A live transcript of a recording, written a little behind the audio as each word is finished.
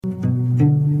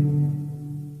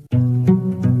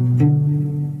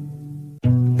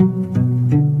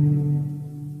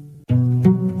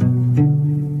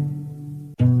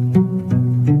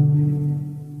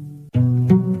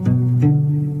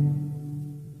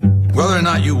Whether or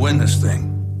not you win this thing,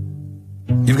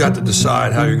 you've got to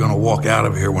decide how you're going to walk out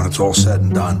of here when it's all said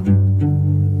and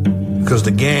done. Because the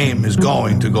game is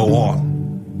going to go on.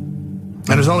 And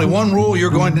there's only one rule you're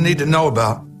going to need to know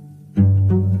about.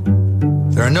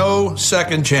 There are no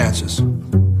second chances.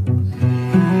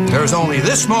 There's only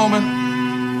this moment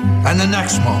and the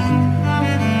next moment.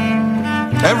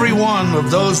 Every one of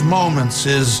those moments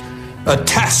is a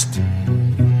test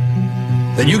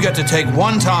that you get to take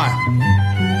one time,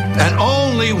 and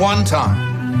only one time.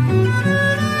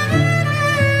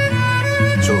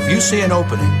 So if you see an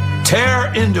opening, tear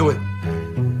into it.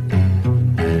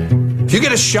 If you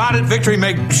get a shot at victory,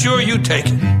 make sure you take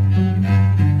it.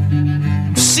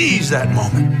 Seize that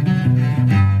moment.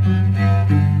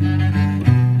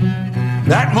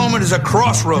 That moment is a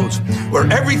crossroads where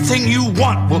everything you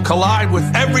want will collide with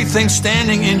everything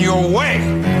standing in your way.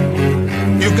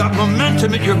 You've got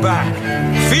momentum at your back.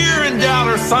 Fear and doubt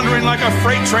are thundering like a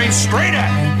freight train straight at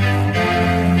you.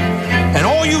 And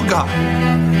all you got,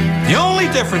 the only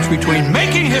difference between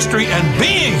making history and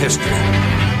being history,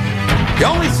 the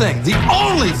only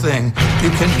thing you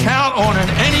can count on in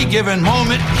any given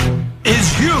moment is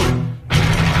you.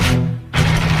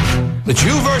 It's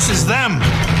you versus them.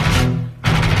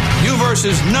 You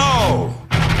versus no.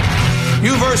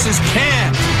 You versus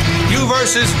can't. You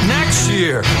versus next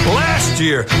year, last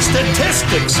year,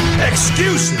 statistics,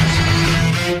 excuses.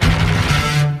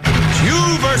 It's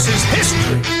you versus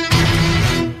history.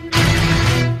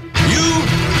 You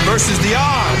versus the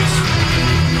odds.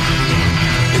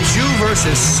 It's you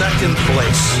versus second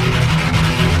place.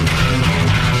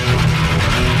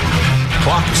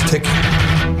 Clock is ticking.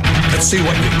 Let's see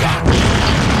what you got.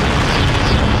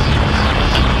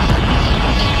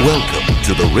 Welcome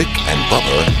to the Rick and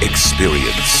Bubba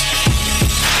Experience.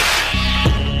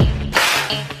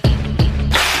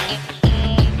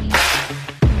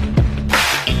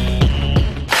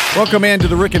 Welcome into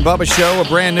the Rick and Bubba Show. A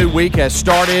brand new week has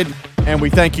started, and we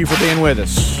thank you for being with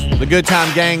us. The Good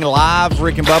Time Gang live.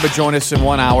 Rick and Bubba join us in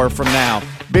 1 hour from now.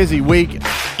 Busy week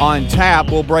on tap.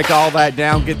 We'll break all that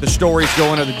down, get the stories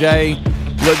going of the day,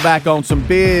 look back on some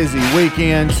busy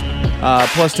weekends,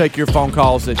 plus take your phone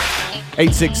calls at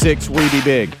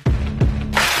 866-WE-BE-BIG.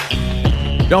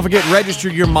 Don't forget, register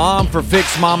your mom for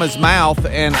Fix Mama's Mouth.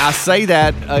 And I say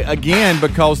that again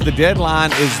because the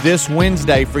deadline is this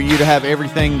Wednesday for you to have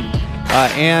everything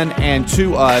in and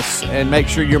to us and make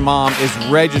sure your mom is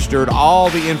registered. All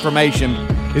the information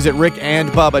is at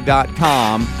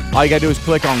rickandbubba.com. All you got to do is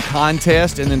click on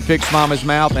contest and then Fix Mama's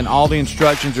Mouth, and all the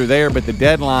instructions are there. But the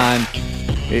deadline,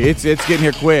 it's getting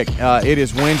here quick. It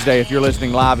is Wednesday. If you're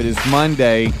listening live, it is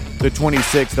Monday, the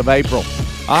 26th of April.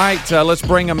 All right, let's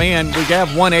bring him in. We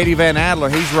have 180 Van Adler.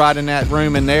 He's right in that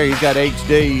room in there. He's got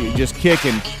HD just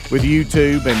kicking with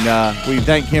YouTube, and we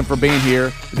thank him for being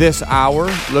here this hour.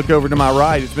 Look over to my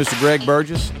right. It's Mr. Greg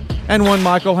Burgess and one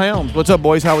Michael Helms. What's up,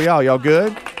 boys? How are y'all? Y'all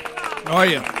good? How are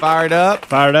you? Fired up?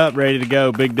 Fired up, ready to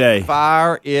go. Big day.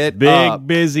 Fire it Big, up.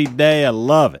 busy day. I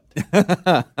love it.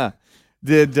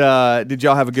 Did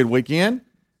y'all have a good weekend?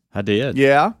 I did.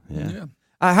 Yeah? Yeah.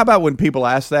 How about when people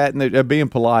ask that and they're being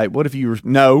polite? What if you were,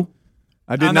 no,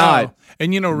 I did not.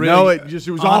 And, really, no, it was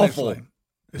honestly, awful.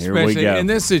 Especially in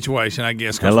this situation, I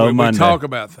guess, because we talk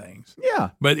about things. Yeah.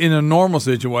 But in a normal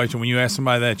situation, when you ask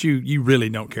somebody that, you really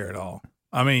don't care at all.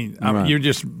 I mean, you're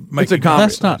just making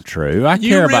That's not true. I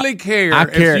care. You really care. I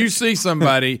care. If you see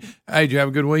somebody, hey, did you have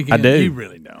a good weekend? I do. You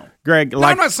really don't. Greg,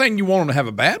 I'm not saying you want them to have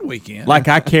a bad weekend. Like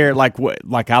I care, I like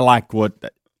what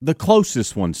the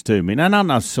closest ones to me. Now,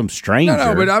 not some stranger.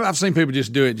 No, but I've seen people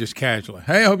just do it just casually.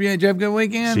 Hey, I hope you had a good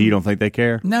weekend. So you don't think they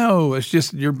care? No, it's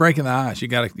just you're breaking the ice. You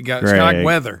got. It's kind of like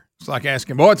weather. It's like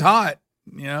asking, boy, it's hot.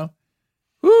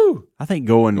 Woo. I think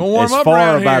going as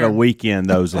far about a weekend,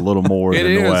 though, is a little more than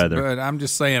the weather. But I'm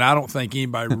just saying, I don't think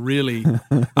anybody really.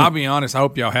 I'll be honest. I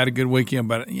hope y'all had a good weekend,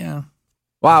 but yeah.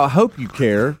 Well, I hope you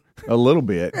care a little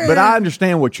bit, but I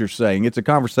understand what you're saying. It's a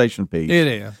conversation piece. It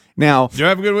is. Now, did you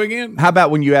have a good weekend? How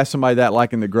about when you ask somebody that,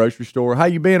 like in the grocery store, how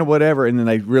you been or whatever, and then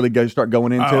they really start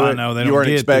going into it? I know. They don't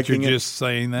get that you're just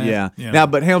saying that. Yeah. Now,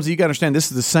 but Helmsy, you got to understand,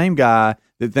 this is the same guy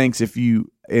that thinks if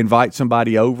you invite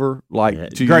somebody over,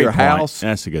 to your house,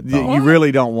 that's a good thought. You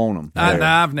really don't want them.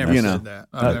 I've never said that.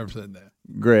 I've never said that.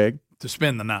 Greg? To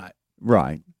spend the night.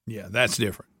 Right. Yeah, that's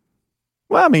different.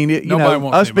 Well, I mean,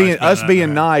 us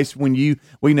being nice when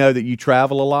we know that you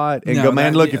travel a lot and go,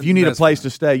 man, look, if you need a place to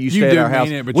stay, you stay at our house.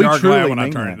 It, but we you're truly glad when I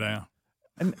mean turn that. it down.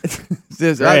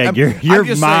 Greg,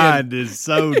 your mind is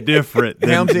so different than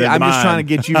Helmsy, I'm mine. just trying to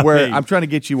get you where I'm trying to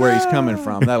get you where he's coming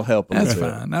from. That'll help a That's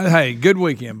little bit. fine. Hey, good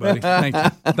weekend, buddy. Thank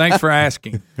you. Thanks for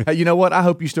asking. Hey, you know what? I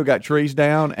hope you still got trees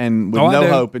down and with I no do.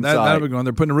 hope in sight. That'll be going.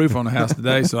 They're putting a roof on the house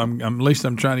today, so I'm at least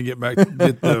I'm trying to get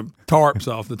the tarps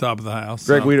off the top of the house.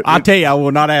 Greg, I'll tell you, I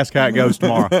will not ask how it goes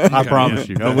tomorrow. I promise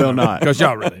you, I will not. Because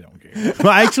y'all really don't care. Well,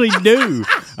 I actually do.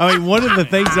 I mean, one of the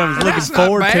things I was looking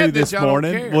forward bad to that this y'all don't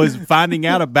morning care. was finding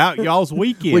out about y'all's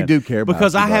weekend. We do care about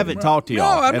because you, I buddy. haven't talked to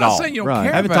y'all No, I'm at not all. saying you don't Right.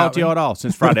 care I haven't about talked to y'all me. at all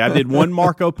since Friday. I did one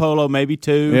Marco Polo, maybe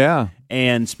two. Yeah.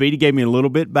 And Speedy gave me a little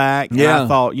bit back. Yeah. And I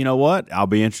thought, you know what? I'll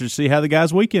be interested to see how the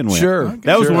guy's weekend went. Sure.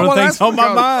 That was Sure. one of the Well, things that's on my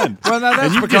because- mind. Well, now that's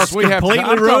And you because just we have. completely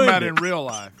I'm talking ruined about it. in real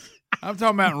life. I'm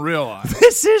talking about in real life.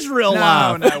 This is real No,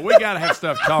 life. no, we got to have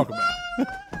stuff to talk about.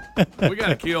 We got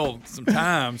to kill some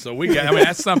time, so we got. I mean,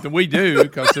 that's something we do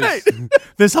because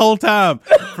This whole time,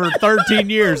 for 13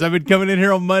 years, I've been coming in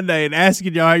here on Monday and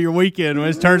asking y'all how your weekend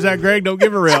was. Turns out Greg don't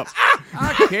give a rip.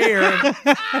 I care,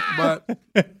 but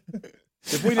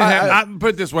if we didn't have, I put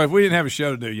it this way: if we didn't have a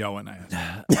show to do, y'all wouldn't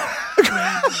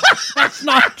ask. That's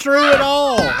not true at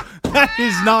all. That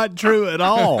is not true at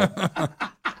all.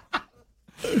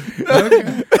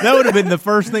 That would have been the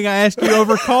first thing I asked you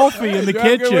over coffee in the You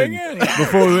have a good kitchen weekend.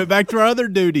 before we went back to our other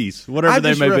duties, whatever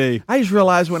they may be. I just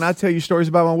realized when I tell you stories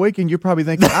about my weekend, you're probably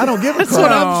thinking, I don't give a That's what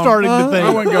crap. I'm starting to I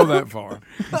think. wouldn't go that far.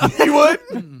 You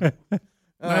would?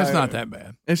 No, it's not that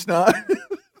bad. It's not.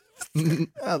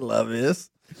 I love this.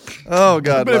 Oh,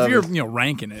 God. But if love you're it.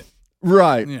 ranking it,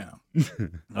 Right. yeah.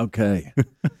 Okay.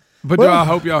 But do I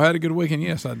hope y'all had a good weekend?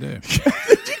 Yes, I do.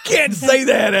 You can't say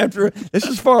that after. This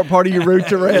is part of your route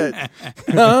to red.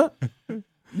 Huh?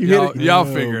 You hit it. Y'all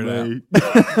figure it out.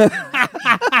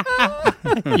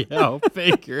 Y'all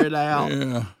figure it out.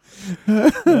 Yeah.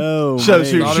 Oh, So man.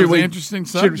 should, Thought it should was we an interesting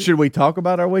subject. should we talk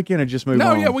about our weekend or just move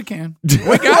No, on? yeah, we can.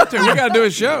 We got to. We got to do a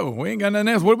show. We ain't got nothing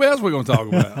else. What else we going to talk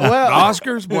about? Well- the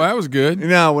Oscars? Boy, that was good.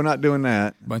 No, we're not doing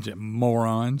that. Bunch of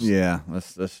morons. Yeah,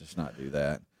 let's just not do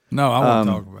that. No, I won't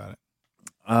talk about it.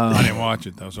 I didn't watch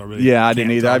it, though, so I really Yeah, I can't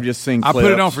didn't either. talk. I've just seen I put it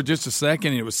clips. on for just a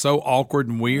second, and it was so awkward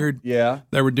and weird. Yeah,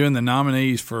 They were doing the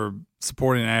nominees for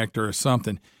supporting actor or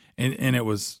something, and it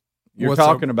was you're what's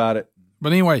talking up? about it.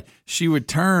 But anyway, she would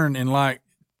turn and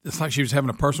it's like she was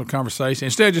having a personal conversation.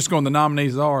 Instead of just going, the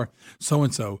nominees are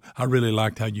so-and-so. I really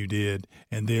liked how you did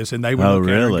and this. And they would look at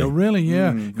her and go, really?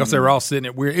 Yeah. Because they were all sitting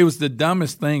at weird. It was the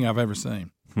dumbest thing I've ever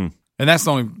seen. And that's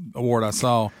the only award I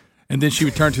saw. And then she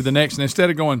would turn to the next. And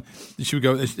instead of going, she would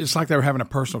go, it's like they were having a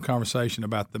personal conversation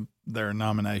about their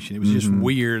nomination. It was just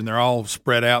weird. And they're all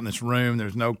spread out in this room.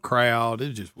 There's no crowd. It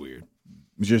was just weird.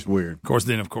 It's just weird.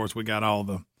 Of course, we got all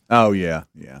the Oh yeah,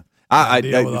 yeah.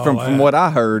 deal with all From that. what I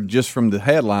heard, just from the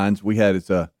headlines, we had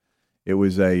it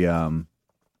was a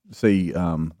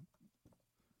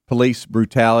police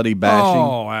brutality bashing.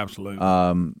 Oh, absolutely.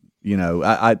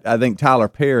 I think Tyler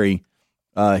Perry,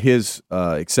 his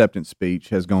acceptance speech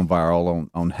has gone viral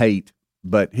on hate,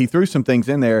 but he threw some things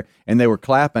in there and they were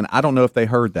clapping. I don't know if they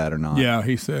heard that or not. Yeah,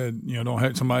 he said, don't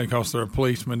hate somebody because they're a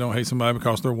policeman. Don't hate somebody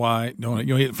because they're white.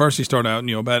 First he started out,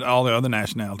 about all the other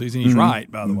nationalities, and he's right,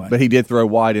 by the way. But he did throw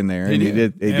white in there, He and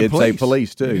did. he And did say police.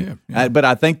 police too. Yeah. But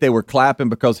I think they were clapping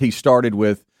because he started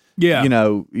with, Yeah.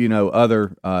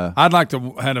 other. I'd like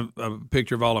to have a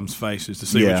picture of all of them's faces to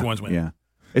see which ones win. Yeah,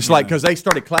 it's like because they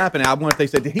started clapping. I wonder if they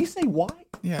said, "Did he say white?"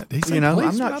 Yeah, did he say You know, I'm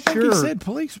policeman? not I think sure. he said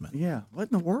policeman. Yeah,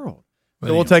 what in the world? But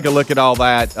So we'll take a look at all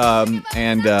that,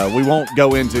 and we won't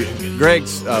go into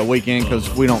Greg's weekend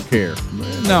because we don't care.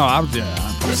 No, I'm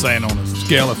just saying on a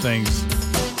scale of things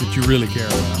that you really care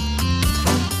about.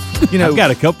 I've got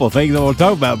a couple of things I want to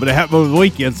talk about, but it happened over the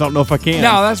weekend, so I don't know if I can.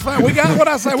 No, that's fine. We got what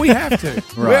I say. We have to.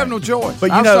 We have no choice. But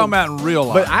I'm talking about in real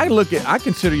life. But I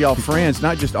consider y'all friends,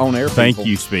 not just on air. Thank people.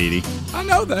 you, Speedy. I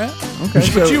know that. Okay, But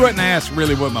so- you wouldn't ask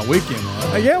really what my weekend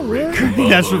was. Yeah, really.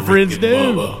 That's what friends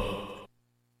do.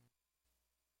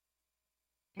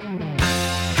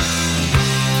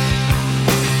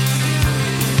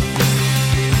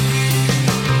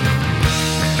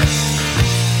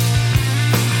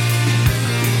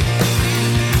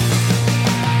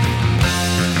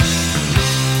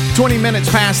 20 minutes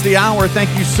past the hour.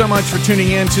 Thank you so much for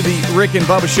tuning in to the Rick and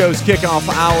Bubba Show's kickoff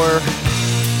hour.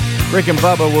 Rick and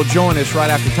Bubba will join us right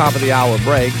after top of the hour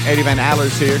break. Eddie Van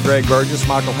Adler's here, Greg Burgess,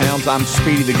 Michael Helms. I'm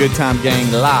Speedy, the Good Time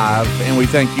Gang live, and we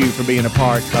thank you for being a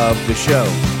part of the show.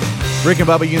 Rick and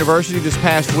Bubba University this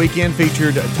past weekend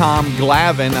featured Tom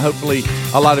Glavine. Hopefully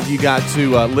a lot of you got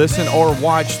to listen or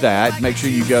watch that. Make sure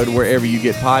you go to wherever you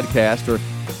get podcasts or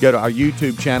go to our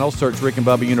YouTube channel, search Rick and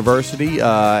Bubba University,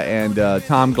 and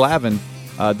Tom Glavine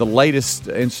the latest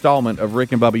installment of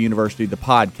Rick and Bubba University, the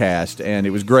podcast, and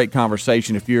it was great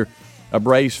conversation. If you're a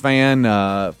Braves fan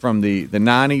from the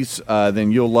 90s,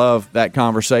 then you'll love that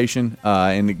conversation,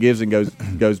 and it gives and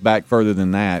goes back further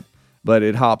than that, but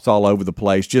it hops all over the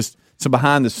place. Just some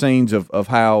behind the scenes of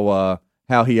how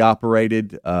he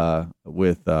operated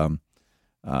with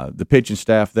the pitching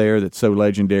staff there that's so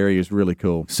legendary is really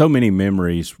cool. So many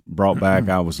memories brought back.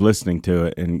 I was listening to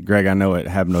it, and Greg, I know it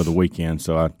happened over the weekend,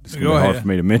 so it's going to be hard for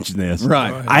me to mention this.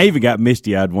 Right. I even got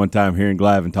misty-eyed one time hearing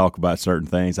Glavin talk about certain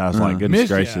things. I was like, goodness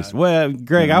gracious. Well,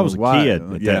 Greg, I was a kid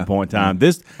at that point in time. It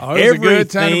was a good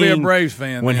time to be a Braves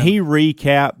fan. When he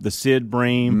recapped the Sid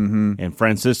Bream and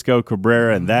Francisco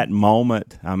Cabrera and that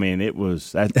moment, I mean, it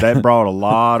was that brought a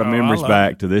lot of memories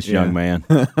back to this young man.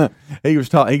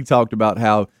 He talked about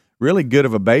how really good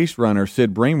of a base runner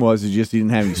Sid Bream was, is just he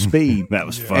didn't have any speed. That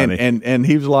was funny. And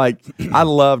he was like, I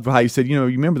loved how he said, you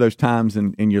remember those times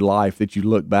in your life that you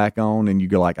look back on and you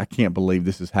go like, I can't believe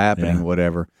this is happening,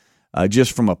 whatever.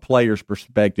 Just from a player's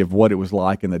perspective, what it was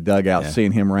like in the dugout,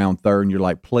 seeing him around third, and you're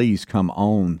like, please come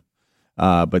on.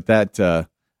 But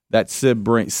that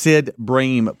Sid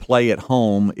Bream play at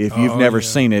home, if you've never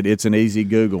seen it, it's an easy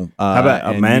Google. How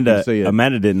about Amanda?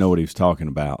 Amanda didn't know what he was talking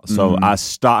about. So I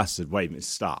stopped. I said, wait a minute,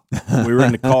 stop. We were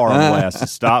in the car on the way. I said,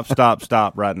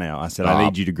 stop right now. I said, I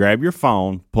need you to grab your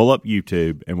phone, pull up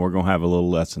YouTube, and we're going to have a little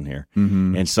lesson here.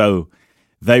 And so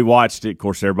they watched it. Of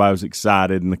course, everybody was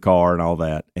excited in the car and all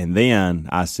that. And then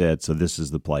I said, so this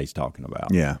is the play he's talking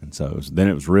about. Yeah. And so then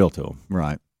it was real to him.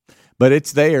 Right. But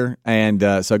it's there, and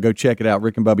so go check it out.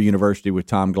 Rick and Bubba University with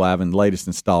Tom Glavin, latest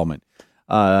installment.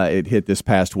 It hit this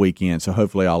past weekend, so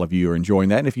hopefully all of you are enjoying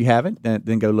that. And if you haven't,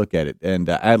 then go look at it. And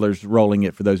Adler's rolling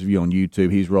it for those of you on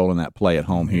YouTube. He's rolling that play at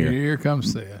home here. Here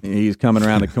comes Seth. He's coming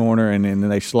around the corner, and then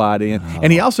they slide in.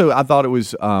 And he also, I thought it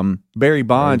was Barry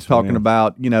Bonds talking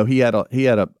about, he had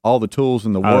all the tools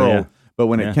in the world. But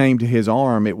when it came to his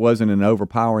arm, it wasn't an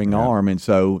overpowering arm, and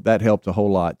so that helped a whole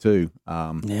lot too.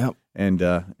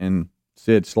 And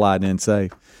Sid sliding in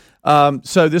safe.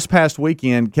 So this past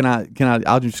weekend, I'm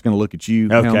just going to look at you,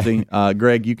 Helmsy.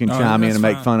 Greg, you can chime in and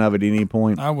make fun of it at any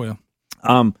point. I will.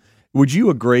 Would you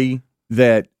agree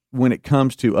that when it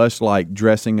comes to us like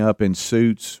dressing up in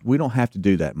suits, we don't have to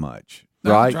do that much?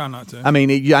 No, right? I try not to. I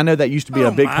mean, I know that used to be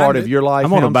a big part of your life.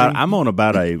 I'm on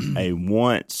about a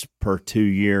once per 2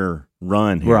 year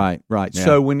run here. Right. Yeah.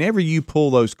 So whenever you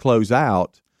pull those clothes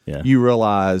out, you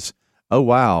realize, oh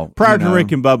wow! Prior to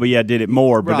Rick and Bubba, I did it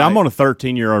more, but I'm on a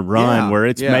 13-year-old run where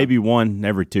it's maybe one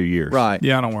every 2 years. Right.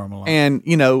 Yeah, I don't wear them a lot. And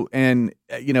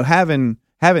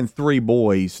having three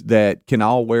boys that can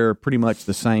all wear pretty much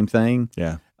the same thing.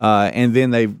 Yeah. And then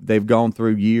they've gone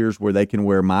through years where they can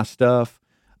wear my stuff.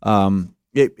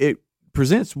 It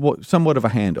presents somewhat of a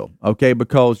handle, okay?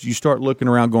 Because you start looking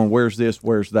around going, where's this,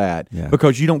 where's that? Yeah.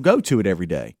 Because you don't go to it every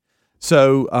day.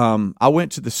 So I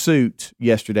went to the suit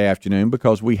yesterday afternoon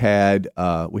because we had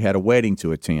a wedding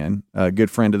to attend. A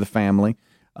good friend of the family,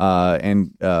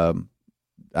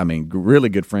 really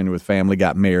good friend with family,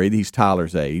 got married. He's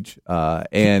Tyler's age,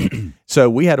 and so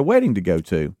we had a wedding to go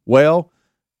to. Well,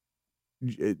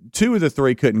 two of the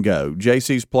three couldn't go.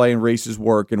 JC's playing, Reese is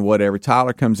working, whatever.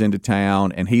 Tyler comes into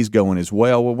town, and he's going as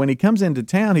well. Well, when he comes into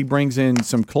town, he brings in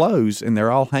some clothes, and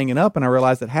they're all hanging up, and I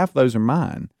realize that half of those are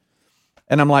mine.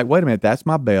 And I'm like, wait a minute, that's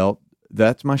my belt,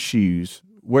 that's my shoes.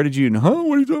 Where did you know?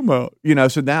 What are you talking about?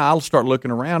 So now I'll start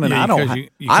looking around, and I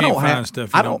don't have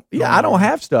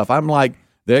stuff. I'm like,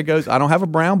 there goes. I don't have a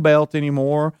brown belt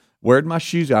anymore. Where'd my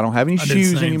shoes? I don't have any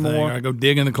shoes anymore. I go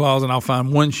dig in the closet and I'll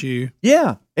find one shoe.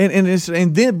 Yeah,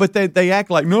 but they act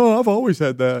like, no, I've always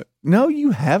had that. No,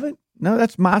 you haven't. No,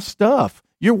 that's my stuff.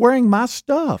 You're wearing my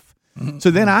stuff. Mm-hmm.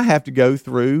 So then I have to go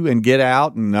through and get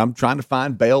out, and I'm trying to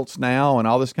find belts now and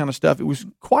all this kind of stuff. It was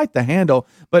quite the handle.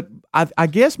 But I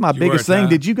guess my biggest thing,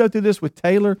 did you go through this with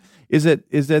Taylor, is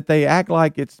that they act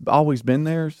like it's always been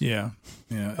theirs? Yeah.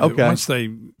 Okay. Once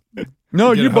they...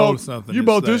 No, you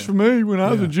bought this for me when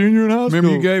I was a junior in high school. Remember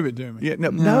you gave it to me. Yeah,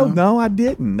 no, I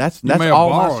didn't. That's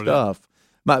all my stuff.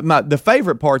 The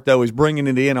favorite part though is bringing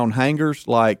it in on hangers,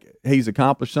 like he's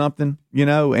accomplished something,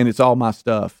 and it's all my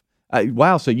stuff.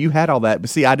 Wow, so you had all that, but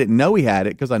see, I didn't know he had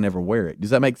it because I never wear it.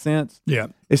 Does that make sense? Yeah.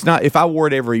 It's not. If I wore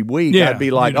it every week, I'd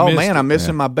be like, oh man, I'm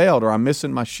missing my belt or I'm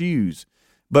missing my shoes.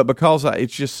 But because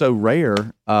it's just so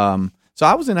rare, so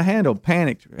I was in a handle,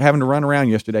 panicked, having to run around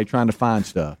yesterday trying to find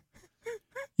stuff.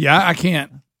 Yeah, I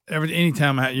can't.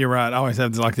 Anytime you're right, I always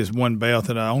have like this one belt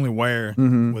that I only wear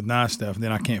with nice stuff, and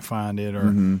then I can't find it.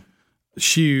 Or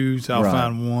shoes, I'll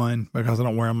find one because I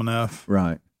don't wear them enough.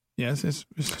 Right. Yeah, it's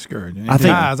discouraging.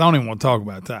 Ties, I don't even want to talk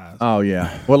about ties. Oh,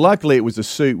 yeah. Well, luckily it was a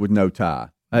suit with no tie.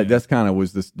 That's kind of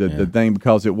was the thing,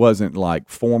 because it wasn't like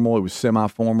formal; it was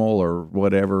semi-formal or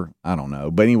whatever. I don't know,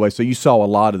 but anyway, so you saw a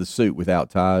lot of the suit without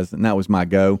ties, and that was my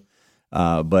go.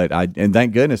 But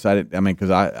thank goodness I didn't. I mean,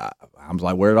 because I was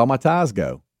like, where did all my ties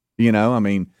go? I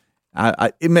mean,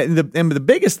 the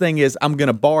biggest thing is I'm going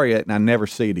to borrow it and I never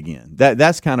see it again.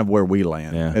 That's kind of where we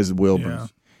land as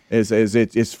Wilburns.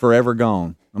 It's forever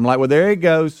gone. I'm like, well, there it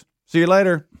goes. See you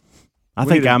later. I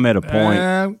think I'm at a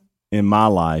point in my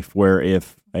life where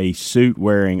if a suit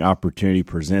wearing opportunity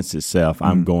presents itself,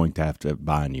 I'm going to have to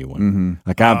buy a new one. Mm-hmm.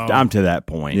 Like I'm to that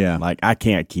point. Yeah. Like I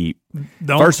can't keep.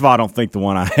 First of all, I don't think the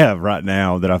one I have right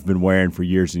now that I've been wearing for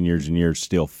years and years and years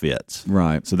still fits.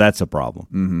 Right. So that's a problem.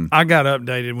 Mm-hmm. I got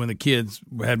updated when the kids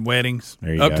had weddings.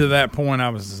 Up to that point, I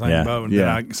was the same boat.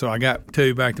 And so I got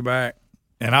 2 back to back.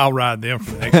 And I'll ride them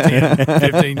for the next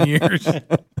 10, 15 years.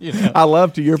 I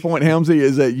love, to your point, Helmsy,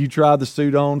 is that you tried the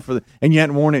suit on and you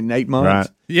hadn't worn it in 8 months.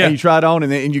 Right. Yeah. And you try it on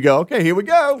and you go, okay, here we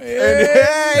go.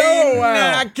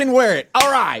 I can wear it.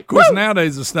 All right. Of course,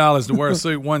 nowadays the style is to wear a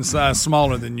suit one size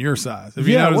smaller than your size. Have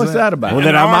you noticed what's that about? Well,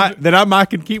 then I might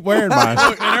can keep wearing mine.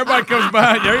 And everybody comes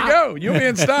by. There you go. You'll be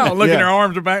in style. Look, their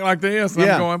arms are back like this. And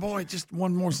I'm going, boy, just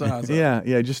one more size.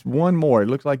 Yeah, just one more. It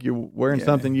looks like you're wearing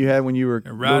something you had when you were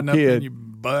a riding little kid. up in your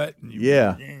butt.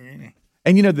 And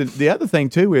And the other thing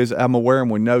too is I'm gonna wear them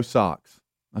with no socks.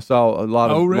 I saw a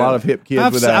lot of hip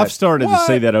kids with that. I've started to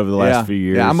see that over the last few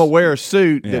years. Yeah, I'm gonna wear a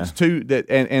suit that's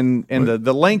and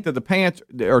the length of the pants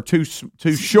are too short.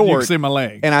 You can see my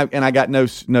leg. And I got no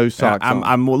socks on.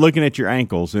 I'm looking at your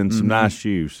ankles in some nice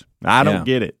shoes. I don't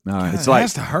get it. All right. It's like, it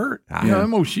has to hurt.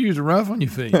 Them old shoes are rough on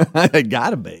your feet. They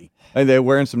gotta be. And they're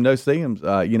wearing some no seams,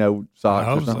 socks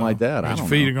or something like that. Your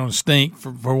feet are gonna stink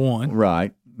for one.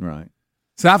 Right.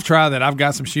 So I've tried that. I've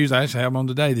got some shoes I actually have on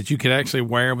today that you could actually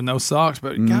wear with no socks,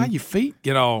 but God, your feet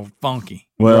get all funky.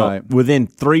 Well, within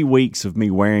 3 weeks of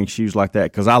me wearing shoes like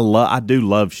that, because I do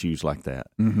love shoes like that.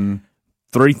 Mm-hmm.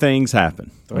 3 things happen.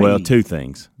 Well, 2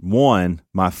 things. One,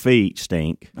 my feet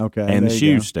stink. Okay, and the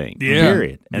shoes stink. Yeah.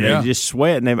 Period. And they just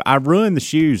sweat. And I ruined the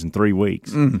shoes in 3 weeks.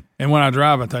 Mm. And when I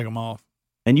drive, I take them off.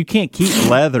 And you can't keep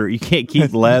leather. You can't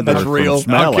keep leather. That's real. From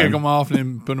smelling. I'll kick them off and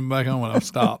then put them back on when I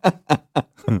stop.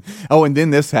 Oh, and then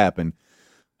this happened.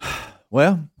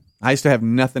 Well, I used to have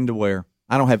nothing to wear.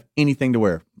 I don't have anything to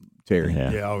wear, Terry.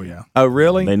 Yeah. Oh,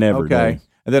 really? They never do. And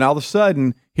then all of a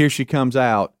sudden, here she comes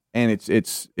out, and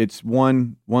it's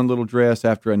one little dress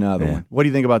after another one. What do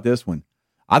you think about this one?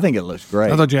 I think it looks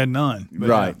great. I thought you had none.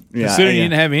 Right. Yeah. Considering you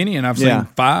didn't have any, and I've seen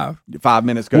 5. 5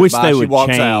 minutes goes Wish by. they would she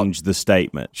walks change out. the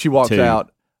statement. She walks too.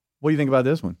 out. What do you think about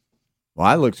this one? Well,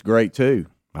 that looks great too.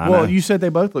 I know. You said they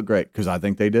both look great, because I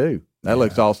think they do. That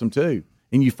looks awesome too.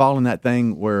 And you fall in that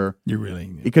thing where you really,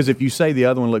 because if you say the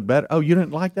other one looked better, you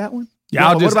didn't like that one.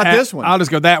 Yeah, what about this one? I'll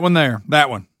just go that one there. That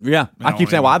one. Yeah, I keep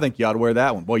saying, well, I think you ought to wear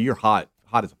that one. Boy, you're hot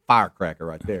as a firecracker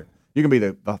right there. You can be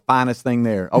the finest thing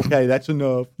there. Okay, that's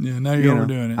enough. Yeah, now you're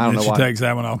overdoing it. I don't know she why. takes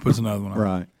that one off, puts another one on.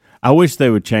 Right. I wish they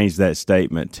would change that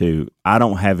statement to, I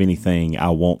don't have anything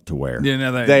I want to wear. Yeah,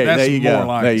 no, that's there you more go.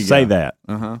 like There it. you Say go. that.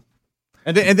 Uh-huh.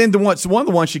 And then one of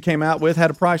the ones she came out with had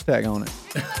a price tag on it.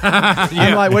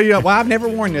 I'm like, well, I've never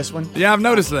worn this one. Yeah, I've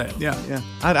noticed that. Yeah.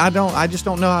 I just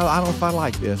don't know. I don't know if I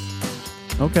like this.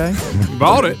 Okay. You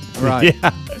bought it. Right.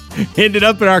 Yeah. Ended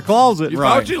up in our closet. You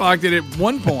thought you liked it at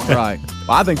one point. Right.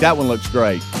 Well, I think that one looks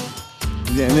great.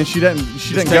 Yeah, and then she doesn't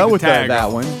take go the with tag that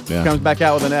off. one. Yeah. She comes back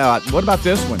out with an L. What about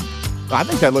this one? I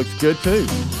think that looks good too.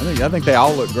 I think they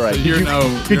all look great.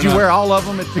 Could you wear all of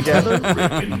them together? Rick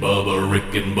and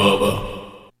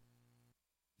Bubba.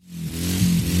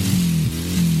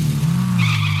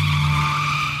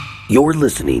 You're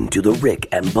listening to The Rick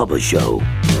and Bubba Show.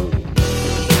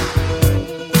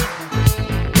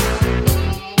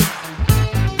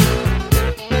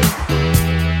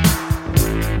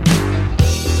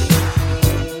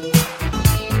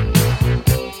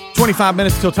 $25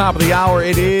 minutes till top of the hour.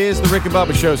 It is the Rick and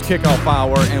Bubba Show's kickoff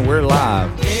hour, and we're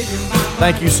live.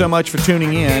 Thank you so much for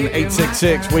tuning in.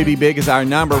 866-WE-BE-BIG is our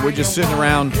number. We're just sitting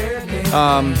around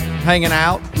hanging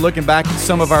out, looking back at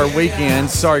some of our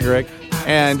weekends. Sorry, Greg.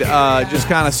 And just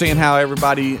kind of seeing how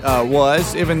everybody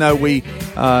was, even though we,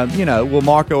 we'll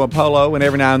Marco and Polo and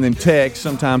every now and then text.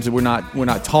 Sometimes we're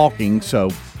not talking,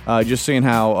 so just seeing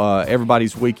how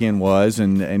everybody's weekend was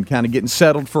and kind of getting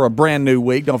settled for a brand new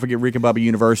week. Don't forget Rick and Bubba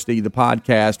University, the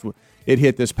podcast. It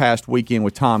hit this past weekend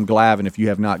with Tom Glavine. If you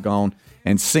have not gone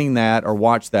and seen that or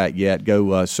watched that yet,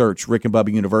 go search Rick and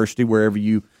Bubba University wherever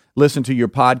you listen to your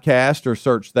podcast, or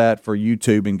search that for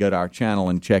YouTube and go to our channel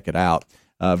and check it out.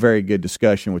 Very good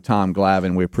discussion with Tom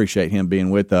Glavine. We appreciate him being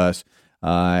with us.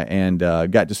 And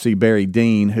got to see Barry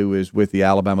Dean, who is with the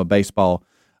Alabama baseball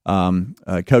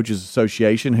Coaches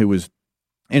Association, who was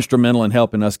instrumental in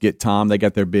helping us get Tom. They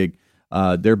got their big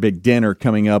dinner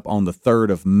coming up on the 3rd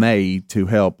of May to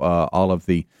help all of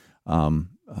the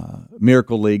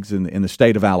Miracle Leagues in the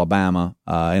state of Alabama.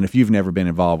 And if you've never been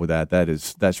involved with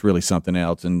that's really something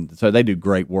else. And so they do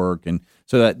great work. And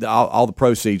so that all the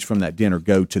proceeds from that dinner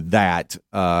go to that.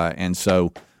 And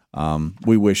so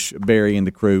we wish Barry and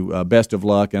the crew best of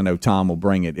luck. I know Tom will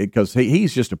bring it because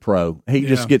he's just a pro.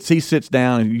 He sits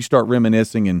down and you start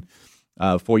reminiscing, and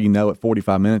before you know it,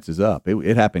 45 minutes is up.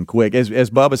 It happened quick. As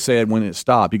Bubba said when it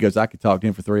stopped, he goes, I could talk to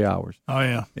him for 3 hours. Oh,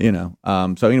 yeah.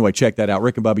 So anyway, check that out.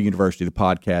 Rick and Bubba University, the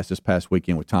podcast this past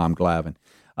weekend with Tom Glavine.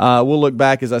 We'll look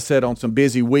back, as I said, on some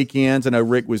busy weekends. I know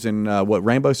Rick was in,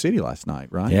 Rainbow City last night,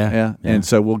 right? Yeah. And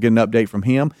so we'll get an update from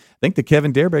him. I think the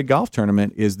Kevin Dareberry Golf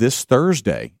Tournament is this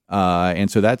Thursday. And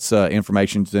so that's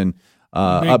information's in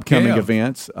upcoming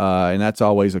events. And that's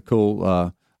always a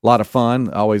cool lot of fun,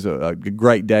 always a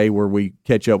great day where we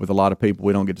catch up with a lot of people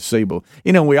we don't get to see. But,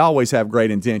 we always have great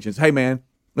intentions. Hey, man,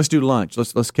 let's do lunch.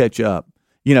 Let's catch up.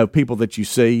 People that you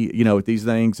see, at these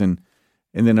things,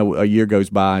 and then a year goes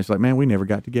by. It's like, man, we never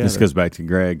got together. This goes back to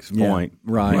Greg's point.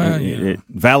 Right. Well, it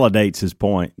validates his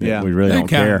point that we really don't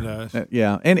care.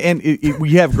 And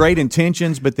we have great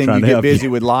intentions, but then you get busy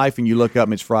with life and you look up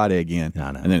and it's Friday again.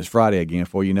 I know. And then it's Friday again.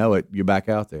 Before you know it, you're back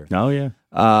out there. Oh, yeah.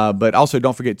 But also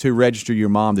don't forget to register your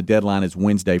mom. The deadline is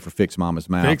Wednesday for Fix Mama's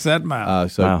Mouth. Fix that mouth.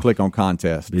 So click on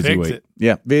contest. Busy week. It.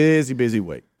 Yeah, busy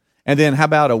week. And then how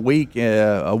about a week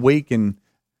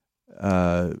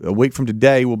from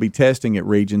today we'll be testing at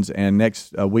Regions, and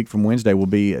next week from Wednesday we'll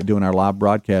be doing our live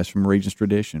broadcast from Regions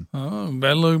Tradition. Oh,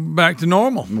 better look back to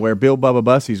normal. Where Bill Bubba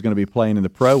Bussey is going to be playing in the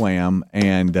Pro-Am,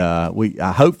 and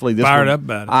hopefully this fired up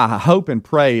about it. I hope and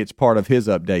pray it's part of his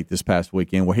update this past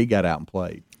weekend where he got out and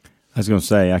played. I was going to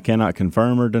say, I cannot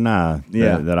confirm or deny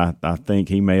that I think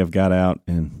he may have got out,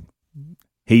 and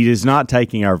he is not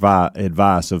taking our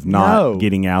advice of not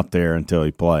getting out there until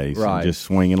he plays. Right. And just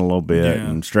swinging a little bit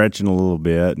and stretching a little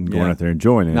bit and going out there and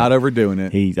enjoying it. Not overdoing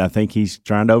it. I think he's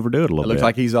trying to overdo it a little bit. It looks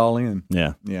like he's all in.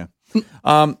 Yeah. Yeah.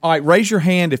 All right, raise your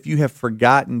hand if you have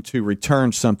forgotten to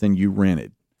return something you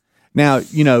rented. Now,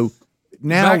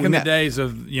 back in the days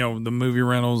of, the movie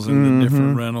rentals and the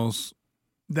different rentals,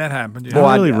 that happened. You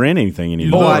don't really rent anything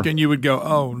anymore. You look and you would go,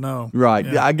 oh, no. Right.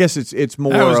 Yeah. I guess it's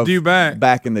more that was of due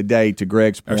back in the day, to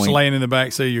Greg's point. Or laying in the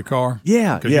back seat of your car.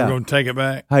 Yeah. Because you're going to take it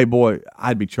back. Hey, boy,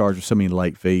 I'd be charged with so many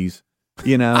late fees.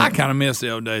 I kind of miss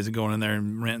the old days of going in there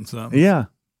and renting something. Yeah.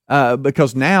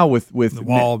 Because now with the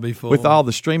wall be full. With all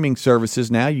the streaming services,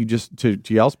 now you just, to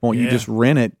y'all's point, you just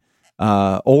rent it.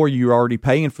 Or you're already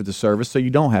paying for the service, so you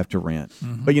don't have to rent.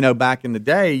 Mm-hmm. But, back in the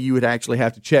day, you would actually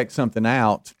have to check something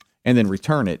out and then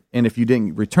return it. And if you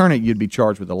didn't return it, you'd be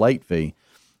charged with a late fee.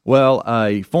 Well,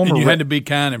 a former... And you had to be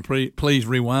kind and please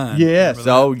rewind. Yes,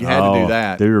 you had to do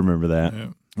that. I do remember that. Yeah.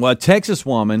 Well, a Texas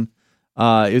woman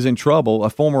is in trouble. A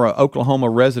former Oklahoma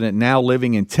resident now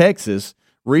living in Texas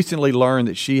recently learned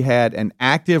that she had an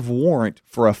active warrant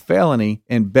for a felony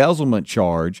embezzlement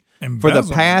charge for the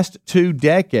past 2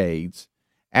 decades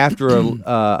after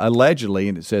allegedly,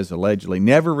 and it says allegedly,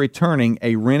 never returning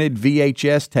a rented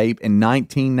VHS tape in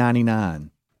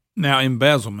 1999. Now,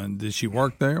 embezzlement, did she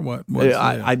work there? What?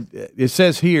 It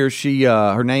says here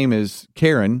her name is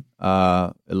Karen.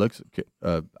 It looks,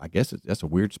 I guess that's a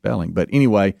weird spelling, but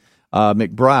anyway,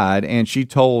 McBride, and she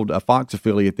told a Fox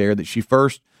affiliate there that she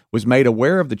first was made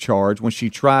aware of the charge when she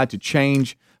tried to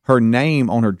change her name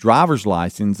on her driver's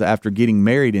license after getting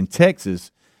married in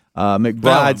Texas.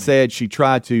 McBride said she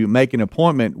tried to make an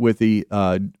appointment with the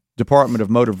Department of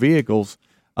Motor Vehicles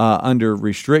under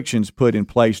restrictions put in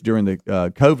place during the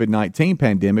COVID-19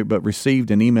 pandemic, but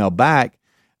received an email back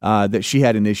that she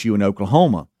had an issue in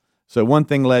Oklahoma. So one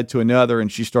thing led to another,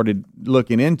 and she started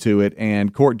looking into it,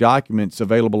 and court documents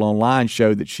available online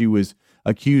showed that she was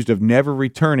accused of never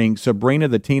returning Sabrina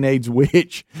the Teenage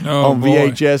Witch on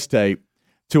VHS tape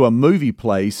to a movie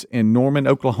place in Norman,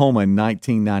 Oklahoma in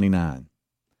 1999.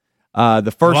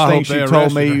 The first thing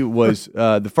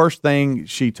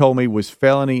she told me was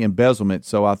felony embezzlement.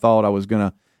 So I thought I was going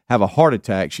to have a heart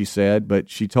attack, she said, but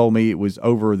she told me it was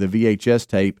over the VHS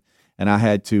tape, and I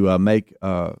had to make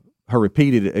her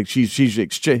repeat it.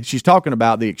 She's talking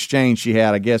about the exchange she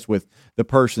had, I guess, with the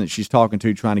person that she's talking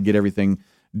to, trying to get everything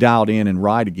dialed in and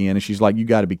right again. And she's like, "You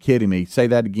got to be kidding me! Say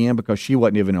that again," because she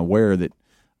wasn't even aware that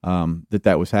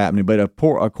that was happening. But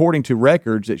according to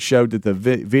records, it showed that the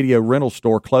video rental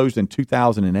store closed in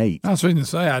 2008. I was going to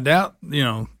say, I doubt, who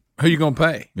you going to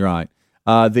pay? Right.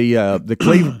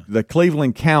 The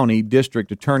Cleveland County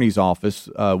District Attorney's Office,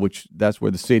 which that's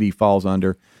where the city falls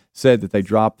under, said that they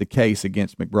dropped the case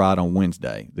against McBride on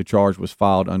Wednesday. The charge was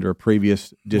filed under a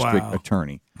previous district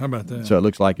attorney. How about that? So it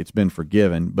looks like it's been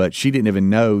forgiven, but she didn't even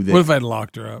know that. What if they'd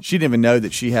locked her up? She didn't even know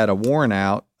that she had a warrant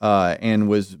out and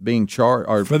was being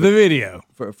charged for the video.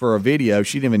 For a video.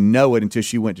 She didn't even know it until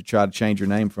she went to try to change her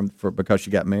name because she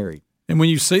got married. And when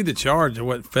you see the charge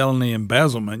of felony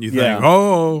embezzlement, you think,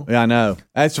 "Oh, yeah, I know."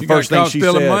 That's the first thing she said.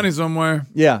 Stealing money somewhere.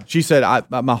 Yeah, she said,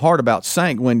 "My heart about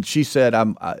sank when she said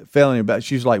I'm felony about."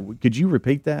 She's like, "Could you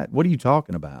repeat that? What are you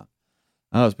talking about?"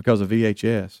 Oh, it's because of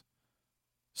VHS.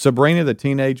 Sabrina the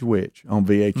Teenage Witch on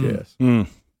VHS.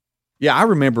 Yeah, I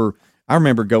remember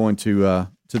going to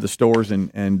the stores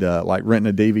and like renting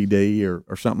a DVD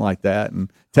or something like that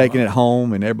and taking it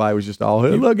home, and everybody was just all,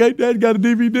 "Hey, look, hey, Dad got a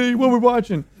DVD. What are we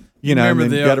watching?" You know, and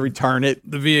then you got to return it.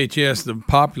 The VHS, the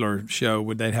popular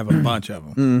show, they'd have a bunch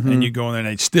of them, and you go in there and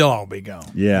they'd still all be gone.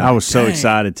 Yeah, I was so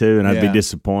excited too, and I'd be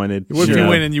disappointed. What if you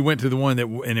went and you went to the one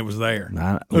and it was there?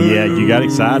 Yeah, you got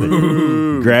excited,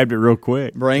 grabbed it real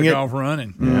quick, took it off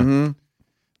running. Mm-hmm.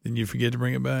 Then you forget to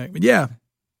bring it back. But yeah,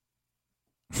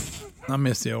 I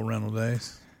miss the old rental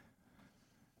days.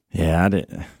 Yeah, I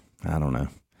don't know.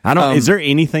 Is there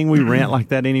anything we rent like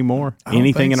that anymore?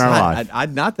 Anything in our life?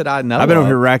 Not that I know. I've been over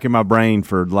here racking my brain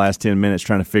for the last 10 minutes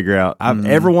trying to figure out.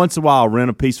 Every once in a while, I'll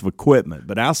rent a piece of equipment,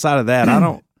 but outside of that, I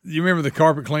don't. You remember the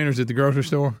carpet cleaners at the grocery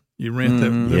store? You rent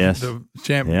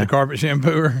the carpet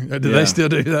shampooer. Do they still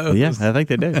do those? Yeah, I think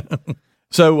they do.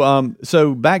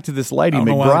 So back to this lady, I don't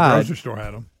know McBride. why the grocery store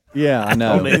had them. Yeah, I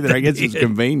know. I don't either. I guess it's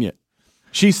convenient.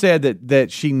 She said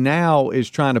that she now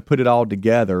is trying to put it all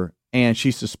together. And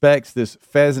she suspects this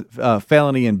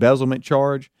felony embezzlement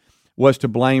charge was to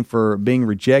blame for being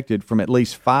rejected from at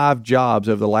least 5 jobs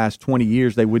over the last 20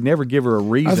 years. They would never give her a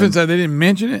reason. I was going to say they didn't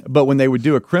mention it. But when they would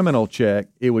do a criminal check,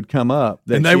 it would come up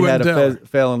that she had a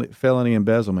felony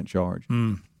embezzlement charge.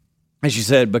 And she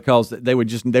said because they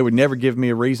would never give me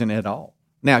a reason at all.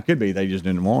 Now, it could be they just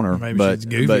didn't want her. Maybe she's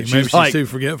goofy. Maybe she's too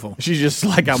forgetful. She's just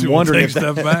like, I'm wondering if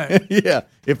stuff back. Yeah,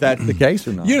 if that's the case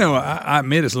or not. You know, I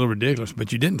admit it's a little ridiculous,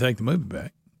 but you didn't take the movie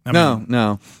back.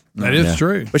 No. That is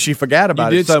true. But she forgot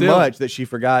about it so much that she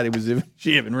forgot it was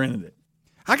she even rented it.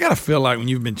 I got to feel like when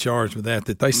you've been charged with that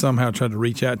they somehow tried to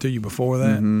reach out to you before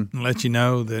that and let you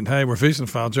know that, hey, we're fixing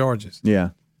to file charges. Yeah.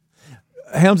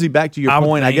 Helmsy, back to your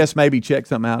point, I guess maybe check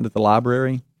something out at the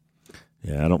library.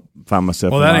 Yeah, I don't find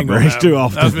myself in libraries too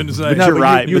often. I was going to say. But you're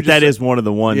right, but that is one of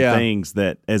the things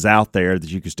that is out there that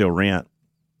you can still rent.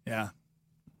 Yeah.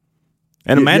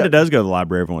 And Amanda does go to the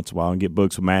library every once in a while and get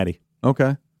books with Maddie.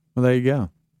 Okay. Well, there you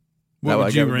go. What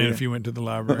would you rent if you went to the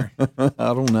library? I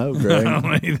don't know, Greg. I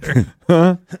don't either.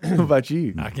 What about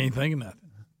you? I can't think of nothing.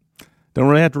 Don't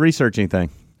really have to research anything.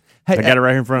 Hey, I got it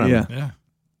right here in front of me. Yeah.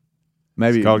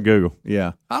 Maybe it's called Google.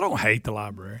 Yeah. I don't hate the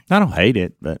library. I don't hate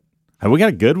it, but we got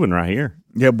a good one right here.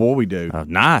 Yeah, boy, we do. A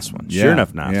nice one. Sure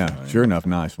enough, nice one. Yeah, sure enough,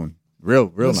 nice one.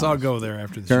 Real Let's nice. all go there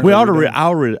after this. We ought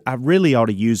to. I really ought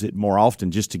to use it more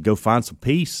often, just to go find some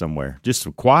peace somewhere, just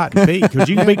some quiet and peace, because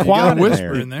you can be quiet. You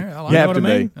whisper in there. I like what I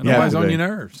mean. Nobody's on your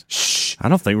nerves. Shh. I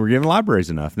don't think we're giving libraries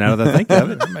enough. Now that I think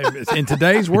of it, in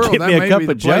today's world, get me a cup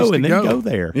of Joe and then go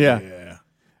there. Yeah.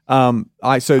 All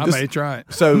right, so I may try it.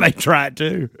 So I may try it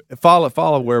too.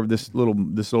 Follow where this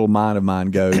little mind of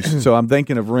mine goes. So I'm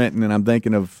thinking of renting, and I'm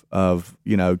thinking of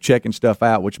checking stuff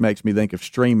out, which makes me think of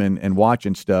streaming and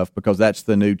watching stuff, because that's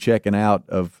the new checking out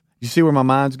of. You see where my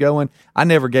mind's going? I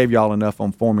never gave y'all enough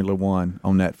on Formula One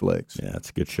on Netflix. Yeah, it's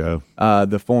a good show.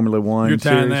 The Formula One. You're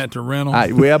tying series. that to rental.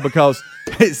 Because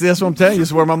that's what I'm telling you.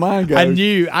 It's where my mind goes. I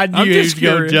knew he was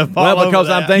going to jump all over because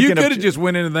that. I'm thinking you could have just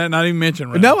went into that and not even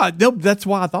mentioned rental. No, that's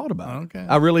why I thought about it. Okay.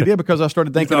 I really did, because I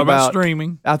started thinking about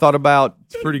streaming. I thought about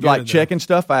pretty good like checking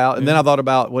stuff out, and then I thought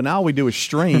about, well, now all we do is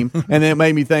stream, and then it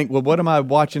made me think, well, what am I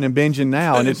watching and binging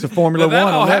now? And it's the Formula One. That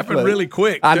all on happened Netflix. really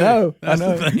quick. I know.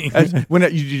 The thing. When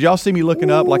did y'all see me looking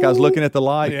up like I was looking at the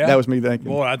light? Yeah. That was me thinking.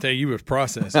 Boy, I tell you was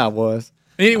processing. I was.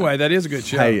 Anyway, that is a good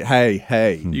show.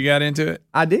 Hey. You got into it?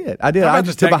 I did. How about I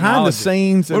just behind the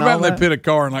scenes. What and about all they that? pit a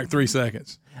car in like 3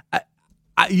 seconds?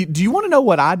 Do you want to know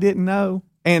what I didn't know?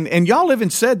 And y'all even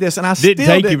said this, and I didn't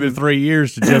take you but 3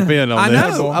 years to jump in on this. I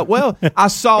know. Well, I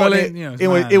saw it.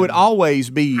 It would always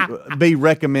be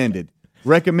recommended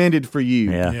for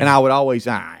you, and I would always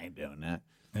I ain't doing that.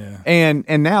 Yeah.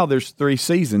 And now there's 3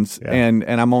 seasons, and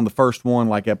I'm on the first one,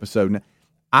 like episode.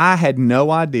 I had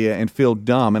no idea and feel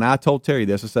dumb, and I told Terry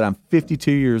this. I said I'm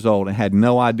 52 years old and had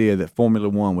no idea that Formula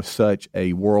One was such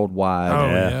a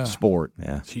worldwide sport.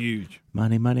 Yeah, it's huge.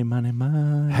 Money.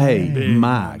 Hey, Big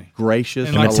my money. gracious.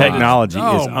 And the technology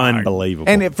is my- unbelievable.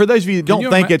 And for those of you that don't you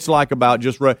think ima- it's like about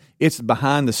just it's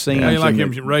behind the scenes. Yeah, you like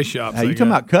and them race shops. Hey, you they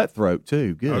talking got. about cutthroat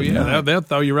too? Good. Oh yeah, they'll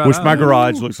throw you right. Wish out my there.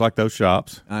 garage looks like those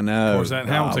shops. I know. Of course, that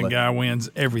Hamilton Golly. guy wins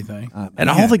everything. And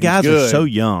all the guys are good. so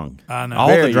young. I know. All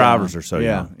Very the drivers young. are so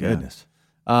Yeah, young. yeah. Goodness.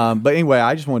 But anyway,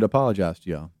 I just wanted to apologize to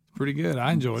y'all. Pretty good.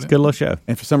 I enjoyed It's a it. good little show.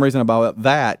 And for some reason about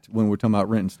that when we're talking about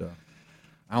renting stuff.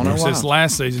 I don't know why. Since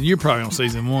last season, you're probably on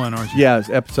season 1, aren't you? Yeah, it's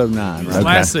episode 9. Right?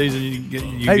 Last season, you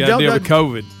Hey, got to don't- deal with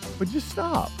COVID. But just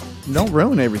stop. Don't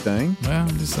ruin everything. Well,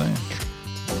 I'm just saying.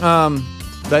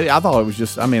 I thought it was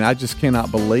just. I mean, I just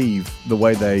cannot believe the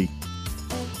way they.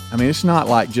 I mean, it's not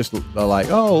like just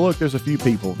like, oh, look, there's a few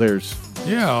people. There's.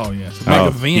 Yeah, oh yeah, it's a big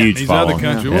event. huge These following. other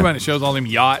countries. Yeah. What about it shows all them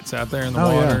yachts out there in the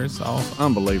Oh, water? yeah. It's awesome.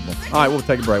 Unbelievable. All right, we'll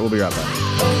take a break. We'll be right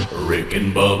back. Rick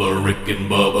and Bubba, Rick and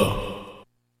Bubba.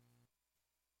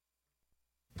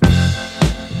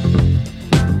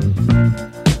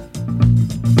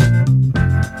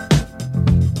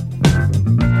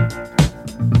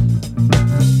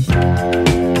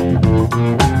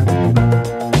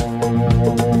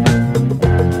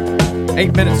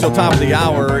 8 minutes till top of the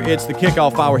hour. It's the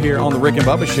kickoff hour here on the Rick and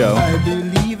Bubba Show.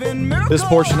 This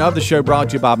portion of the show brought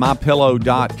to you by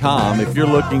MyPillow.com. If you're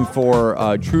looking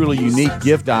for truly unique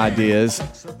gift ideas,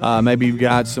 maybe you've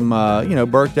got some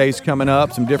birthdays coming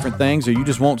up, some different things, or you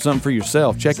just want something for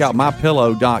yourself, check out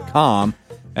MyPillow.com.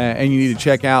 And you need to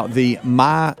check out the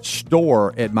My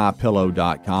Store at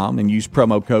MyPillow.com and use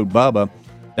promo code Bubba.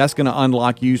 That's going to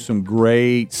unlock you some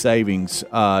great savings,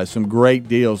 some great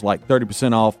deals like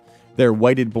 30% off their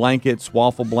weighted blankets,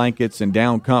 waffle blankets, and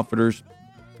down comforters.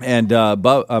 And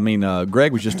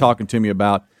Greg was just talking to me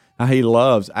about how he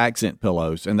loves accent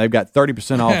pillows, and they've got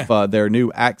 30% off their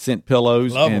new accent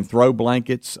pillows and throw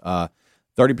blankets,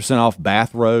 30% off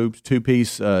bathrobes,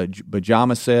 2-piece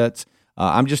pajama sets.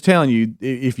 I'm just telling you,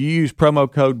 if you use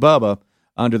promo code Bubba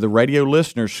under the radio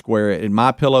listeners square at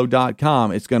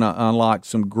MyPillow.com, it's going to unlock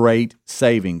some great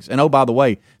savings. And oh, by the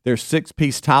way, their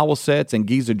 6-piece towel sets and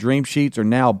Giza Dream Sheets are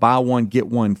now buy one, get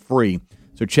one free.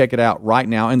 So check it out right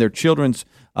now. And their children's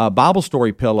Bible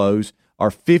story pillows are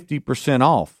 50%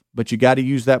 off, but you got to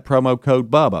use that promo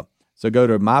code Bubba. So go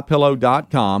to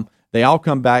MyPillow.com. They all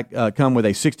come with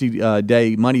a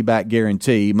 60-day money-back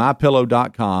guarantee.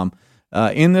 MyPillow.com.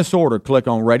 In this order, click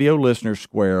on Radio Listener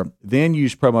Square, then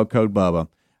use promo code Bubba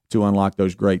to unlock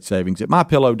those great savings at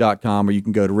MyPillow.com, or you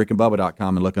can go to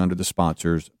RickandBubba.com and look under the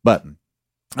sponsors button.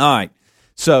 All right.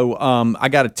 So I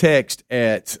got a text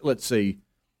at, let's see,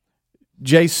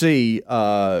 JC,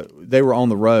 they were on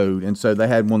the road, and so they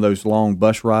had one of those long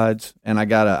bus rides, and I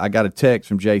got a text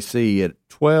from JC at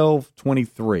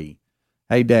 12:23.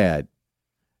 Hey, Dad,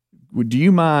 do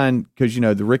you mind, because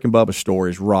the Rick and Bubba store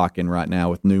is rocking right now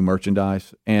with new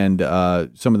merchandise and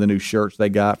some of the new shirts they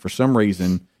got. For some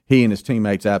reason, he and his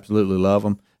teammates absolutely love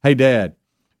them. Hey, Dad,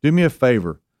 do me a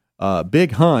favor.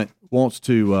 Big Hunt wants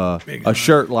to a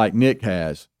shirt like Nick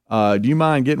has. Do you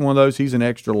mind getting one of those? He's an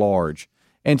extra large.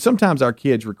 And sometimes our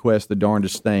kids request the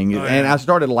darndest thing, and I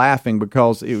started laughing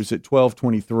because it was at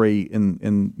 12:23,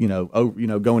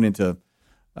 and going into,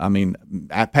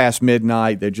 at past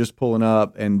midnight, they're just pulling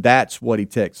up, and that's what he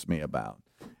texts me about.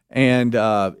 And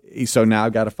so now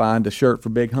I've got to find a shirt for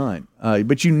Big Hunt.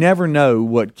 But you never know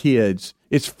what kids.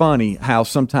 It's funny how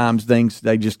sometimes things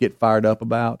they just get fired up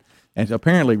about. And so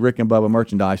apparently Rick and Bubba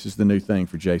merchandise is the new thing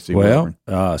for J.C. Well,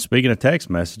 speaking of text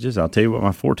messages, I'll tell you what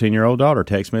my 14-year-old daughter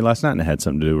texted me last night, and it had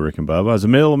something to do with Rick and Bubba. I was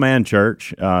in the middle of man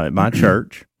church at my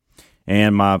church,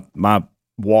 and my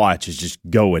watch is just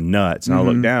going nuts. And I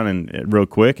looked down and real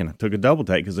quick, and I took a double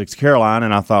take because it's Caroline,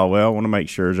 and I thought, well, I want to make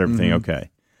sure is everything okay.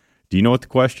 Do you know what the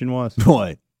question was?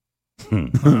 What?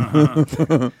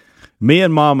 Me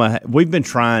and Mama, we've been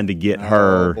trying to get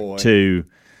her to.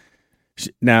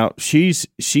 Now she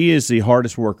is the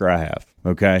hardest worker I have.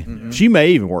 Okay, she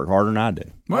may even work harder than I do.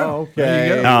 Well, okay,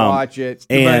 there you go. Watch it.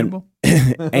 And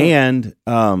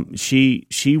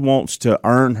she wants to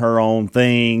earn her own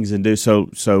things and do so.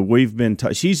 So we've been.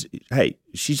 She's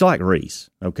like Reese.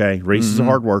 Okay, Reese is a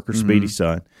hard worker, Speedy's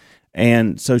son.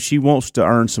 And so she wants to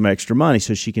earn some extra money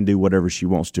so she can do whatever she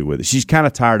wants to with it. She's kind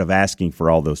of tired of asking for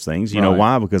all those things. You know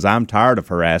why? Because I'm tired of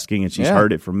her asking, and she's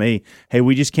heard it from me. Hey,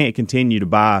 we just can't continue to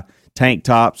buy tank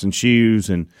tops and shoes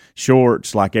and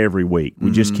shorts like every week.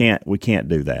 We just can't. We can't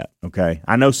do that. Okay.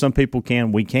 I know some people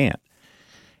can. We can't.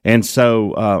 And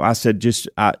so I said,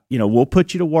 we'll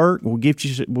put you to work. We'll give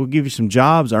you some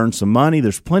jobs, earn some money.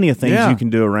 There's plenty of things you can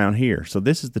do around here. So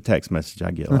this is the text message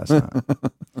I get last night.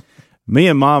 Me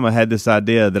and Mama had this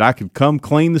idea that I could come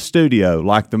clean the studio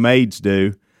like the maids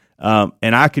do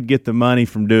And I could get the money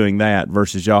from doing that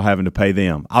versus y'all having to pay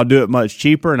them. I'll do it much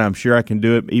cheaper, and I'm sure I can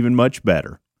do it even much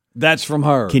better. That's from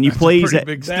her. Can you please?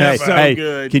 Big step. Hey,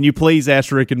 good. can you please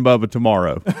ask Rick and Bubba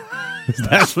tomorrow?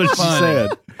 That's what she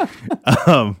said.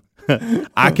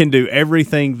 I can do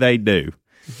everything they do,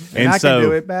 and I so can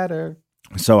do it better.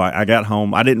 So I got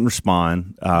home. I didn't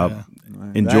respond.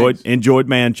 Enjoyed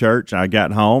man church. I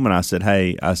got home and I said,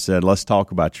 "Hey," I said, "let's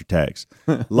talk about your text.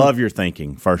 Love your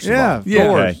thinking, first of all."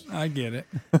 Yeah, okay? I get it.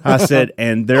 I said,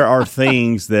 and there are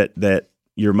things that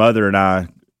your mother and I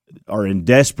are in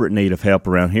desperate need of help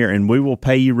around here, and we will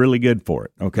pay you really good for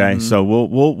it. Okay, so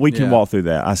we can walk through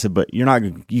that. I said, but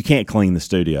you can't clean the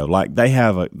studio like they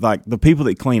have the people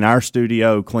that clean our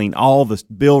studio clean all the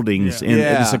buildings, and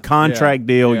it's a contract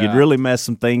deal. Yeah. You'd really mess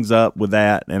some things up with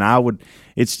that, and I would.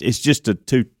 It's just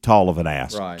too tall of an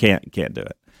ask. Right. Can't do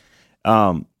it.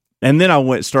 And then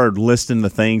I started listing the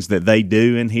things that they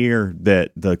do in here,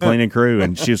 that the cleaning crew,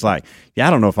 and she was like, "Yeah, I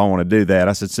don't know if I want to do that."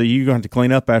 I said, "So you're going to have to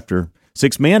clean up after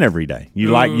 6 men every day? Do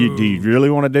you really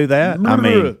want to do that?" I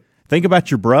mean, think about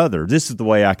your brother. This is the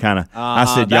way I kind of. I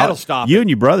said, that'll stop you it. and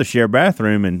your brother share a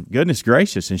bathroom, and goodness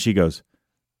gracious. And she goes,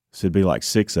 "So it'd be like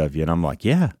 6 of you," and I'm like,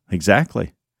 "Yeah,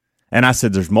 exactly." And I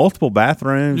said, there's multiple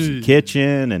bathrooms,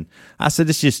 kitchen, and I said,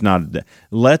 it's just not.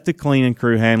 Let the cleaning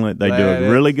crew handle it. They do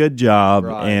a really good job,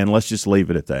 and let's just leave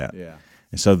it at that. Yeah.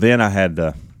 And so then I had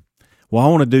I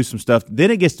want to do some stuff.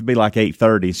 Then it gets to be like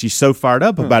 8:30, and she's so fired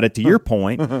up about it, to your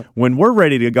point, when we're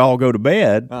ready to all go to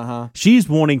bed, she's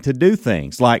wanting to do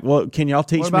things. Like, well, can y'all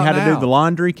teach me how to do the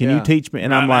laundry? Can you teach me?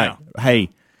 And I'm like,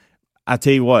 hey, I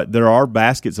tell you what, there are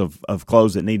baskets of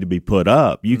clothes that need to be put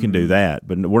up. You can do that,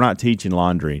 but we're not teaching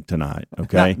laundry tonight,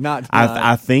 okay? Not tonight.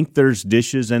 I think there's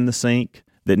dishes in the sink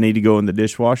that need to go in the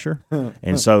dishwasher,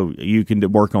 and so you can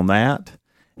work on that.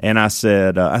 And I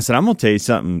said, I'm going to tell you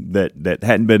something that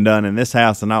hadn't been done in this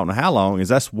house in I don't know how long,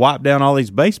 is let's wipe down all these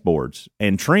baseboards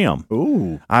and trim.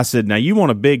 Ooh. I said, now you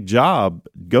want a big job,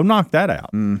 go knock that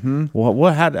out. Mm-hmm.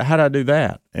 Well, how did I do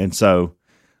that? And so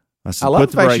I said, I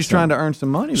love the fact she's on. trying to earn some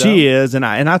money, though. She is, and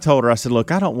I told her, I said,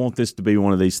 look, I don't want this to be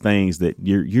one of these things that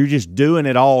you're just doing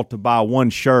it all to buy one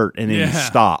shirt and then you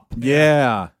stop.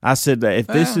 Yeah. I said, if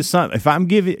this is something, if I'm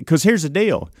giving, because here's the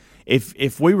deal.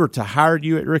 If we were to hire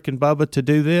you at Rick and Bubba to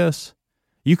do this,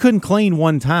 you couldn't clean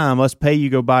one time, us pay you,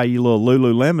 go buy you little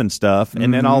Lululemon stuff,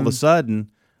 and then all of a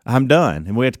sudden, I'm done,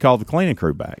 and we have to call the cleaning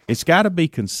crew back. It's got to be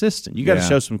consistent. You got to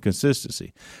show some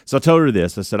consistency. So I told her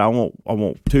this. I said, I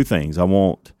want 2 things. I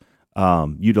want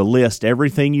you to list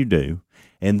everything you do,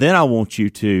 and then I want you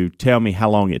to tell me how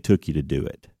long it took you to do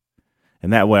it,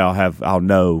 and that way I'll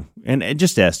know, and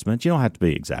just estimates. You don't have to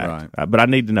be exact, but I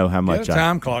need to know how much. Get a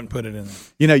time clock and put it in there.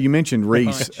 You know, you mentioned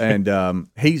Reese, and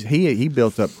he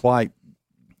built up quite.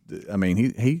 I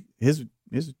mean, his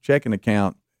checking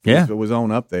account was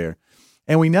on up there,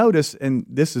 and we noticed, and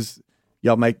this is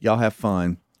y'all have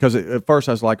fun, because at first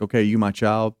I was like, okay, you my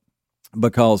child,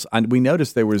 because we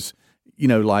noticed there was,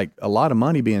 like a lot of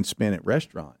money being spent at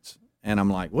restaurants, and I'm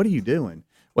like, what are you doing?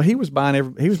 Well, he was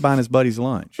buying his buddy's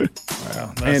lunch.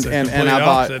 Wow, and I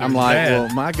bought. I'm like, well,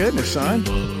 my goodness, son,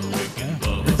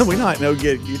 we not no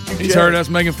get you. He's heard us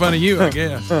making fun of you, I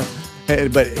guess.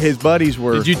 But his buddies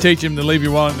were. Did you teach him to leave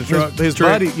your wallet in the truck? His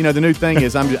buddy, the new thing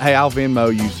is, hey, I'll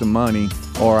Venmo you some money,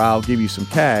 or I'll give you some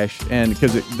cash, and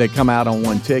because they come out on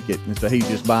one ticket, and so he's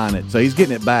just buying it, so he's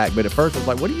getting it back. But at first, I was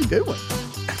like, what are you doing?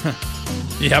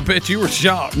 Yeah, I bet you were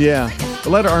shocked. Yeah, but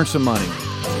let her earn some money.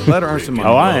 Let her earn some money.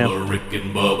 Oh, I am. Rick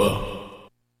and Bubba.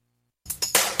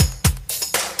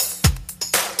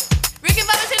 Rick and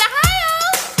Bubba's in Ohio.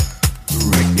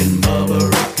 Rick and Bubba,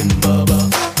 Rick and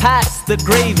Bubba. Pass the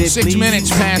gravy, 6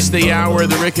 minutes past the hour of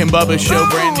the Rick and Bubba Show.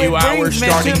 Brand new hour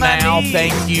starting now.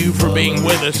 Thank you for being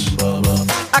with us.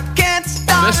 I can't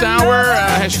stop. This hour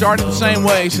has started the same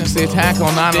way since the attack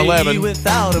on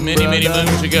 9/11 many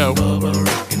moons ago.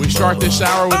 We start this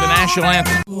hour with the national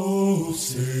anthem. Oh,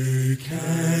 say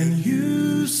can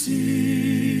you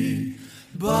see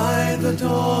by the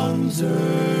dawn's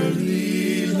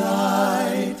early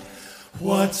light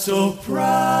what so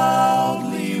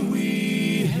proudly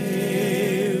we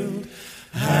hailed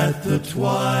at the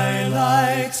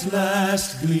twilight's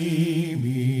last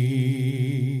gleaming,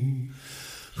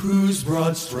 whose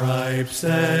broad stripes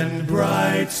and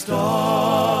bright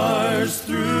stars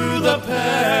through the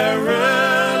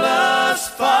perilous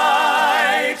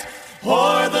fight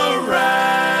o'er the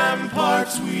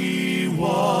ramparts we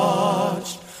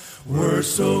watched were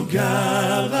so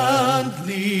gallantly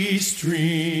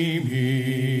streaming,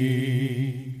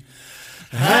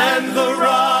 and the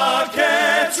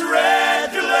rocket's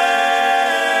red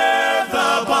glare,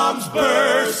 the bombs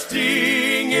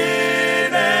bursting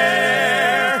in air,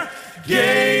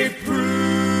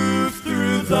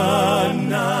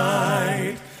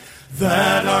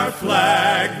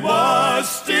 flag was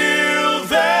still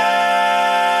there.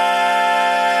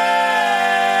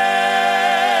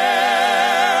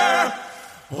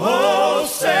 Oh,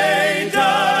 say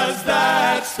does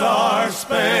that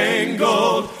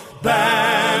star-spangled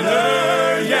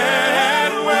banner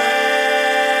yet wave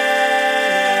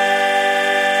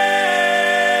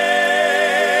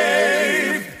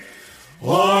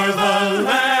o'er the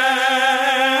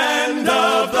land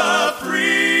of the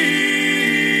free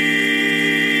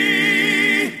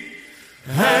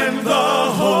and the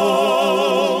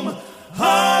home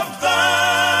of the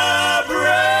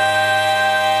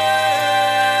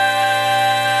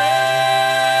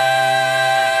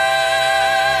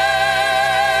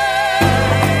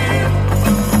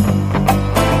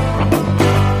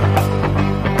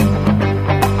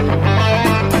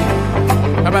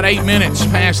About 8 minutes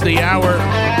past the hour.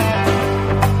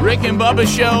 Rick and Bubba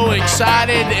Show,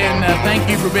 excited, and thank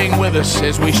you for being with us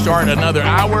as we start another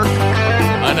hour,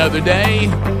 another day,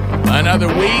 another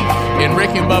week in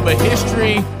Rick and Bubba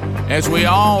history as we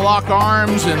all lock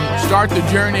arms and start the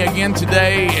journey again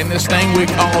today in this thing we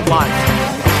call life.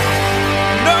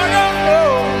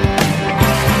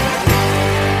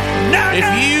 If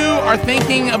you are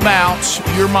thinking about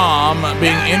your mom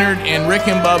being entered in Rick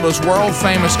and Bubba's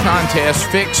world-famous contest,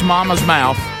 Fix Mama's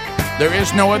Mouth, there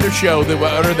is no other show that will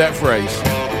utter that phrase.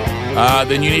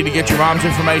 Then you need to get your mom's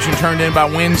information turned in by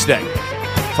Wednesday.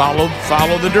 Follow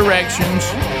the directions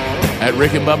at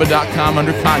rickandbubba.com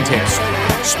under contest.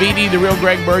 Speedy, the real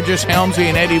Greg Burgess, Helmsy,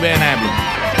 and Eddie Van Ablen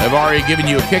have already given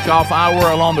you a kickoff hour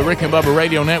along the Rick and Bubba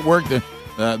radio network.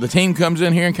 The team comes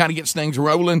in here and kind of gets things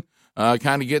rolling.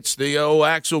 Kind of gets the old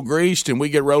axle greased, and we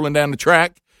get rolling down the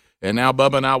track. And now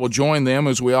Bubba and I will join them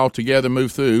as we all together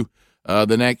move through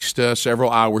the next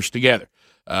several hours together.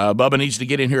 Bubba needs to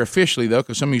get in here officially, though,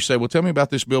 because some of you say, well, tell me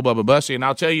about this Bill Bubba Bussy. And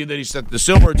I'll tell you that he's the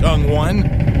Silver Tongue one,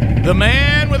 the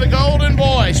man with a golden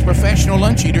voice, Professional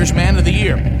Lunch Eaters Man of the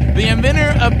Year, the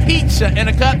inventor of pizza in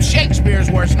a cup,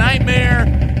 Shakespeare's worst nightmare,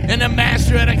 and the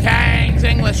master of the King's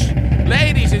English.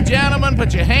 Ladies and gentlemen,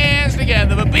 put your hands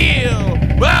together for Bill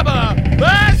Bubba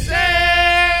Bussy!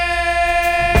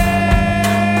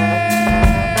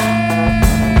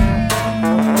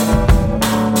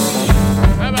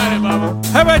 How about it, Bubba?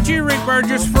 How about you, Rick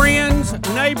Burgess? Friends,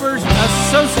 neighbors,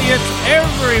 associates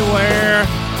everywhere,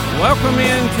 welcome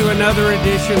into another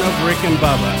edition of Rick and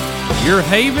Bubba, your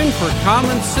haven for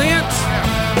common sense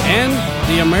and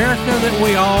the America that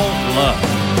we all love.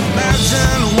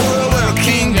 Imagine a world where a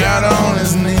king got on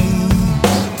his knees,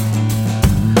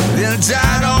 then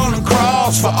died on the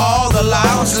cross for all the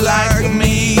lost like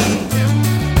me.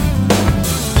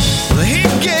 He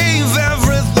gave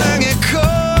everything he could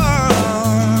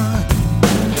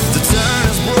to turn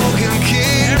his broken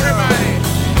kingdom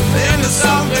into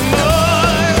something good.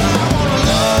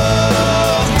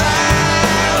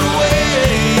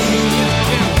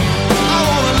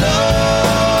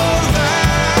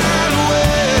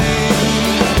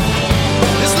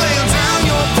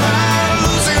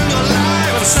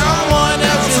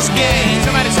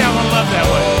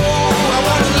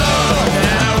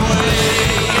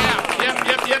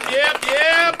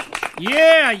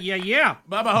 Yeah.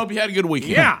 Bubba, I hope you had a good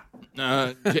weekend. Yeah.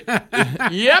 Yep.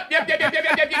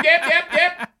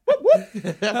 Whoop, whoop.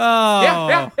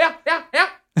 Oh. Yep.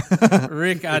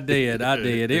 Rick, I did.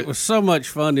 It was so much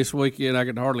fun this weekend, I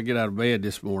could hardly get out of bed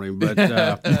this morning, but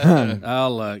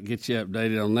I'll get you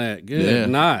updated on that. Good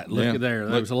night. Look at there.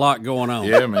 There was a lot going on.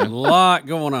 Yeah, man. A lot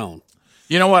going on.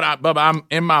 You know what, Bubba, I'm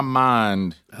in my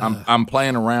mind, I'm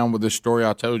playing around with this story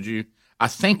I told you. I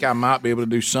think I might be able to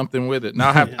do something with it.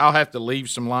 Now I'll have to leave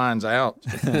some lines out,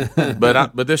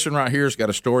 but this one right here's got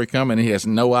a story coming. He has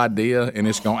no idea, and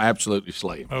it's going to absolutely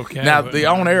slay him. Okay. Now the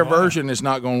on-air version is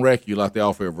not going to wreck you like the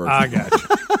off-air version. I got you.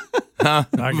 Huh?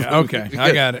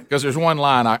 I got it. Because there's one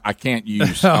line I can't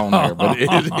use on there, but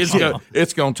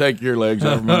it's going to take your legs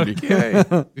over Monday. Okay.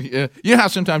 Yeah. You know how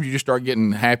sometimes you just start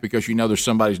getting happy because you know there's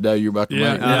somebody's day you're about to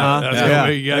make.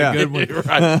 You got a good one.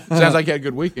 Right. Sounds like you had a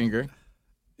good weekend, Greg.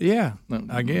 Yeah,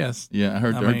 I guess. Yeah, I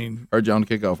heard you on the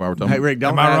kickoff hour. Hey, Rick,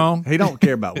 am I wrong? He don't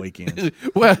care about weekends.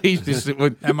 Well, he's just.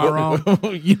 Am I wrong?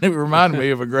 You reminded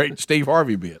me of a great Steve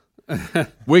Harvey bit.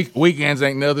 Weekends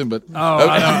ain't nothing but.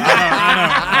 I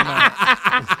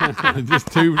know.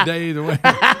 Just 2 days away.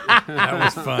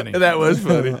 That was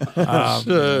funny.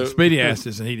 Speedy asked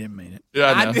us, and he didn't mean it.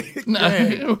 Yeah, I know.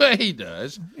 No, well, he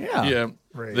does. Yeah.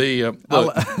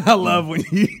 I love when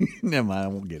you. Never mind, I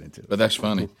won't get into it. But that's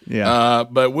funny. Yeah.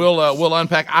 But we'll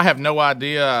unpack. I have no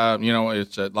idea.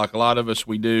 It's like a lot of us.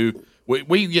 We do.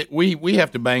 We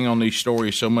have to bang on these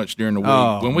stories so much during the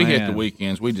week. When we hit the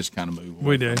weekends, we just kind of move on.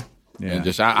 We do. and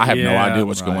just I have no idea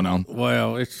what's going on.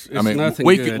 Well, it's nothing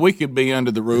good. We could be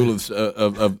under the rule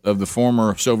of the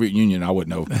former Soviet Union. I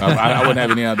wouldn't know. I wouldn't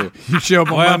have any idea. You show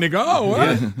up on Monday and go, oh,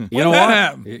 what? You know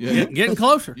what? Getting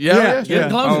closer. Getting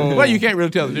closer. Well, you can't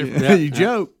really tell the difference. You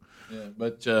joke.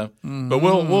 But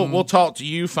we'll talk to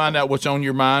you, find out what's on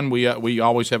your mind. We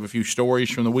always have a few stories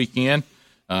from the weekend,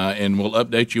 and we'll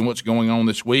update you on what's going on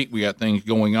this week. We got things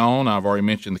going on. I've already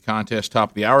mentioned the contest top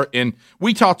of the hour, and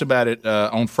we talked about it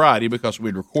on Friday because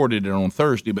we'd recorded it on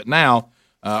Thursday. But now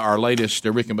our latest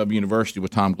Rick and Bubba University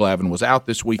with Tom Glavine was out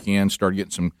this weekend. Started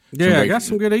getting some I got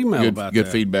some good email about good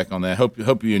that. feedback on that.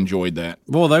 Hope you enjoyed that.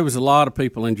 Well, there was a lot of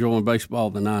people enjoying baseball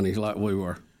in the 90s like we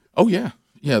were. Oh yeah.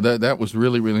 Yeah, that was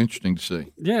really, really interesting to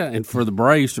see. Yeah, and for the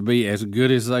Braves to be as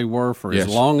good as they were for as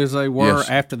long as they were,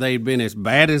 after they'd been as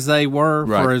bad as they were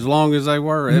for as long as they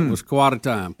were, it was quite a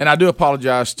time. And I do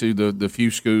apologize to the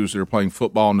few schools that are playing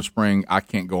football in the spring. I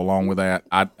can't go along with that.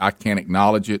 I can't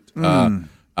acknowledge it.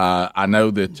 I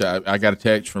know that I got a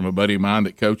text from a buddy of mine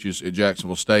that coaches at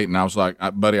Jacksonville State, and I was like,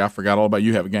 buddy, I forgot all about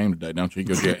you have a game today, don't you? He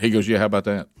goes, yeah. He goes, yeah, how about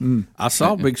that? I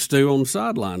saw Big Stu on the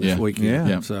sideline this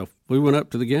weekend, so we went up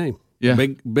to the game. Yeah,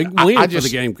 big win for the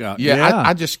Gamecocks. Yeah,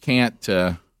 I just can't.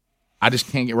 I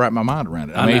just can't get right my mind around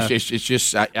it. I mean, it's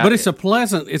just. But it's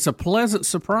a pleasant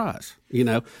surprise. You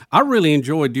know, I really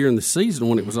enjoyed during the season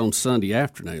when it was on Sunday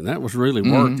afternoon. That was really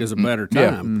worked as a better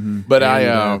time.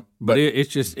 Yeah. But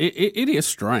it's just it is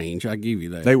strange. I give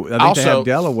you that. I think they have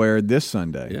Delaware this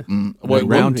Sunday. Yeah.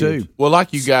 Round 2. Well,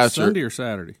 like you guys, Sunday or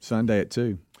Saturday? Sunday at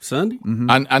 2. Sunday?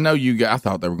 Mm-hmm. I know you guys. I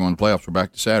thought they were going to playoffs. We're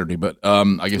back to Saturday, but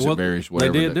I guess it varies.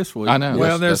 Whatever they did this week. I know.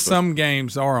 Well, there's some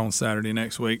games are on Saturday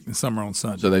next week, and some are on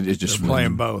Sunday. So they're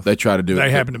playing both. They try to do it.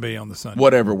 They happen to be on the Sunday.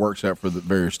 Whatever works out for the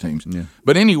various teams. Yeah.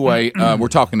 But anyway, we're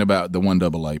talking about the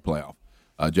 1AA playoff.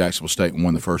 Jacksonville State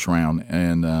won the first round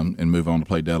and move on to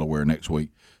play Delaware next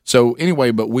week. So anyway,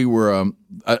 but we were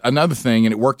another thing,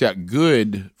 and it worked out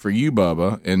good for you,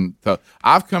 Bubba. And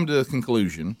I've come to the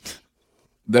conclusion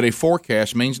that a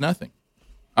forecast means nothing.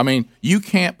 I mean, you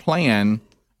can't plan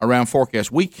around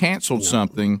forecasts. We canceled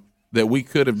something that we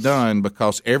could have done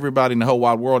because everybody in the whole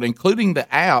wide world, including the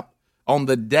app, on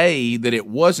the day that it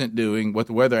wasn't doing what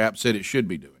the weather app said it should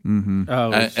be doing.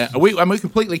 Mm-hmm. We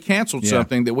completely canceled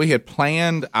something that we had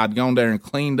planned. I'd gone there and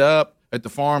cleaned up at the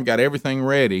farm, got everything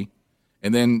ready,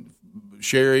 and then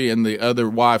Sherry and the other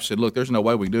wife said, look, there's no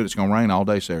way we can do it. It's going to rain all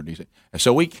day Saturday.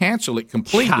 So we canceled it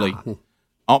completely.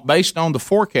 Based on the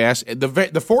forecast,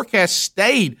 the forecast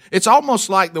stayed. It's almost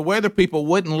like the weather people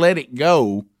wouldn't let it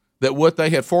go that what they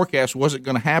had forecast wasn't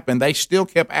going to happen. They still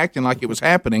kept acting like it was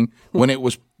happening when it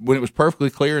was perfectly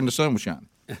clear and the sun was shining.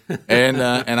 And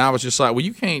I was just like, well,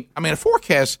 you can't. I mean, a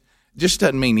forecast just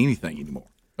doesn't mean anything anymore.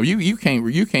 You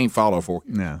can't follow a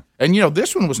forecast. No. And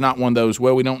this one was not one of those.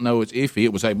 Well, we don't know. It's iffy.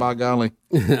 It was, hey, by golly,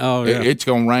 it's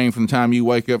going to rain from the time you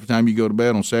wake up to the time you go to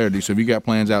bed on Saturday. So if you got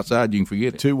plans outside, you can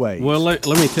forget it. 2 ways. Well, let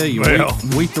me tell you,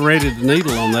 we threaded the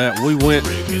needle on that. We went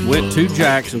to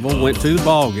Jacksonville, went to the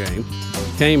ball game,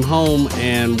 came home,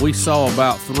 and we saw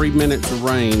about 3 minutes of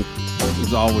rain. It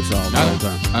was all we saw the whole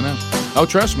time. I know. Oh,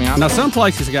 trust me. I know. Now some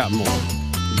places got more,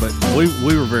 but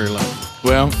we were very lucky.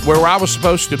 Well, where I was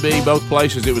supposed to be, both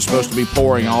places, it was supposed to be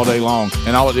pouring all day long,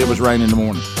 and all it did was rain in the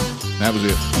morning. That was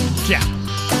it. Yeah.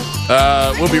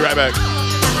 We'll be right back.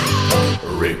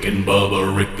 Rick and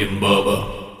Bubba, Rick and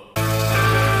Bubba.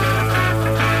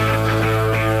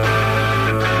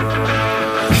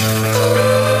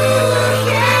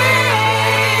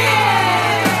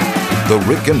 The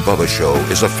Rick and Bubba Show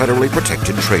is a federally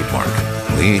protected trademark.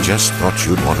 We just thought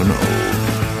you'd want to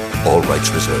know. All rights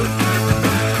reserved.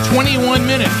 21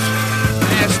 minutes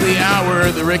past the hour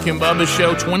of the Rick and Bubba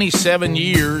Show. 27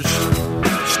 years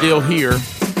still here.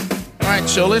 All right,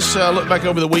 so let's look back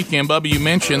over the weekend. Bubba, you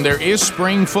mentioned there is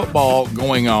spring football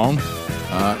going on.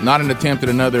 Not an attempt at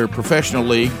another professional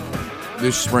league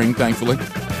this spring, thankfully,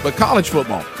 but college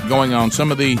football going on. Some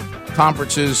of the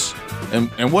conferences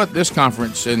and what this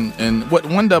conference and what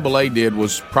 1AA did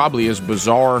was probably as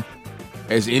bizarre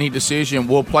as any decision.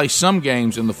 We'll play some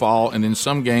games in the fall and then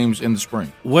some games in the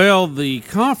spring. Well, the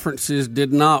conferences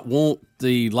did not want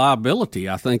the liability,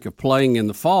 I think, of playing in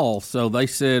the fall, so they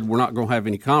said we're not going to have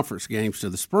any conference games to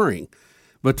the spring.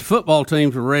 But the football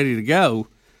teams were ready to go,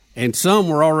 and some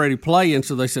were already playing,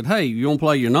 so they said, hey, you want to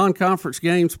play your non-conference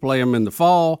games, play them in the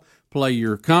fall, play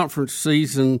your conference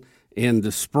season in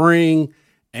the spring.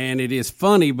 And it is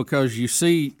funny because you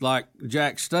see, like,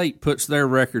 Jack State puts their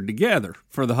record together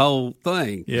for the whole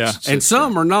thing. Yeah. And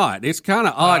some are not. It's kind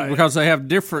of odd because they have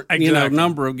different,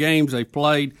 number of games they've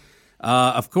played.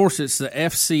 Of course, it's the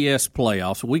FCS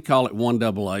playoffs. We call it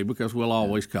 1AA because we'll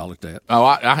always call it that. Oh,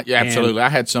 absolutely. I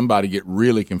had somebody get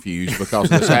really confused because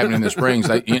this happened in the Springs.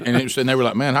 And they were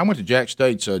like, man, I went to Jack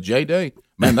State's J-Day.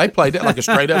 Man, they played that like a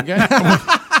straight-up game.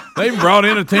 They brought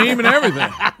in a team and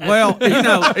everything. Well, he said,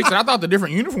 I thought the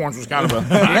different uniforms was kind of a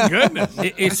my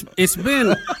goodness. It's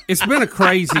been a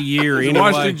crazy year. Anyway.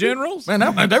 Washington Generals,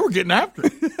 man, they were getting after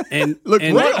it. And look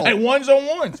real. Hey, ones on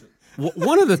ones.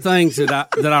 One of the things that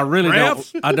I really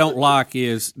don't like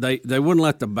is they wouldn't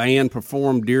let the band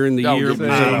perform during the year,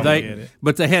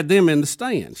 but they had them in the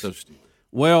stands. So stupid.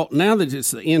 Well, now that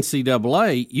it's the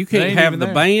NCAA, you can't have the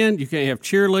band, you can't have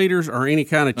cheerleaders or any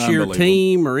kind of cheer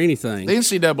team or anything. The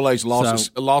NCAA's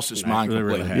lost its mind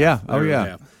completely. Really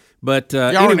yeah. But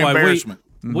anyway,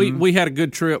 we had a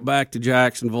good trip back to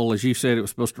Jacksonville. As you said, it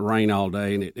was supposed to rain all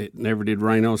day, and it never did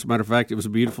rain. As a matter of fact, it was a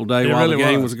beautiful day while the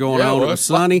game was going on. It was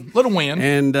sunny, little wind,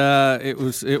 and it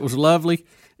was lovely.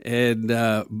 And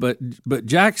but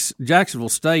Jacksonville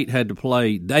State had to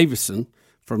play Davidson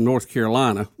from North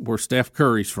Carolina, where Steph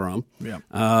Curry's from. Yeah.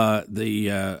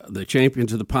 The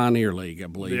champions of the Pioneer League, I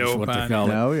believe is what they call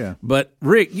it. Oh yeah. But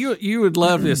Rick, you would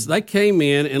love this. They came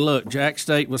in and look, Jack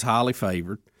State was highly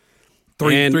favored.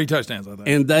 Three touchdowns, I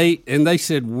think. And they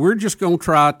said, we're just going to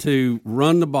try to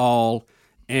run the ball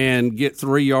and get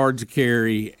 3 yards of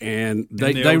carry. And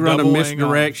they run a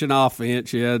misdirection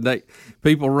offense. Yeah,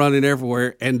 people running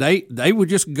everywhere, and they would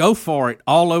just go for it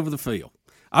all over the field.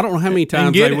 I don't know how many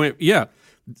times they went. Yeah.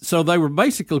 So they were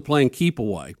basically playing keep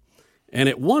away. And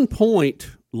at one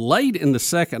point, late in the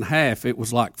second half, it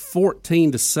was like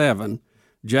 14-7.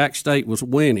 Jack State was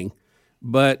winning,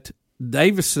 but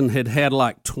Davison had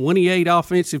like 28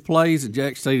 offensive plays, and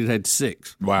Jack State had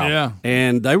 6. Wow. Yeah.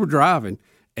 And they were driving.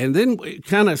 And then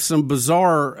kind of some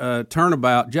bizarre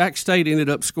turnabout. Jack State ended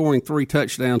up scoring 3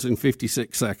 touchdowns in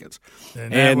 56 seconds.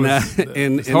 And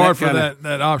it's hard for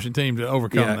that option team to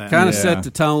overcome that. Kind of set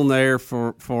the tone there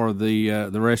for the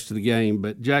rest of the game.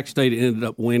 But Jack State ended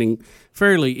up winning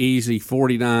fairly easy,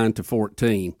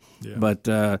 49-14. Yeah.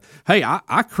 But, hey,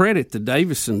 I credit the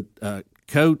Davison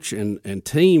coach and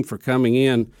team for coming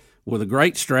in with a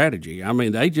great strategy. I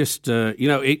mean, they just,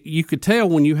 you could tell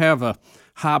when you have a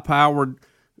high-powered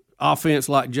offense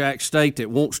like Jack State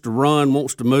that wants to run,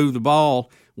 wants to move the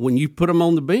ball, when you put them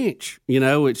on the bench,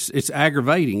 it's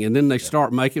aggravating. And then they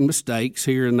start making mistakes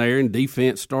here and there, and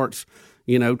defense starts,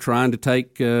 trying to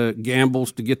take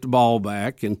gambles to get the ball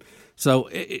back. And so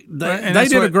they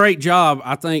did a great job,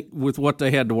 I think, with what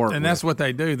they had to work with. And that's what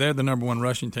they do. They're the number 1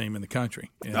 rushing team in the country.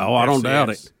 I don't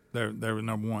doubt it. They're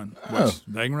number 1.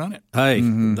 They can run it. Hey,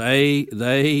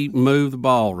 they move the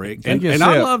ball, Rick, and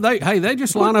I love they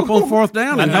just line up on 4th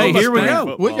down, and hey, here we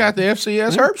go. We got the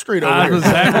FCS Herb Street over here. I was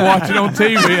watching on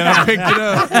TV, and I picked it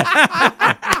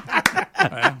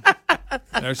up.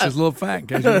 There's this little fact.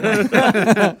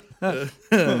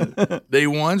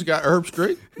 D1's got Herb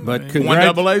Street, but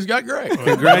 1AA's got Greg.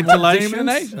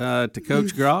 Congratulations to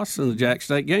Coach Gross and the Jack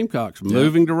State Gamecocks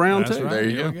moving to round 2. Right. There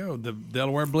you go. The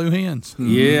Delaware Blue Hens.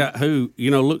 Yeah, who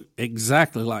look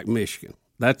exactly like Michigan.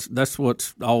 That's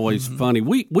what's always funny.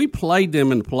 We played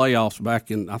them in the playoffs back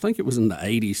in, I think it was in the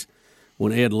 80s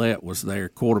when Ed Lett was there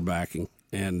quarterbacking,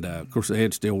 and of course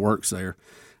Ed still works there.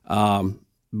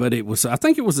 But I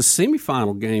think it was a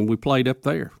semifinal game we played up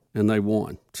there, and they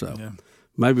won. So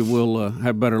maybe we'll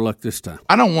have better luck this time.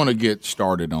 I don't want to get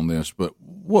started on this, but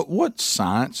what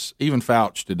science, even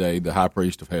Fauci today, the high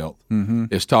priest of health,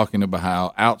 is talking about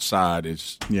how outside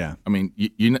is. Yeah. I mean,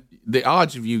 the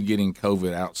odds of you getting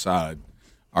COVID outside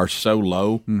are so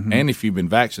low, and if you've been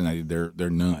vaccinated, they're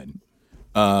none.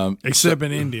 Except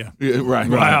in India. Yeah, right.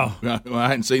 Wow. Well, I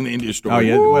hadn't seen the India story. Oh,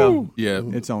 yeah. Well, yeah.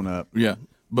 It's on up. Yeah.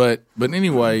 But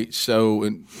anyway, so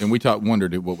and we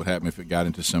wondered what would happen if it got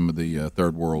into some of the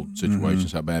third world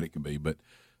situations, how bad it could be. But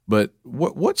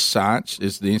what science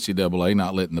is the NCAA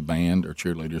not letting the band or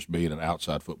cheerleaders be at an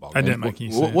outside football game? That didn't make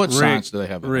any sense. What science do they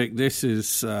have? Rick, this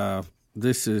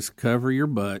is cover your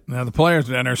butt. Now the players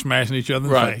are down there smashing each other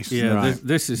in the face. Yeah, right.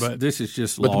 this is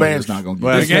just. But the band's not going to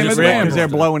get it. Because they're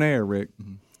blowing air, Rick.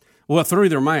 Well, through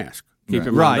their mask. Keep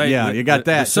in mind. You got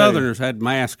that. The Southerners had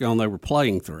masks on. They were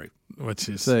playing through. Which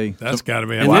is that's got to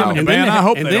be. I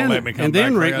hope they don't let me come back. And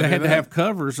then Rick, they had to have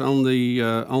covers on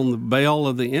the bell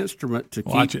of the instrument to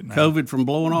keep COVID from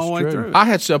blowing all the way through. I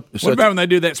had what about when they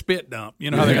do that spit dump? You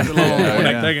know how they got the little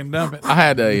they can dump it.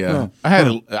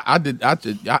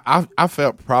 I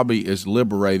felt probably as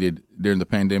liberated during the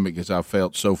pandemic as I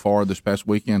felt so far this past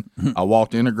weekend. I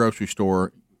walked in a grocery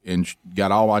store and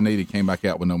got all I needed, came back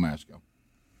out with no mask on.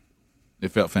 It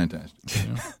felt fantastic.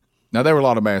 Now, there were a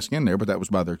lot of masks in there, but that was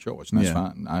by their choice, and that's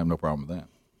fine. I have no problem with that.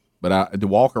 but to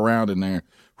walk around in there,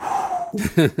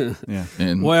 yeah.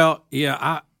 And well,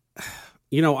 yeah,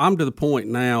 I'm to the point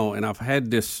now, and I've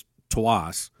had this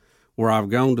twice, where I've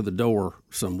gone to the door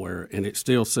somewhere and it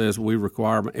still says we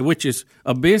require, which is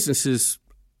a business's,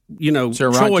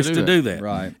 choice to do that.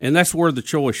 Right. And that's where the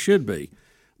choice should be.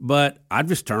 But I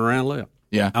just turn around and left.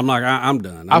 Yeah, I'm like, I'm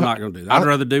done. I'm not going to do that. I'd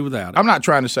rather do without it. I'm not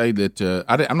trying to say that.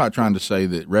 I'm not trying to say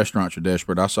that restaurants are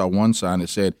desperate. I saw one sign that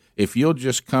said, "If you'll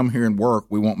just come here and work,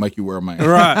 we won't make you wear a mask."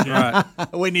 Right.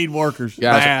 We need workers.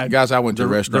 Guys, I went to a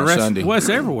restaurant Sunday. Well, it's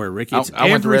everywhere, Ricky. It's I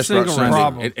went to a restaurant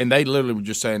Sunday, and they literally were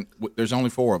just saying, "There's only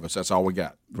 4 of us. That's all we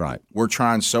got." Right. We're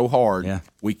trying so hard. Yeah.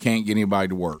 We can't get anybody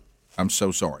to work. I'm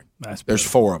so sorry. There's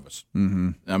 4 of us.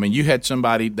 Mm-hmm. I mean, you had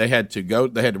somebody. They had to go.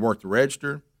 They had to work the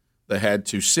register. They had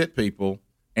to sit people.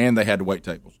 And they had to wait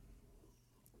tables.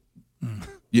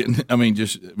 Yeah, they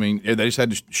just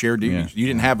had to share duties. Yeah. You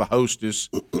didn't have a hostess,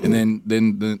 and then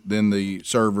the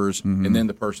servers, and then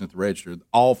the person at the register.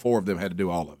 All 4 of them had to do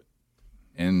all of it.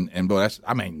 And boy,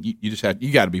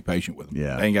 you got to be patient with them.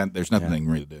 Yeah, there's nothing they can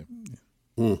really do.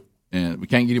 And we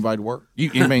can't get anybody to work.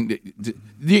 You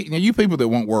people that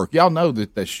won't work, y'all know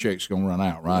that check's going to run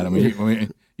out, right? I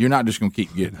mean. You're not just going to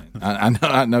keep getting it.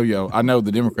 I know, y'all. I know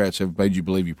the Democrats have made you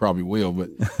believe you probably will,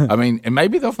 but I mean, and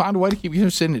maybe they'll find a way to keep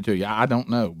sending it to you. I don't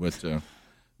know, but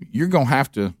you're going to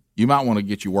have to. You might want to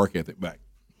get your work ethic back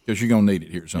because you're going to need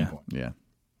it here at some point. Yeah,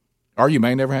 or you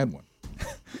may never had one.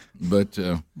 But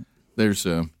there's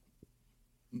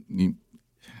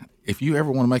if you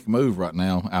ever want to make a move right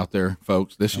now out there,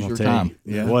 folks, this is your time.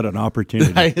 Yeah, what an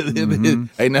opportunity!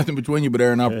 Ain't nothing between you but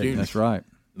air and opportunity. That's right.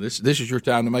 This is your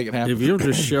time to make it happen. If you'll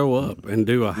just show up and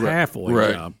do a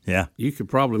halfway job, you could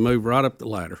probably move right up the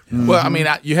ladder. Mm-hmm. Well, I mean,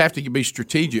 you have to be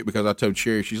strategic because I told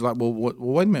Sherry, she's like, well,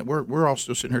 wait a minute, we're all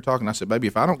still sitting here talking. I said, baby,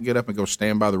 if I don't get up and go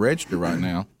stand by the register right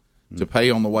now to pay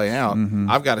on the way out,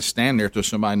 I've got to stand there till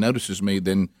somebody notices me,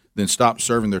 then stop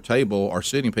serving their table or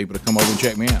sitting people to come over and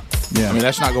check me out. Yeah. I mean,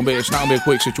 it's not going to be a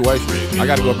quick situation. I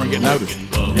got to go up and get noticed.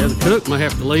 Yeah, the cook may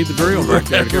have to leave the grill back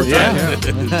there to go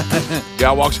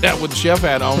Guy walks out with the chef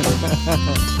hat on.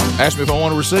 Asked me if I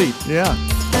want a receipt. Yeah.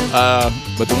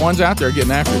 But the ones out there are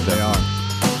getting after it. They are.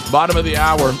 Bottom of the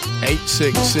hour,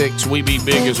 866 We Be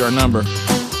Big is our number.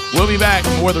 We'll be back.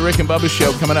 More of the Rick and Bubba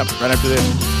Show coming up right after this.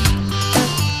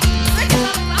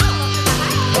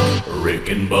 Rick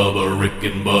and Bubba, Rick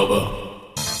and Bubba.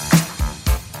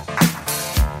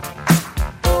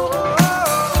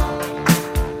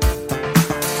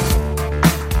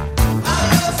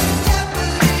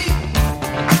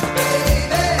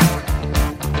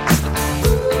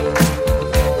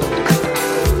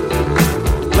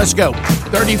 Let's go.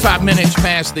 35 minutes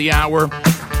past the hour.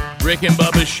 Rick and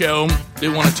Bubba's show.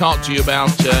 Do want to talk to you about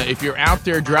if you're out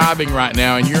there driving right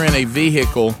now and you're in a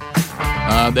vehicle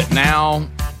that now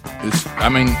is, I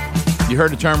mean, you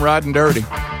heard the term riding dirty.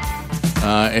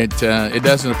 It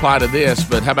doesn't apply to this,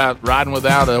 but how about riding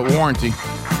without a warranty?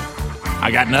 I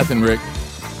got nothing, Rick.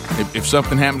 If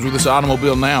something happens with this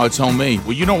automobile now, it's on me.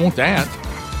 Well, you don't want that.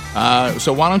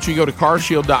 So why don't you go to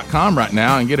carshield.com right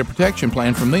now and get a protection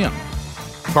plan from them?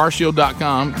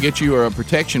 Carshield.com, get you a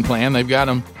protection plan. They've got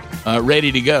them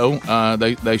ready to go.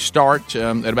 They start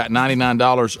at about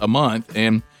 $99 a month,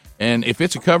 and if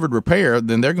it's a covered repair,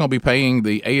 then they're going to be paying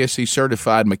the ASE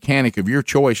certified mechanic of your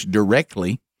choice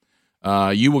directly.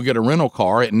 You will get a rental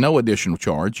car at no additional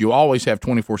charge. You always have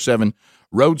 24/7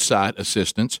 roadside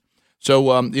assistance.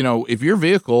 So if your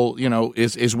vehicle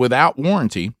is without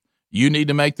warranty, you need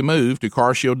to make the move to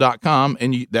carshield.com,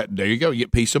 and there you go. You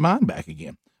get peace of mind back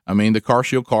again. I mean, the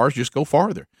CarShield cars just go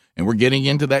farther. And we're getting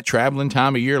into that traveling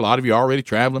time of year. A lot of you are already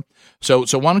traveling. So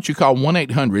why don't you call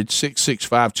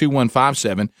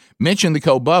 1-800-665-2157. Mention the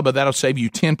code Bubba. That'll save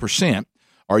you 10%.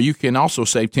 Or you can also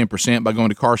save 10% by going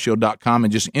to carshield.com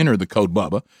and just enter the code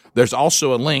Bubba. There's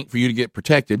also a link for you to get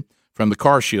protected from the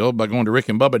CarShield by going to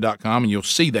rickandbubba.com, and you'll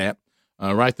see that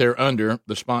right there under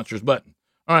the sponsors button.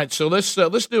 All right, so let's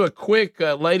do a quick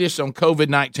latest on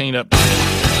COVID-19 update.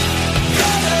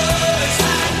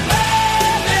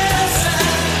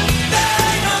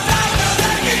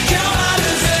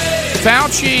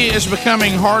 Fauci is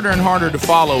becoming harder and harder to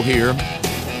follow here.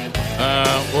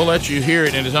 We'll let you hear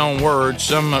it in his own words.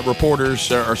 Some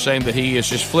reporters are saying that he is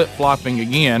just flip-flopping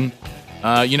again.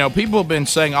 People have been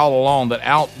saying all along that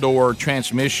outdoor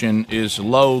transmission is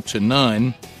low to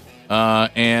none.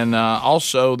 And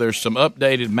also there's some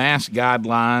updated mask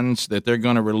guidelines that they're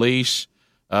going to release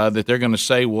that they're going to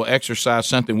say will exercise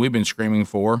something we've been screaming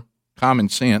for, common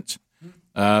sense.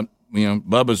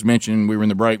 Bubba's mentioned, we were in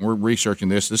the break, and we're researching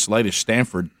this latest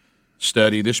Stanford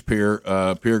study, this peer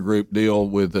group deal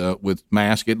with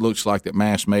mask. It looks like that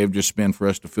mask may have just been for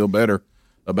us to feel better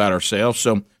about ourselves.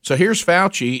 So here's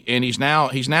Fauci, and he's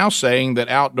now saying that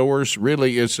outdoors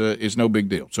really is no big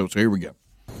deal. So here we go.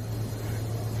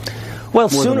 Well,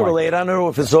 sooner or later, I don't know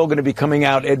if it's all going to be coming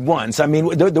out at once. I mean,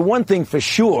 the one thing for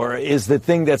sure is the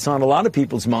thing that's on a lot of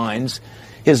people's minds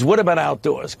is what about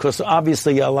outdoors? Because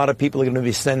obviously a lot of people are going to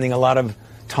be spending a lot of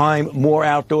time more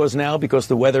outdoors now because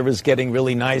the weather is getting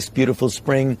really nice, beautiful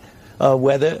spring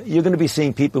weather. You're going to be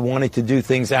seeing people wanting to do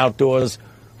things outdoors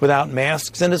without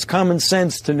masks. And it's common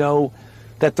sense to know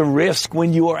that the risk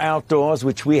when you are outdoors,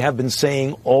 which we have been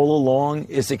saying all along,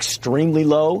 is extremely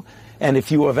low. And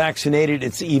if you are vaccinated,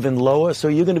 it's even lower. So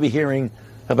you're going to be hearing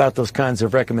about those kinds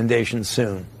of recommendations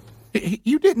soon.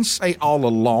 You didn't say all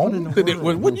along.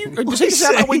 Does he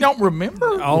sound like we don't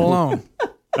remember? All along.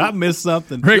 I missed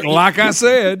something. Rick, like I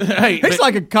said. Hey, he's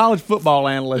like a college football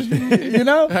analyst, you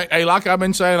know? Hey, like I've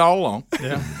been saying all along.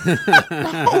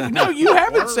 Yeah. No, you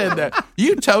haven't said that.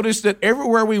 You told us that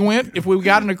everywhere we went, if we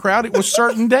got in a crowd, it was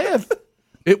certain death.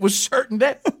 It was certain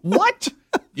death. What?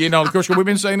 You know, of course, we've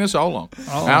been saying this all along.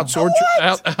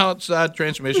 Outside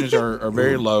transmissions are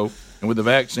very low, and with the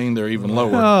vaccine, they're even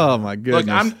lower. Oh my goodness!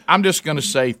 Look, I'm just going to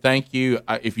say thank you.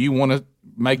 If you want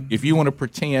to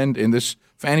pretend in this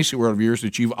fantasy world of yours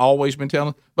that you've always been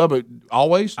telling, Bubba,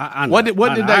 always. What did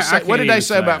they say? What did they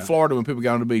say about Florida when people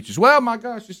got on the beaches? Well, my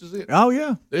gosh, this is it. Oh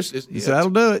yeah, that'll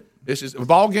do it. This is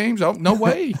ball games. Oh no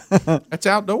way, that's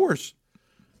outdoors.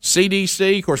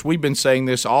 CDC, of course, we've been saying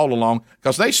this all along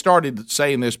because they started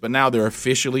saying this, but now they're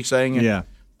officially saying it. Yeah.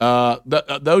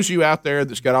 Those of you out there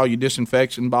that's got all your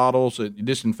disinfection bottles, and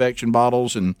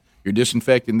you're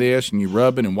disinfecting this and you're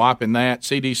rubbing and wiping that,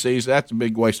 CDC's, that's a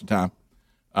big waste of time.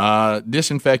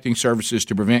 Disinfecting services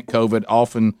to prevent COVID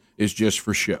often is just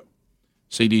for show.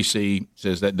 CDC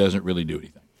says that doesn't really do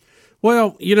anything.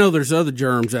 Well, you know, there's other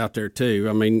germs out there, too.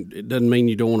 I mean, it doesn't mean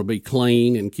you don't want to be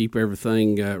clean and keep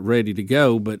everything ready to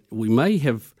go, but we may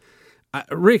have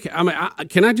Rick,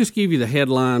 can I just give you the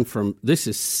headline from this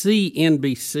is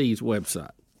CNBC's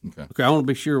website. Okay, I want to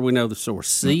be sure we know the source.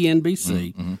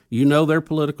 CNBC, mm-hmm. You know their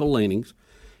political leanings.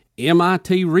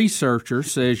 MIT researcher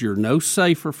says you're no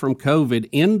safer from COVID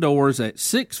indoors at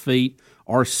 6 feet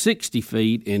or 60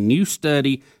 feet in new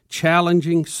study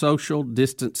challenging social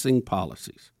distancing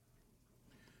policies.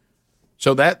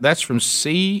 So that's from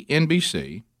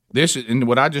CNBC. This is, and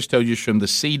what I just told you is from the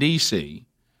CDC.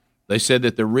 They said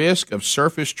that the risk of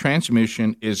surface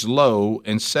transmission is low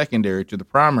and secondary to the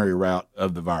primary route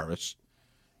of the virus,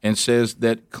 and says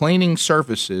that cleaning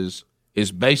surfaces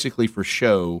is basically for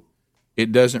show.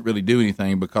 It doesn't really do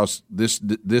anything because this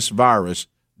virus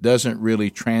doesn't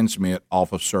really transmit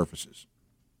off of surfaces.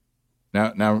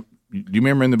 Now, do you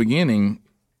remember in the beginning,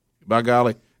 by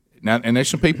golly, now, and there's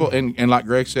some people, and like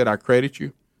Greg said, I credit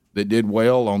you, that did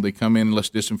well on they come in and let's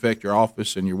disinfect your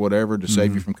office and your whatever to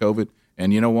save you from COVID.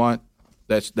 And you know what?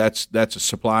 That's a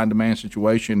supply and demand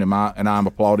situation, and I'm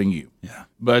applauding you. Yeah.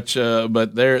 But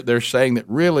they're saying that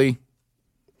really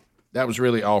that was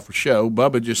really all for show.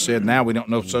 Bubba just said now we don't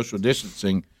know if social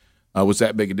distancing was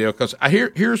that big a deal because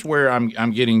here's where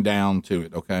I'm getting down to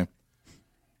it. Okay,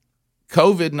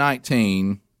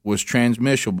 COVID-19 was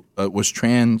transmittable,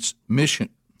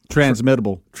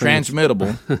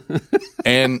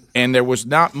 and there was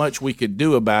not much we could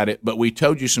do about it, but we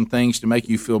told you some things to make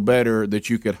you feel better that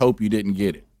you could hope you didn't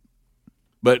get it.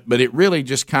 But it really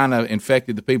just kind of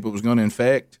infected the people it was going to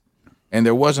infect, and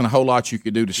there wasn't a whole lot you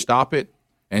could do to stop it.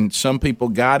 And some people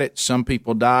got it, some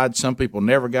people died, some people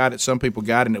never got it, some people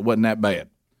got it, and it wasn't that bad.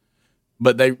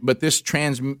 But this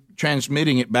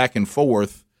transmitting it back and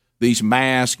forth, these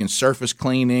masks and surface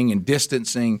cleaning and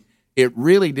distancing, it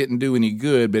really didn't do any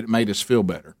good, but it made us feel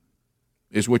better.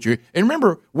 Is what you're. And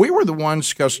remember, we were the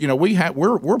ones because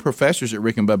we're professors at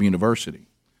Rick and Bubba University.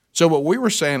 So what we were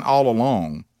saying all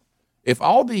along, if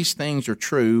all these things are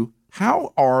true,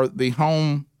 how are the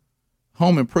home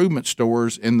improvement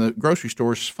stores and the grocery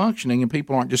stores functioning, and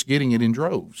people aren't just getting it in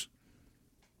droves?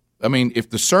 I mean, if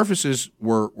the surfaces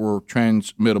were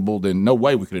transmittable, then no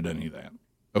way we could have done any of that.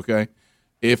 Okay,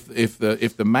 if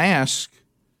the mask,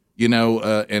 and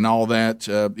all that,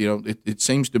 it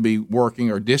seems to be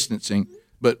working or distancing,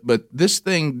 but this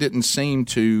thing didn't seem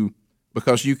to,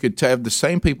 because you could have the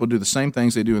same people do the same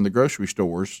things they do in the grocery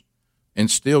stores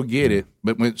and still get it,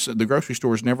 but the grocery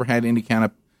stores never had any kind of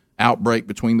outbreak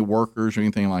between the workers or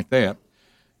anything like that.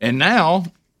 And now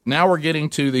we're getting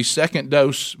to the second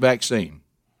dose vaccine.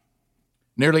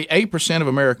 Nearly 8% of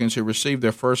Americans who received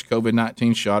their first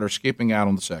COVID-19 shot are skipping out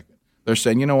on the second. They're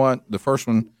saying, you know what, the first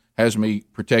one has me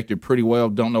protected pretty well,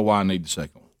 don't know why I need the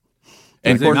second one.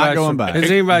 And of course, not going back.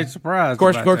 Is anybody surprised?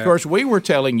 Of course, we were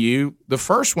telling you the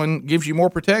first one gives you more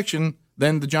protection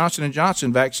than the Johnson &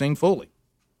 Johnson vaccine fully.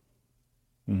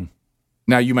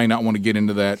 Now, you may not want to get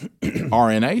into that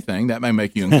RNA thing. That may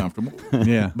make you uncomfortable.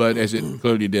 Yeah. But as it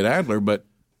clearly did Adler. But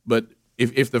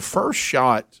if the first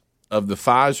shot of the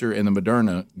Pfizer and the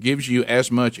Moderna gives you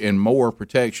as much and more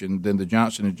protection than the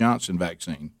Johnson & Johnson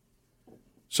vaccine,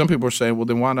 some people are saying, well,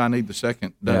 then why do I need the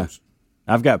second dose?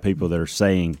 Yeah. I've got people that are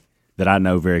saying that I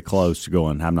know very close to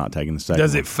going, I'm not taking the second.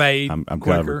 Does it fade I'm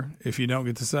quicker covered. if you don't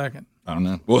get the second? I don't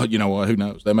know. Well, you know what? Who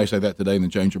knows? They may say that today and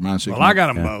then change their mind. Well, I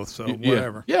got them both, so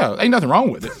whatever. Yeah, ain't nothing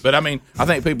wrong with it. But, I mean, I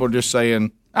think people are just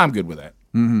saying, I'm good with that.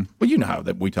 Mm-hmm. Well, you know how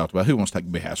that we talked about. Who wants to take a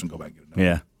big house and go back and get it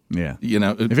done? Yeah. You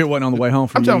know, if it wasn't on the way home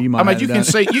from you might have you done can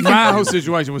see. My whole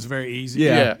situation was very easy.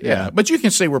 Yeah. But you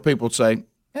can see where people say,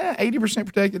 80%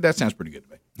 protected, that sounds pretty good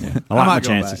to me. Yeah. I like my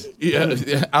chances.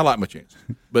 Yeah, I like my chances.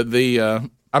 But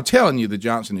I'm telling you, the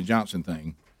Johnson & Johnson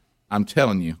thing, I'm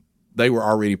telling you, they were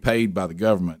already paid by the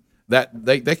government. That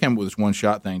they came up with this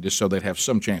one-shot thing just so they'd have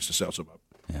some chance to sell some of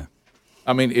it. Yeah.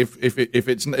 I mean, if it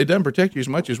doesn't protect you as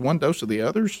much as one dose of the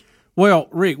others. Well,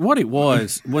 Rick, what it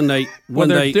was when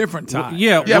they're different types.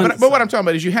 But what I'm talking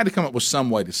about is you had to come up with some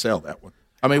way to sell that one.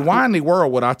 I mean, why in the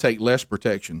world would I take less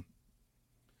protection?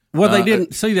 Well, they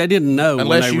didn't know unless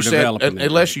when they you were developing it.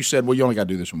 Unless you said, well, you only got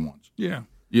to do this one once. Yeah.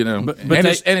 You know, but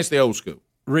it's the old school.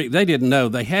 Rick, they didn't know.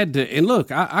 They had to, and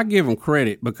look, I give them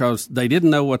credit because they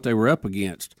didn't know what they were up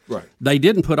against. Right. They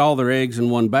didn't put all their eggs in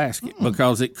one basket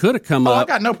because it could have come up. I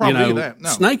got no problem with that. No.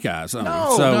 Snake eyes on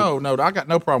them. No, I got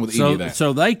no problem with any of that.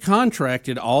 So they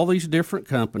contracted all these different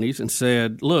companies and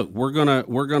said, "Look, we're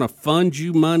gonna fund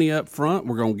you money up front.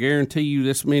 We're gonna guarantee you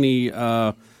this many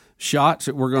shots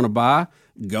that we're gonna buy.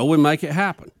 Go and make it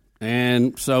happen."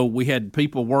 And so we had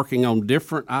people working on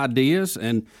different ideas,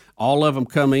 and all of them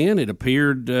come in. It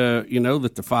appeared, that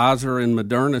the Pfizer and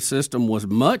Moderna system was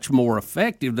much more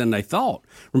effective than they thought.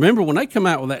 Remember, when they come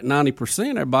out with that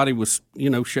 90%, everybody was,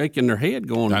 shaking their head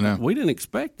going, I know. We didn't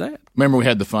expect that. Remember we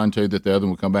had the fun, too, that the other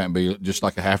one would come back and be just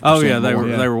like a 0.5%. Oh, yeah, they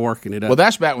were working it up. Well,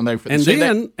 that's back when they...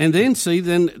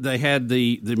 Then they had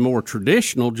the more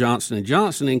traditional Johnson &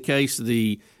 Johnson in case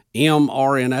the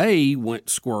mRNA went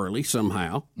squirrely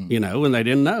somehow, and they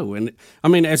didn't know. And I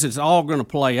mean, as it's all going to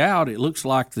play out, it looks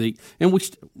like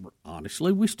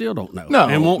honestly, we still don't know. No,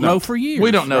 and won't know for years.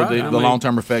 We don't know the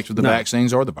long-term effects of the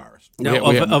vaccines or the virus.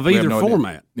 Of either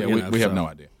format. Yeah, we have no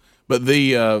idea. But but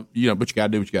you got to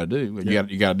do what you got to do.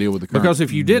 You got to deal with the current. Because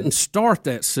if you didn't start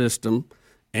that system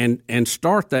and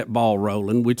start that ball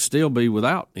rolling, we'd still be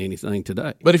without anything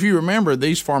today. But if you remember,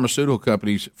 these pharmaceutical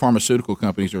companies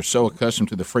are so accustomed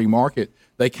to the free market.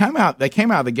 They came out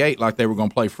of the gate like they were going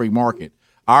to play free market.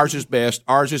 Ours is best.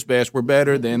 We're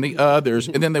better than the others.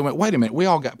 And then they went, wait a minute, we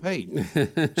all got paid.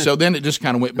 So then it just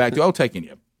kind of went back to taking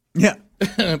you. Yeah.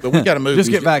 But we got to move.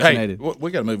 Just get vaccinated. Hey, we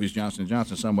got to move these Johnson &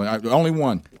 Johnson some way. Only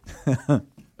one.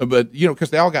 But because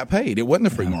they all got paid, it wasn't a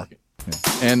free market,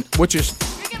 and which is.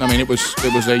 I mean, it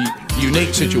was a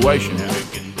unique situation.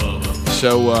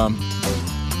 So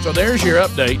there's your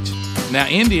update. Now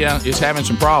India is having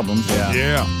some problems.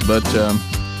 Yeah. But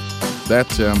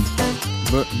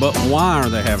But why are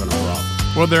they having a problem?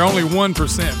 Well, they're only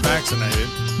 1% vaccinated.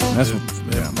 That's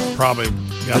probably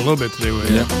got a little bit to do with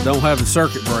it. Don't have the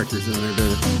circuit breakers in there, do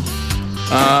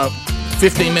they?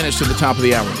 15 minutes to the top of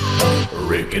the hour.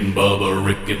 Rick and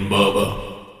Bubba.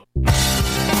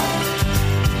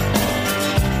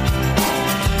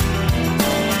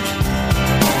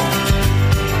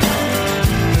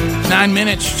 9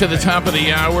 minutes to the top of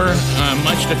the hour.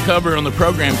 Much to cover on the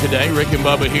program today. Rick and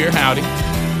Bubba here. Howdy.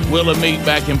 Willa Meat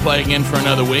back in play again for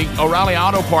another week. O'Reilly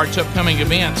Auto Parts upcoming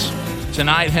events.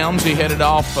 Tonight, Helmsy headed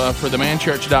off for the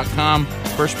manchurch.com.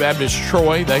 First Baptist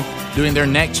Troy. They doing their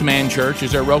next Man Church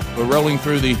as they're rolling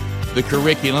through the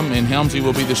curriculum, and Helmsy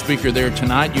will be the speaker there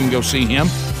tonight. You can go see him.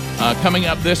 Coming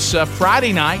up this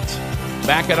Friday night,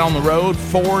 back out on the road,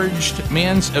 Forged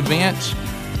men's event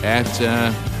at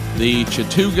the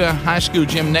Chattooga High School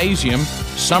Gymnasium,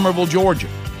 Summerville, Georgia.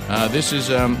 This is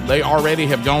they already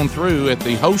have gone through at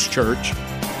the host church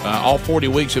all 40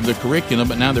 weeks of the curriculum,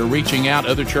 but now they're reaching out.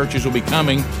 Other churches will be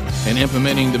coming and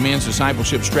implementing the men's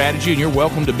discipleship strategy, and you're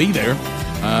welcome to be there.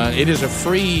 It is a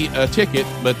free ticket,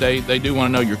 but they do want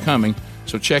to know you're coming,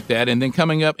 so check that. And then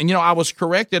coming up, and I was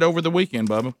corrected over the weekend,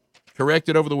 Bubba.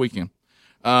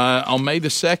 On May the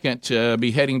 2nd,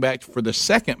 be heading back for the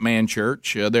second Man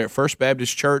Church there at First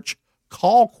Baptist Church,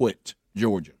 Colquitt,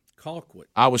 Georgia. Colquitt.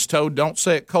 I was told don't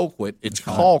say it Colquitt. It's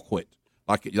Colquitt,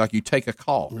 like you take a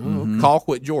call.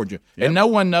 Colquitt, Georgia. Yep. And no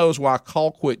one knows why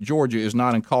Colquitt, Georgia is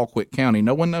not in Colquitt County.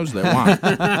 No one knows that. Why?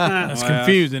 That's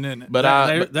confusing, isn't it?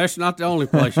 But that's not the only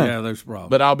place you have those problems.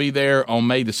 But I'll be there on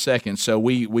May the 2nd. So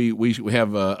we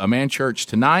have a man church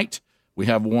tonight. We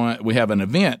have an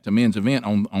event, a men's event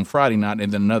on Friday night,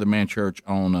 and then another man church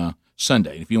on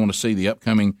Sunday. If you want to see the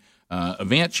upcoming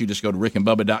events, you just go to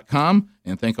rickandbubba.com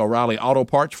and think O'Reilly Auto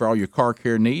Parts for all your car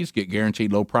care needs. Get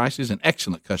guaranteed low prices and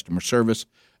excellent customer service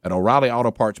at O'Reilly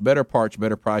Auto Parts. Better parts,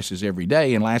 better prices every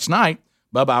day. And last night,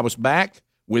 Bubba, I was back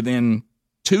within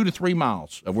 2 to 3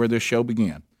 miles of where this show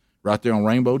began, right there on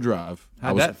Rainbow Drive.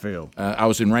 How'd that feel? I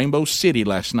was in Rainbow City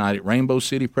last night at Rainbow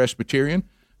City Presbyterian.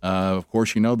 Of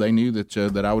course, they knew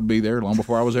that I would be there long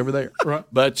before I was ever there. Right.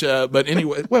 But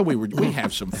anyway, well, we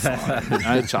have some fun.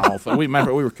 It's all fun. We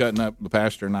were cutting up, the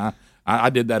pastor and I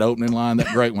did that opening line,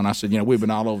 that great one. I said, we've been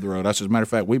all over the road. I said, as a matter of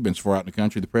fact, we've been so far out in the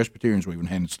country, the Presbyterians, we've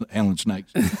been handling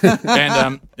snakes.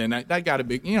 and that got a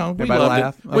big, we love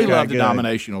the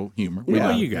denominational humor.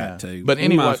 You got to. But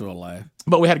anyway, you might as well laugh.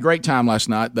 But we had a great time last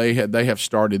night. They have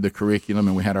started the curriculum,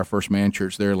 and we had our first man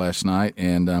church there last night,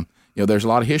 and there's a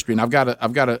lot of history, and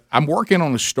I'm working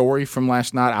on a story from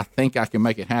last night. I think I can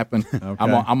make it happen. Okay.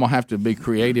 I'm gonna have to be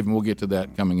creative, and we'll get to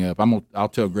that coming up. I'll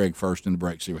tell Greg first in the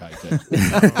break, see how he takes it.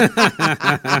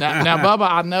 now,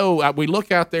 Bubba, I know we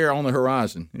look out there on the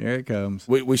horizon. Here it comes.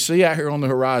 We see out here on the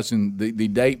horizon the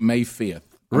date May 5th.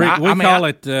 Rick, we call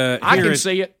it. I can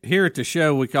see it here at the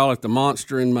show. We call it the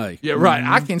Monster in May. Yeah, right.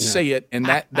 I can see it, and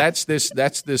that's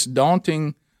this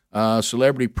daunting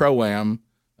celebrity pro-am.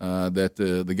 That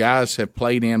the guys have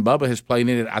played in. Bubba has played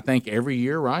in it, I think, every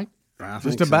year, right?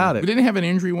 Just about it. But didn't he have an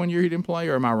injury one year he didn't play,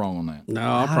 or am I wrong on that? No,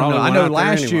 I know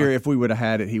last year, if we would have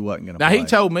had it, he wasn't going to play. Now, he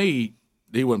told me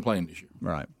he wasn't playing this year.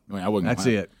 Right. I wasn't. That's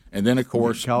it. And then, of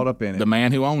course, caught up in it. The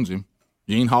man who owns him,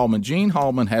 Gene Hallman. Gene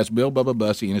Hallman has Bill Bubba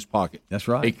Bussey in his pocket. That's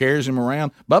right. He carries him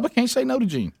around. Bubba can't say no to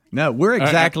Gene. No, we're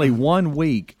exactly 1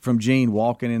 week from Gene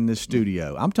walking in this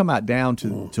studio. I'm talking about down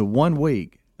to 1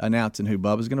 week. Announcing who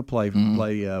Bubba's going to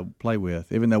play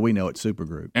with, even though we know it's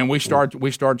Supergroup. And we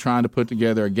start trying to put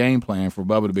together a game plan for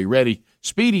Bubba to be ready.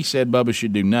 Speedy said Bubba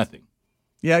should do nothing.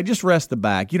 Yeah, just rest the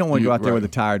back. You don't want to go out there with a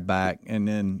tired back, and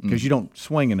then because you don't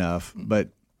swing enough. But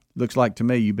looks like to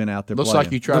me you've been out there. Looks playing.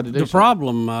 Like you tried to do. The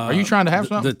problem. Are you trying to have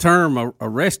something? The term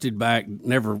arrested back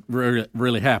never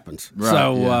really happens. Right,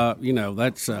 so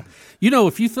that's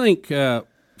if you think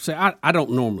say I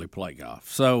don't normally play golf,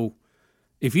 so.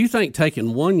 If you think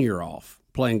taking 1 year off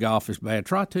playing golf is bad,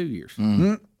 try 2 years.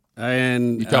 Mm-hmm.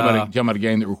 And you talking about a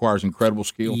game that requires incredible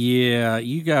skill. Yeah,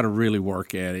 you got to really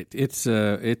work at it. It's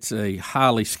a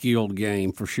highly skilled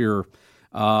game for sure.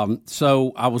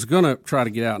 So I was going to try to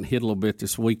get out and hit a little bit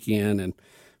this weekend, and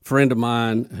a friend of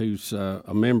mine who's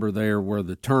a member there where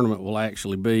the tournament will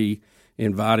actually be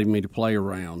invited me to play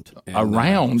around.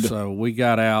 And, so we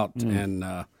got out and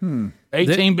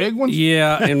 18 big ones.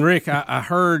 Yeah, and Rick, I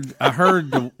heard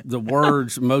the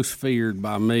words most feared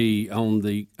by me on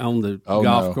the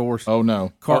golf course. Oh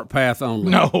no, cart path only.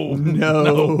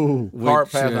 No.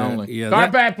 Cart path only. Yeah,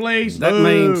 cart path, please. That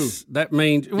means.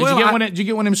 Did you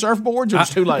get one of them surfboards? Or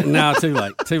it's too late. No, too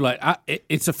late.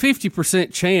 It's a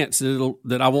 50% chance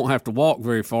that I won't have to walk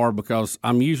very far because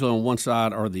I'm usually on one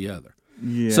side or the other.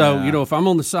 Yeah. So, if I'm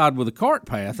on the side with a cart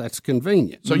path, that's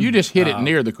convenient. So you just hit it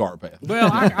near the cart path.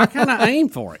 Well, I kind of aim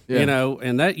for it,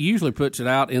 and that usually puts it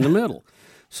out in the middle.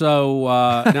 So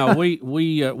now we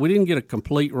didn't get a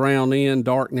complete round in.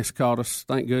 Darkness caught us,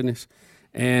 thank goodness.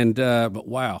 And but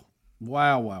wow.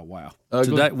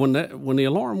 Today, when the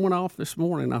alarm went off this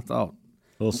morning, I thought,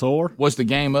 a little sore. Was the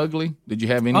game ugly? Did you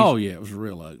have any? Oh yeah, it was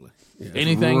real ugly. Yeah,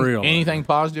 anything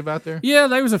positive out there? Yeah,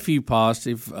 there was a few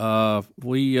positive.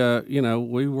 We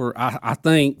were. I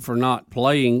think for not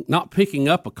picking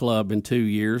up a club in 2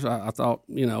 years. I thought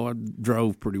I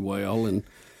drove pretty well, and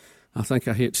I think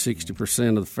I hit 60%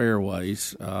 of the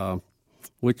fairways,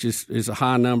 which is a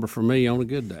high number for me on a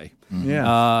good day.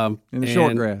 Yeah, in the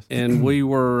short grass. And we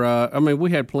were.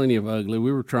 We had plenty of ugly.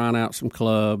 We were trying out some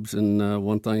clubs and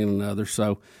one thing and another.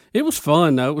 So it was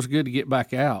fun, though. It was good to get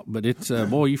back out. But it's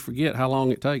boy, you forget how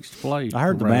long it takes to play. I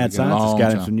heard the Mad Scientist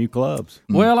got him some new clubs.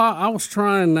 Well, I was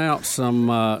trying out some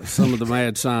of the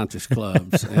Mad Scientist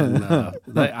clubs, and I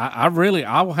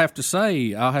will have to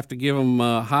say I'll have to give them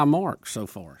high marks so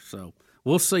far. So.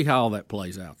 We'll see how all that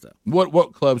plays out, though.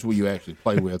 What clubs will you actually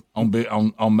play with on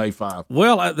May 5?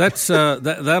 Well, that's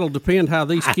that'll depend how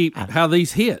these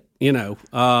hit.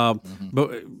 But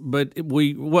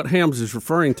what Helms is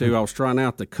referring to, I was trying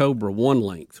out the Cobra 1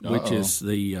 length, which is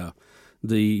the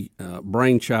the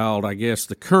brainchild, I guess,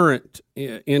 the current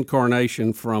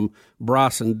incarnation from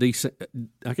Bryson I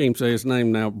can't even say his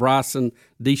name now, Bryson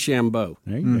DeChambeau.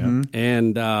 There you go.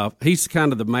 And he's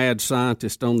kind of the mad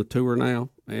scientist on the tour now.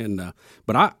 And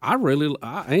but I really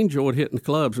enjoyed hitting the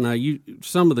clubs. Now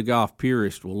some of the golf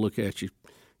purists will look at you,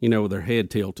 with their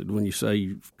head tilted when you say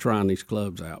you're trying these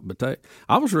clubs out. But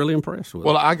I was really impressed with it.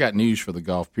 Well, I got news for the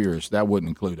golf purists. That wouldn't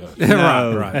include us.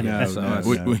 Right. No, So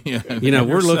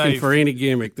we're looking for any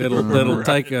gimmick that'll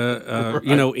take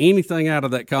anything out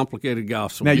of that complicated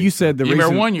golf swing. Now, you said the reason.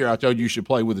 Remember one year I told you should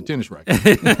play with a tennis racket.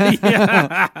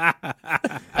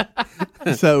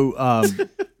 So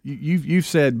you've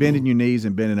said bending your knees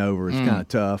and bending over is kind of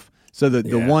tough. So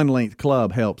the one length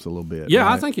club helps a little bit. Yeah,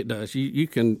 right? I think it does. You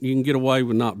can get away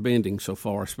with not bending so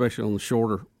far, especially on the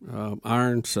shorter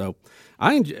irons. So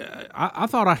I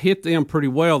thought I hit them pretty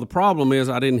well. The problem is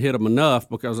I didn't hit them enough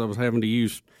because I was having to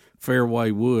use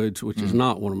fairway woods, which is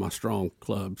not one of my strong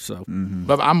clubs. So,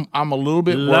 but I'm a little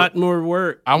bit lot more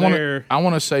work. I want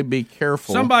to say be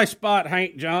careful. Somebody spot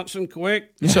Hank Johnson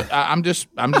quick. So I'm just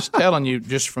telling you,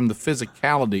 just from the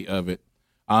physicality of it.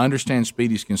 I understand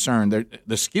Speedy's concern.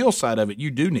 The skill side of it,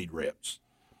 you do need reps.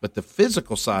 But the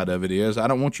physical side of it is, I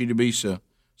don't want you to be so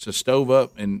stove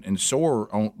up and sore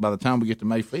by the time we get to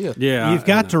May 5th. Yeah, you've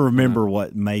got to remember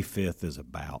what May 5th is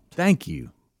about. Thank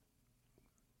you.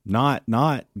 Not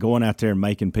going out there and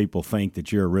making people think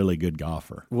that you're a really good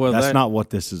golfer. Well, that's not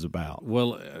what this is about.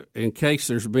 Well, in case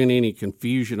there's been any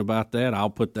confusion about that, I'll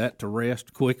put that to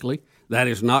rest quickly. That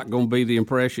is not going to be the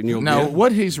impression you'll get. No,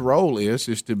 what his role is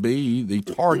to be the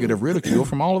target of ridicule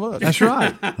from all of us. That's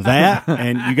right. That,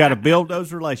 and you got to build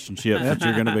those relationships that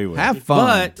you're going to be with. Have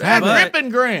fun. Have grip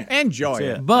and grin. Enjoy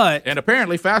it. And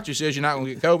apparently Fauci says you're not going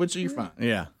to get COVID, so you're fine.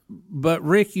 Yeah. But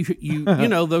Rick, you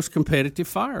those competitive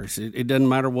fires. It doesn't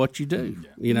matter what you do.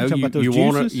 You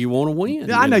want to win.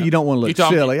 Yeah, I know you don't want to look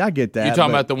silly. I get that. You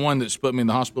talking about the one that's put me in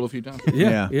the hospital a few times?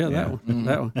 Yeah, that one. Mm-hmm.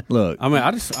 That one. Look, I mean,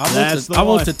 I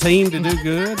want the team to do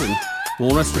good and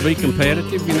want us to be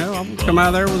competitive. I'm gonna come out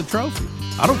of there with a trophy.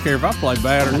 I don't care if I play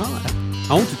bad or not.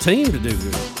 I want the team to do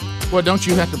good. Well, don't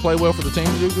you have to play well for the team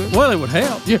to do good? Well, it would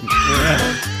help. Yeah.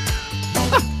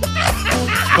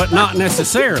 But not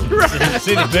necessarily. Right.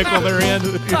 See the pickle they're in?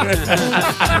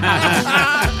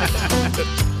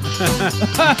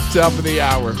 Top of the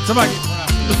hour. Somebody.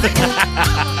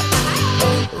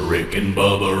 Rick and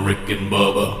Bubba, Rick and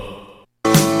Bubba.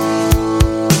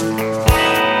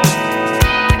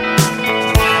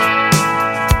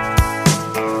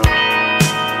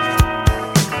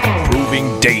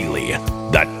 Proving daily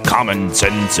that common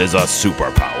sense is a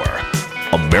superpower.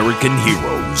 American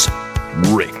heroes,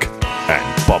 Rick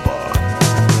and Bubba.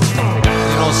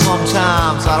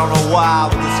 Sometimes I don't know why,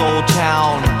 but this old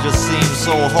town just seems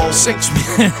so whole.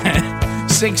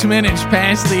 6 minutes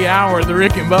past the hour, the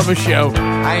Rick and Bubba Show,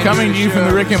 coming to you from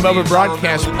the Rick and Bubba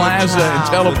Broadcast Plaza and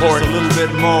Teleport. A little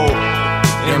bit more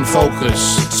in focus.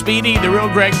 Speedy, the real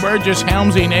Greg Burgess,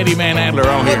 Helmsy, and Eddie Van Adler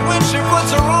all here. When she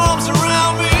puts her arms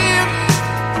around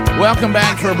me. Welcome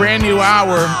back for a brand new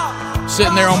hour.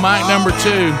 Sitting there on mic number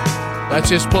 2. That's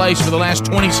his place for the last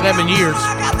 27 years.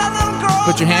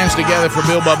 Put your hands together for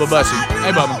Bill Bubba Bussey.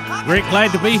 Hey, Bubba. Rick,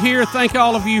 glad to be here. Thank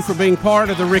all of you for being part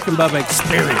of the Rick and Bubba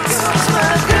experience.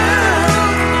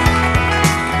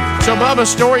 So, Bubba,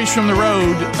 stories from the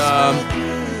road.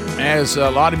 As a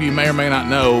lot of you may or may not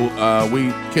know,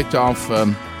 we kicked off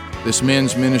this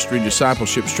men's ministry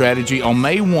discipleship strategy on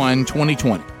May 1,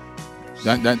 2020.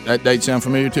 That date sound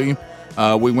familiar to you?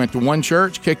 We went to one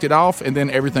church, kicked it off, and then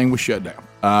everything was shut down.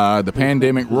 The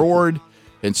pandemic roared.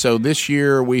 And so this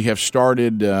year we have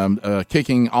started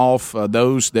kicking off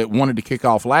those that wanted to kick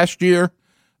off last year,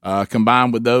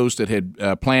 combined with those that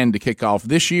had planned to kick off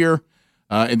this year.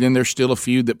 And then there's still a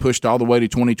few that pushed all the way to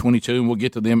 2022, and we'll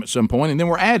get to them at some point. And then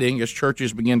we're adding as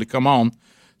churches begin to come on.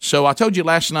 So I told you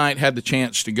last night, had the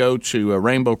chance to go to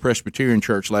Rainbow Presbyterian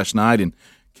Church last night and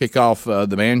kick off the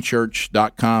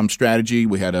manchurch.com strategy.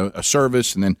 We had a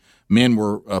service, and then men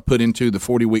were put into the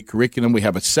 40-week curriculum. We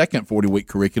have a second 40-week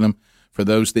curriculum for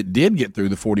those that did get through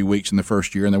the 40 weeks in the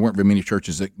first year, and there weren't very many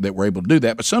churches that were able to do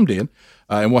that, but some did,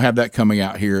 and we'll have that coming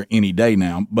out here any day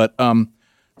now. But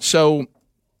so,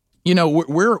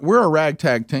 we're a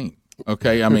ragtag team,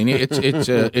 okay? I mean, it's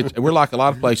we're like a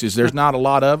lot of places. There's not a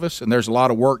lot of us, and there's a lot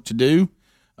of work to do.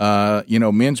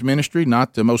 Men's ministry,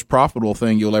 not the most profitable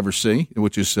thing you'll ever see,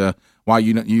 which is why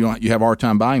you have a hard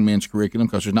time buying men's curriculum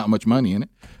because there's not much money in it.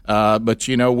 But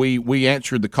we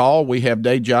answered the call. We have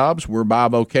day jobs. We're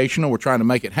bivocational. We're trying to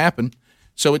make it happen.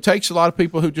 So it takes a lot of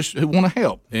people who want to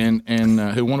help and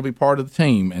who want to be part of the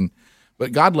team.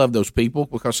 But God loved those people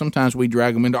because sometimes we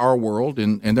drag them into our world,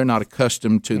 and they're not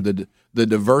accustomed to the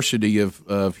diversity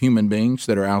of human beings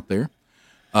that are out there.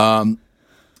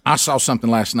 I saw something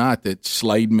last night that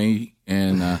slayed me,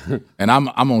 and I'm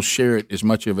gonna share it, as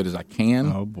much of it as I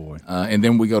can. Oh boy! And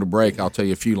then we go to break. I'll tell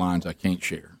you a few lines I can't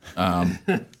share.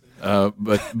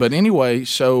 But anyway,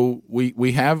 so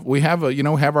we have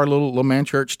our little man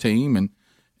church team,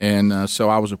 and so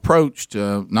I was approached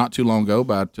not too long ago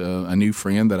about a new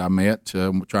friend that I met,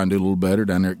 trying to do a little better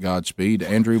down there at Godspeed,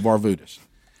 Andrew Varvutis.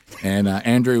 And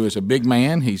Andrew is a big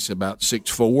man. He's about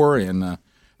 6'4",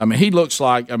 and he looks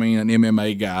like an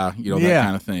MMA guy, that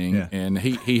kind of thing. Yeah. And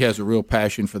he has a real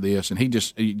passion for this, and he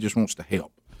just wants to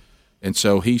help. And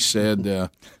so he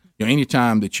said,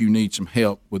 anytime that you need some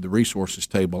help with the resources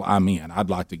table, I'm in.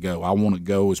 I'd like to go. I want to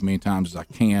go as many times as I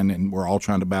can, and we're all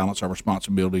trying to balance our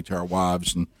responsibility to our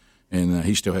wives, and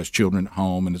he still has children at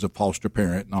home and is a foster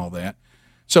parent and all that.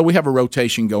 So we have a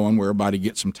rotation going where everybody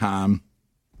gets some time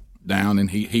down, and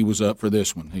he was up for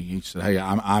this one. He said, hey,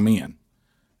 I'm in.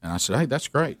 And I said, hey, that's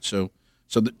great. So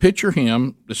picture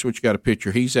him. This is what you got to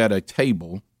picture. He's at a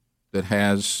table that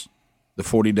has the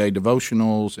 40-day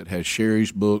devotionals. It has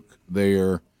Sherry's book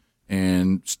there.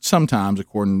 And sometimes,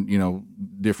 according,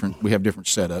 we have different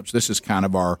setups. This is kind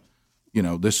of our,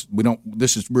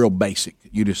 this is real basic.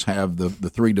 You just have the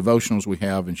 3 devotionals we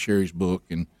have in Sherry's book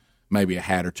and maybe a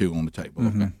hat or 2 on the table.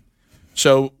 Mm-hmm. Okay.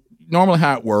 So normally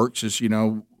how it works is,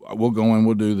 we'll go in,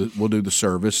 we'll do the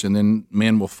service, and then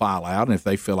men will file out, and if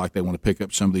they feel like they want to pick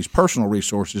up some of these personal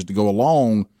resources to go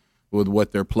along with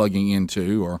what they're plugging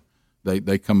into, or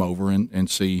they come over and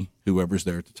see whoever's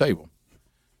there at the table.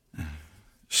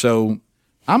 So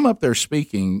I'm up there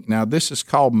speaking. Now, this is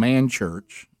called Man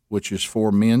Church, which is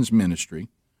for men's ministry.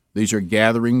 These are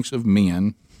gatherings of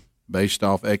men based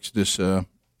off Exodus,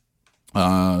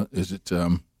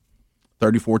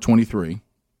 34:23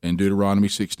 and Deuteronomy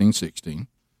 16:16.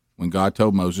 When God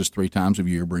told Moses 3 times a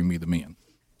year, bring me the men.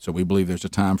 So we believe there's a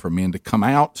time for men to come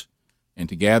out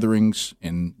into gatherings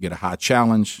and get a high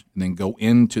challenge, and then go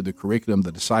into the curriculum,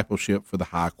 the discipleship for the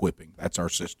high equipping. That's our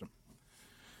system.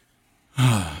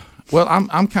 Well,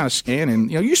 I'm kind of scanning.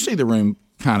 You see the room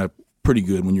kind of pretty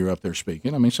good when you're up there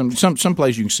speaking. Some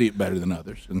places you can see it better than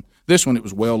others. And this one, it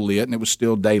was well lit, and it was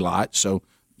still daylight. So,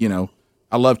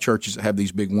 I love churches that have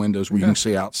these big windows where you can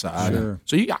see outside. Sure.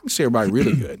 So I can see everybody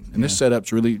really good. And this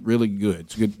setup's really, really good.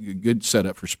 It's a good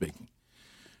setup for speaking.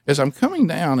 As I'm coming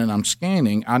down and I'm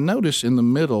scanning, I notice in the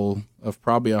middle of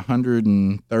probably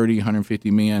 130,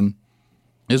 150 men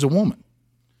is a woman.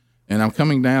 And I'm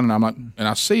coming down, and I'm like, and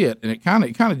I see it, and it kind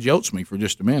of jolts me for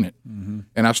just a minute. Mm-hmm.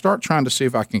 And I start trying to see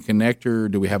if I can connect her.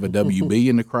 Do we have a WB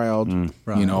in the crowd?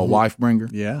 Right. A wife bringer?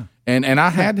 Yeah. And I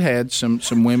had some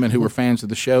women who were fans of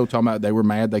the show talking about they were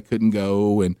mad they couldn't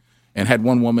go, and had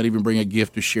one woman even bring a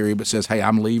gift to Sherry, but says, "Hey,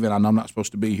 I'm leaving. I know I'm not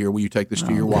supposed to be here. Will you take this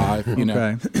to your wife?"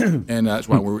 Okay. And that's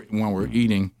why we're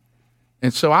eating.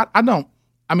 And so I don't.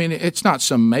 It's not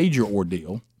some major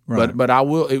ordeal, right. but I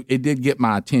will. It did get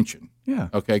my attention. Yeah.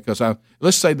 Okay. Because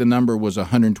let's say the number was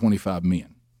 125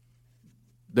 men.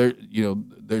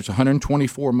 There's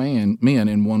 124 men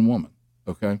in one woman.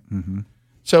 Okay. Mm-hmm.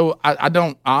 So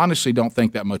I honestly don't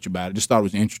think that much about it. Just thought it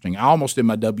was interesting. I almost did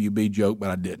my WB joke, but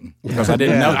I didn't, because I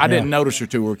didn't notice her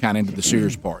till we were kind of into the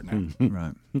serious part now.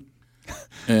 Right.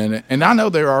 And I know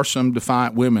there are some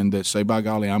defiant women that say, "By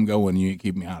golly, I'm going. You ain't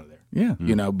keep me out of there." Yeah.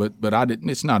 But I didn't.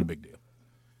 It's not a big deal.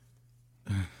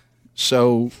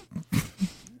 So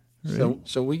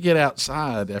we get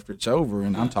outside after it's over,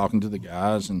 and I'm talking to the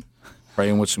guys and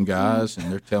praying with some guys,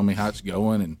 and they're telling me how it's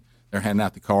going, and they're handing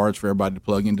out the cards for everybody to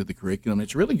plug into the curriculum.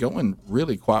 It's really going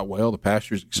really quite well. The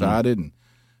pastor's excited,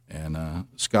 and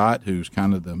Scott, who's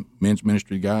kind of the men's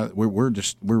ministry guy, we're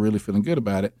really feeling good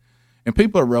about it. And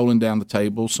people are rolling down the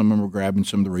table. Some of them are grabbing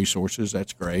some of the resources.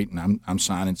 That's great. And I'm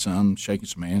signing some, shaking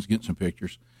some hands, getting some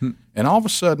pictures. And all of a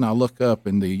sudden, I look up,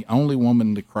 and the only woman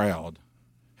in the crowd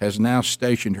has now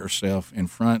stationed herself in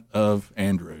front of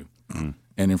Andrew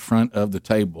and in front of the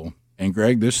table. And,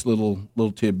 Greg, this little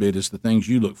tidbit is the things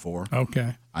you look for.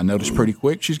 Okay. I noticed pretty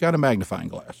quick she's got a magnifying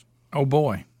glass. Oh,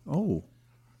 boy. Oh.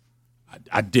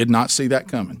 I did not see that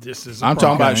coming. I'm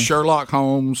talking about Sherlock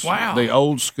Holmes, the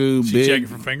old school big. She checking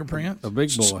for fingerprints? A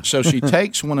big boy. So she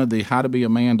takes one of the How to Be a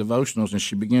Man devotionals, and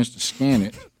she begins to scan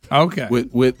it. Okay.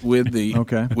 With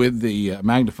the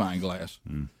magnifying glass.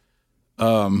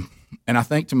 And I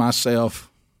think to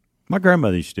myself, my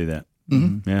grandmother used to do that.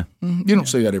 Mm-hmm. Yeah, you don't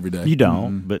see that every day. You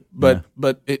don't,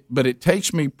 but it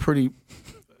takes me pretty.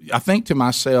 I think to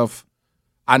myself,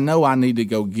 I know I need to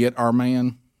go get our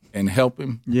man, and help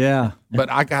him. Yeah. But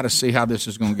I got to see how this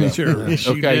is going to go. Sure. Yes,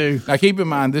 you okay. do. Now keep in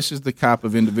mind, this is the type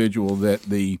of individual that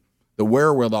the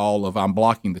wherewithal of I'm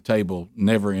blocking the table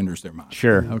never enters their mind.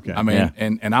 Sure. Okay. I mean,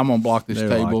 and I'm going to block this They're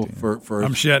table locked for.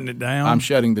 I'm shutting it down. I'm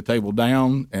shutting the table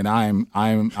down, and I'm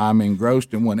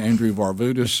engrossed in one Andrew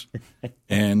Varvutis,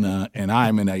 and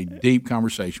I'm in a deep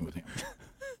conversation with him.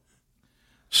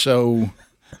 So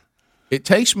it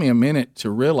takes me a minute to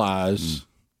realize,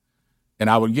 and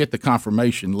I would get the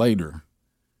confirmation later,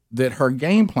 that her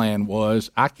game plan was,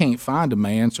 I can't find a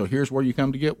man, so here's where you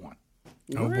come to get one.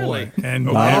 Oh, boy. And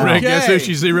Okay. Rick, guess who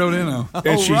she zeroed in on?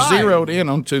 And she zeroed in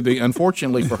on to the,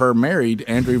 unfortunately for her, married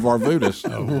Andrew Varvutis.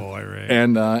 Oh, boy, Rick.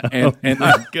 And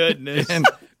my goodness.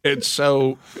 And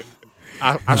so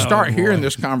I start hearing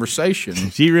this conversation.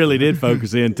 She really did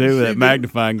focus in, too, with that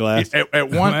magnifying glass. At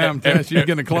one, she's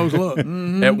getting a close look.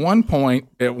 At one point,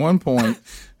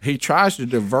 he tries to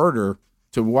divert her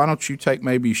to, why don't you take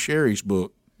maybe Sherry's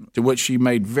book, to which she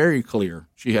made very clear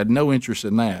she had no interest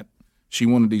in that. She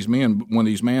wanted one of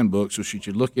these man books, so she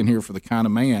should look in here for the kind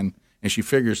of man, and she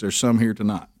figures there's some here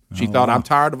tonight. She thought, I'm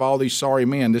tired of all these sorry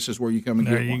men. This is where you come and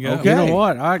get one. Go. Okay. You know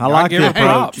what? I like give the her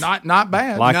props. approach. Not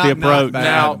bad. The approach.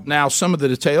 Now, some of the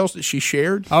details that she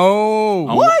shared.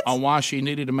 On why she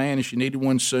needed a man and she needed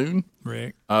one soon.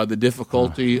 Rick. The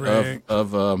difficulty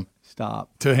of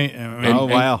Stop.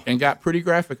 and got pretty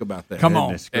graphic about that. Come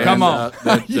on. Come on.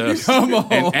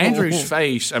 And Andrew's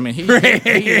face, I mean,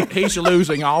 he's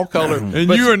losing all color. And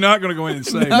you are not going to go in and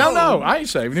save him. No, I ain't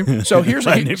saving him. So here's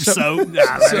Let him soak.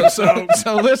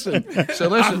 So listen.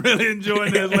 I'm really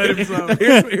enjoying this. Let him soak.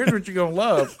 Here's what you're going to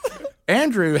love.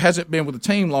 Andrew hasn't been with the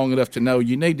team long enough to know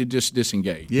you need to just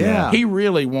disengage. Yeah. He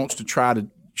really wants to try to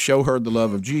show her the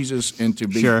love of Jesus and to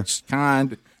be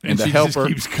kind and to she help just her.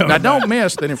 keeps coming Now, don't back.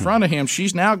 miss that in front of him,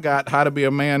 she's now got How to Be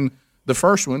a Man. The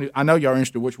first one, I know y'all are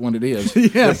interested in which one it is.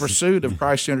 Yes. The Pursuit of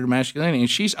Christ-Centered Masculinity. And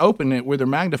she's opening it with her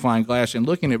magnifying glass and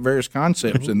looking at various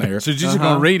concepts in there. So she's just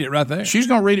going to read it right there. She's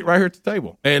going to read it right here at the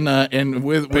table. And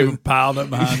with People piled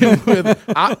up behind her.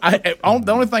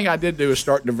 the only thing I did do is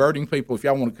start diverting people. If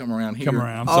y'all want to come around here, Come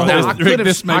around. So So now,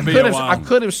 this may be a while. I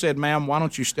could have said, "Ma'am, why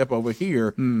don't you step over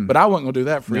here?" But I wasn't going to do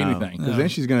that for anything. Because then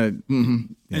she's going to.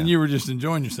 And you were just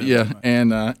enjoying yourself. Yeah,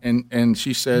 and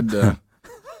she said,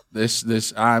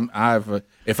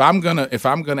 "If I'm gonna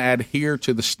adhere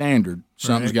to the standard,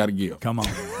 something's got to give." Come on.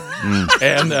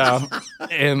 And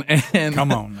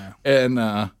Come on now. And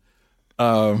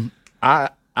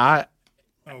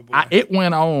it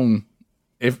went on.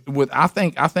 I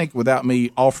think without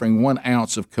me offering 1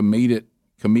 ounce of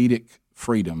comedic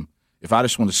freedom, if I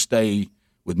just want to stay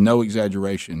with no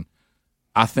exaggeration,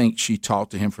 I think she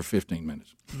talked to him for 15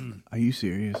 minutes. Are you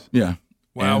serious? Yeah.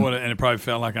 Well, and it probably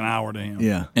felt like an hour to him.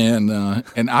 Yeah. And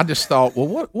I just thought,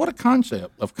 well, what a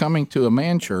concept of coming to a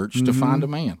man church to find a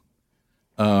man.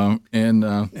 Look,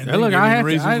 I have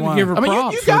to give her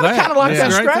props. You got to kind of like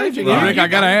that strategy. Well, Rick, I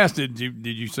got to ask, did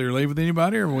you see her leave with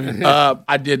anybody? Or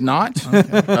I did not.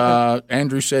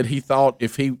 Andrew said he thought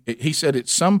he said at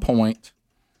some point,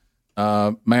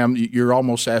 ma'am, you're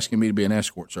almost asking me to be an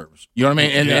escort service. You know what I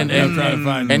mean?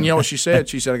 And you know what she said?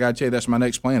 She said, I got to tell you, that's my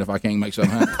next plan if I can't make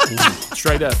something happen.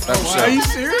 Straight up. That was said. Are you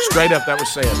serious? Straight up, that was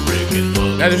said.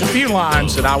 Now, there's a few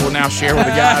lines that I will now share with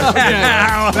the guys.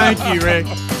 Thank you, Rick.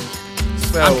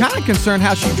 So, I'm kind of concerned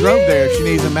how she drove there. She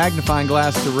needs a magnifying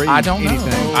glass to read I don't know.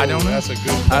 anything. I don't know. That's a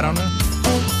good I don't know.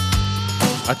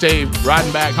 I tell you,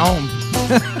 riding back home,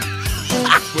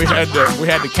 we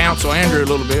had to counsel Andrew a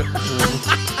little bit.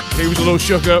 He was a little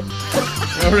shook up.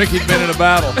 Well, Rick had been in a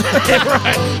battle.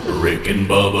 Right. Rick and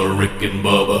Bubba, Rick and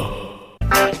Bubba.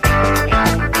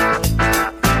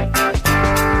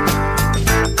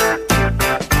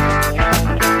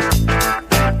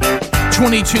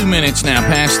 22 minutes now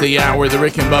past the hour. The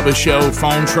Rick and Bubba Show.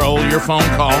 Phone troll, your phone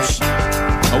calls.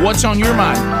 What's on your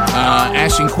mind?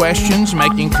 Asking questions,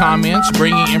 making comments,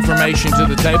 bringing information to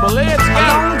the table. Let's go.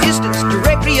 Long distance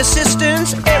directory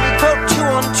assistance, every quote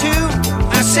 212.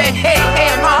 I say, hey,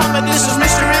 mama, this is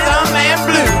Mr. Rhythm and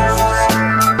Blues.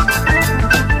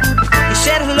 He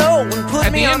said hello and put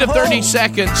At me the on end of hold. 30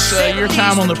 seconds, your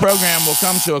time on the program will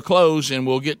come to a close, and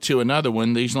we'll get to another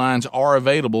one. These lines are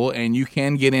available, and you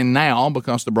can get in now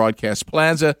because the Broadcast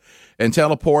Plaza and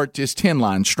Teleport is 10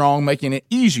 lines strong, making it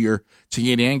easier to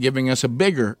get in, giving us a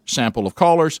bigger sample of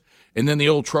callers. And then the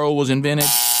old troll was invented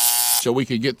so we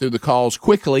could get through the calls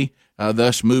quickly,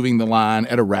 thus moving the line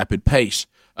at a rapid pace.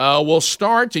 We'll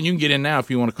start, and you can get in now if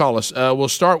you want to call us. We'll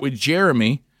start with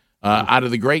Jeremy out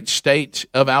of the great state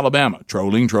of Alabama.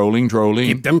 Trolling.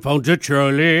 Keep them phones a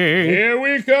trolling. Here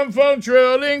we come, phone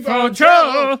trolling, phone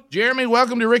troll. Jeremy,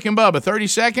 welcome to Rick and Bubba. 30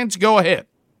 seconds, go ahead.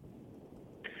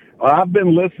 Well, I've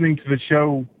been listening to the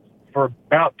show for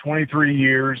about 23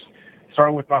 years,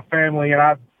 starting with my family, and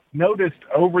I've noticed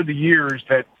over the years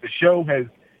that the show has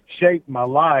shaped my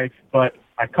life, but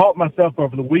I caught myself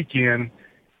over the weekend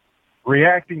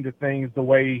reacting to things the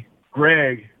way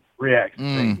Greg reacts to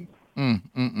things.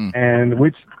 And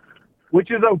which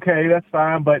is okay, that's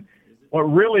fine, but what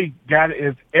really got it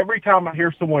is every time I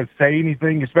hear someone say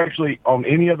anything, especially on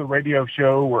any other radio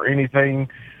show or anything,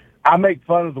 I make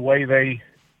fun of the way they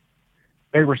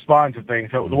respond to things,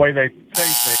 so the way they say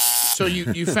things. So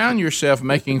you found yourself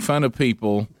making fun of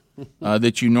people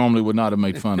that you normally would not have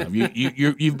made fun of.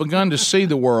 You've begun to see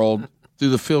the world through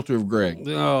the filter of Greg.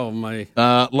 Oh, my.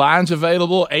 Lines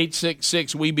available,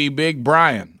 866-WE-BE-BIG.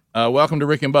 Brian, welcome to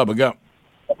Rick and Bubba. Go.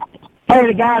 Hey,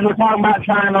 the guys were talking about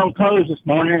trying on clothes this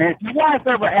morning. If your wife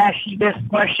ever asks you this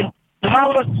question, do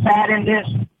I look fat in this?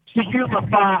 Should you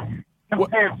reply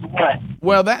compared to what?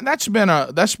 Well, that's been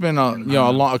a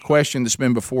a question that's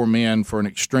been before men for an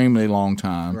extremely long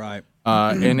time. Right.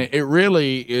 And it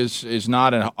really is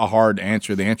not a hard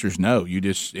answer. The answer is no. You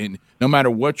just no matter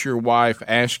what your wife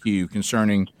asks you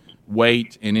concerning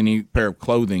weight in any pair of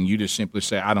clothing, you just simply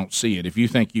say, "I don't see it." If you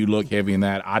think you look heavy in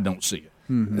that, I don't see it.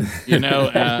 Mm-hmm. You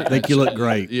know, I think you look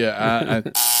great. Yeah.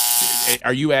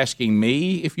 Are you asking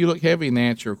me if you look heavy? And the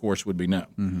answer, of course, would be no.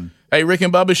 Mm-hmm. Hey, Rick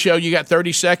and Bubba Show, you got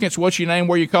 30 seconds. What's your name?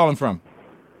 Where are you calling from?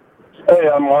 Hey,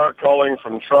 I'm Mark calling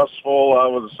from Trustful. I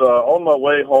was on my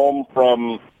way home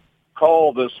from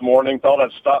call this morning. Thought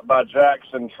I'd stop by Jack's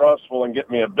in Trustful and get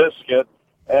me a biscuit,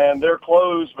 and they're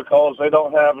closed because they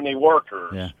don't have any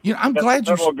workers. Yeah. You know, I'm glad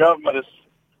you. Federal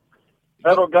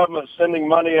government is sending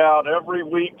money out every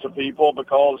week to people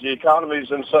because the economy is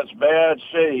in such bad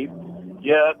shape.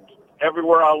 Yet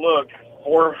everywhere I look,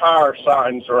 for hire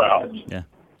signs are out. Yeah.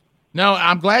 No,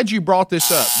 I'm glad you brought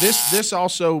this up. This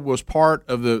also was part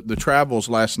of the travels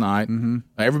last night. Mm-hmm.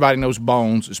 Everybody knows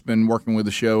Bones. It's been working with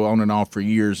the show on and off for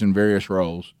years in various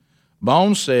roles.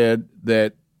 Bones said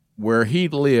that where he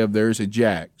lived, there's a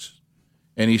Jack's,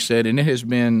 and he said, and it has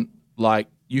been like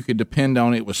you could depend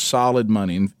on it with solid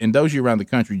money. And those of you around the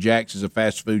country, Jack's is a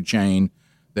fast food chain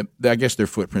that I guess their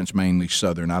footprint's mainly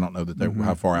southern. I don't know that they're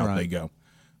how far out they go,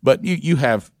 but you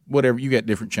have whatever you got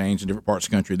different chains in different parts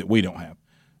of the country that we don't have.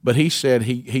 But he said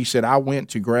he said I went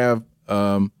to grab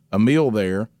a meal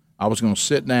there. I was going to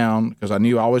sit down because I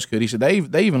knew I always could. He said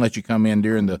they even let you come in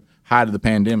during the height of the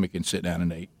pandemic and sit down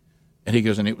and eat. And he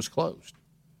goes, and it was closed.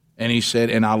 And he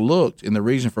said, and I looked, and the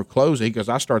reason for closing, he goes,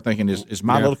 I started thinking, is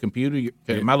my little community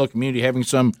having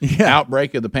some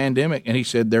outbreak of the pandemic? And he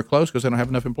said they're closed because they don't have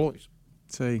enough employees.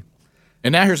 See.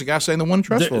 And now here's a guy saying the one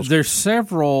Trustful. There's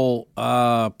several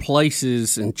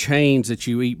places and chains that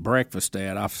you eat breakfast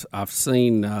at. I've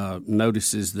seen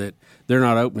notices that they're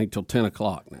not opening till 10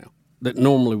 o'clock now. That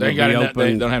normally would be open.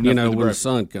 They don't have when the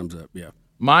sun comes up. Yeah.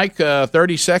 Mike,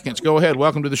 30 seconds. Go ahead.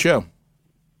 Welcome to the show.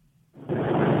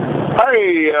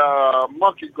 Hey,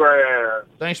 Monkey Grass.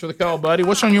 Thanks for the call, buddy.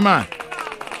 What's on your mind?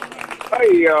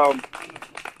 Hey, I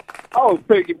was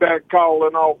piggyback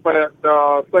calling off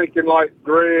that, thinking like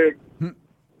Greg.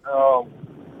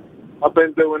 I've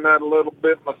been doing that a little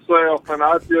bit myself, and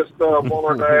I just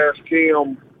wanted to ask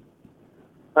him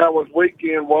how his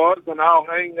weekend was, and I'll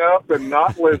hang up and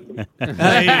not listen.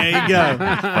 There you go.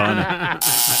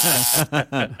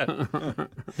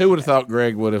 Who would have thought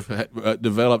Greg would have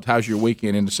developed "How's your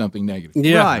weekend" into something negative?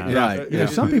 Yeah, right. Yeah.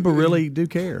 Some people really do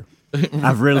care.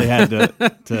 I've really had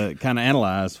to kind of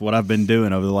analyze what I've been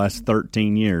doing over the last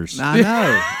 13 years. I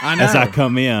know. As I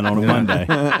come in on a Monday.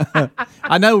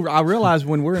 I know. I realize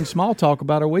when we're in small talk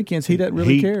about our weekends, he doesn't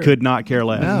really care. He could not care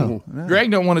less. No.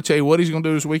 Greg don't want to tell you what he's going to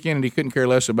do this weekend, and he couldn't care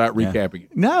less about recapping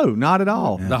it. No, not at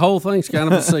all. The whole thing's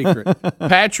kind of a secret.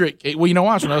 Patrick, well, you know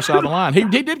why? It's on the other side of the line. He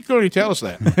did clearly tell us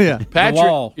that. Yeah. Patrick. The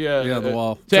wall. Yeah, the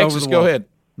wall. Texas, go ahead.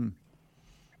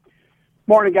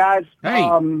 Morning, guys. Hey.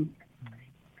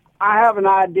 I have an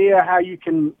idea how you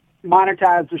can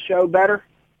monetize the show better.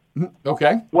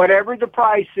 Okay. Whatever the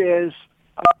price is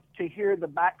to hear the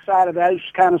backside of those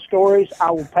kind of stories,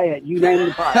 I will pay it. You name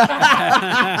the price.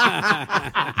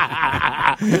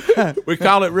 We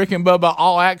call it Rick and Bubba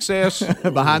All Access.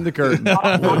 Behind the curtain.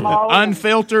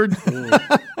 Unfiltered. I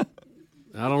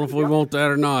don't know if we want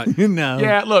that or not. No.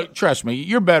 Yeah, look, trust me,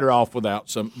 you're better off without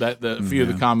the few of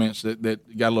the comments that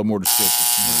got a little more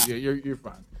descriptive. You're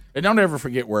fine. And don't ever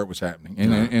forget where it was happening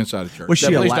inside the church. Was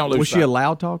she a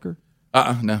loud talker?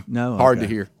 No. No. Hard okay.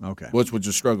 to hear. Okay. Which was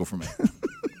a struggle for me.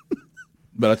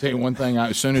 But I tell you one thing: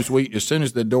 as soon as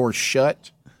the door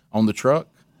shut on the truck,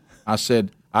 I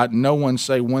said, "No one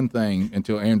say one thing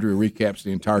until Andrew recaps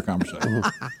the entire conversation."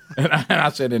 and I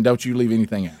said, "And don't you leave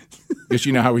anything out." Because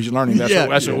you know how he's learning.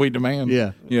 That's what we demand.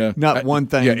 Yeah. Yeah. Not one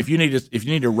thing. Yeah. If you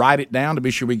need to write it down to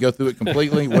be sure we go through it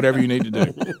completely, whatever you need to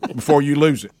do before you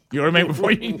lose it. You know what I mean?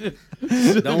 Before you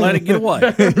don't let it get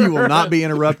away. You will not be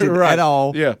interrupted at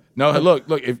all. Yeah. No. Look.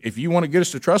 If you want to get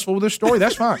us to Trustful with this story,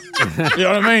 that's fine. You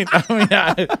know what I mean?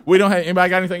 We don't have anybody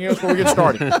got anything else before we get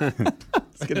started.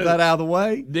 Let's get that out of the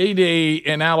way. DD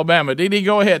in Alabama. DD,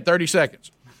 go ahead. 30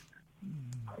 seconds.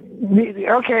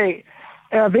 Okay.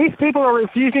 These people are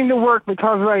refusing to work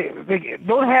because they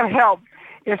don't have help.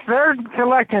 If they're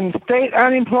collecting state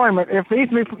unemployment, if these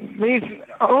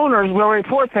owners will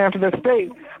report them to the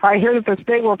state, I hear that the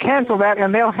state will cancel that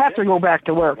and they'll have to go back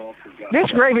to work.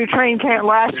 This gravy train can't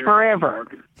last forever.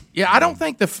 Yeah, I don't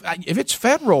think if it's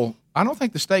federal, I don't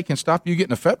think the state can stop you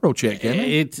getting a federal check, can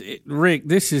it? Rick,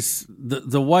 this is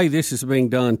the way this is being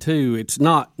done too. It's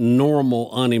not normal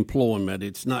unemployment.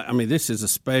 It's not. I mean, this is a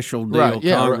special deal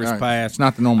Congress passed. It's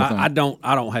not the normal thing. I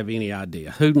don't have any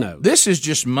idea. Who knows? This is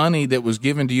just money that was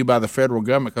given to you by the federal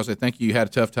government because they think you had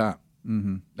a tough time.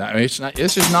 Mm-hmm. I mean, it's not.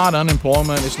 This is not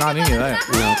unemployment. It's not any of that.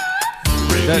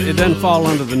 It doesn't fall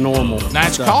under the normal. Now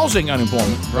it's causing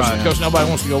unemployment, right? Because nobody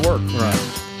wants to go work, right?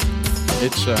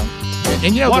 It's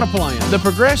and you know what a plan. The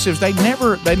progressives they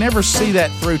never see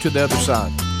that through to the other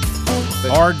side,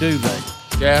 or do they?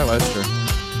 Yeah, well, that's true.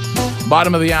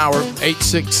 Bottom of the hour,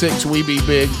 866 We Be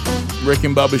Big, Rick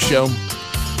and Bubba Show.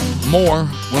 More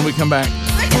when we come back.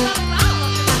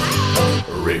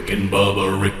 Rick and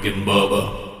Bubba, Rick and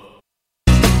Bubba.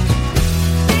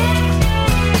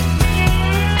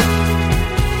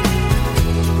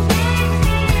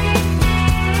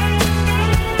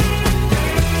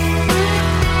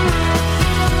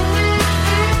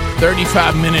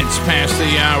 $35 minutes past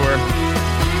the hour.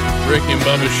 Rick and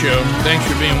Bubba Show. Thanks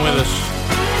for being with us.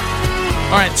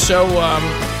 All right, so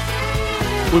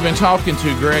we've been talking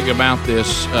to Greg about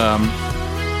this.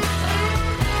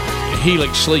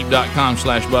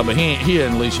 HelixSleep.com/Bubba. He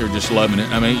and Lisa are just loving it.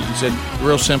 I mean, he said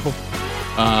real simple.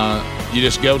 You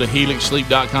just go to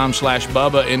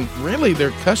HelixSleep.com/Bubba, and really they're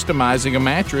customizing a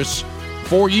mattress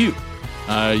for you.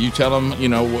 You tell them, you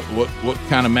know, what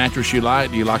kind of mattress you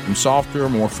like. Do you like them softer,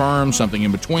 more firm, something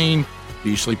in between? Do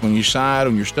you sleep on your side,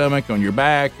 on your stomach, on your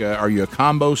back? Are you a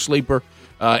combo sleeper?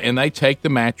 And they take the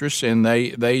mattress and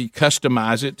they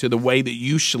customize it to the way that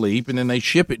you sleep, and then they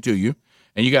ship it to you.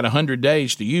 And you got 100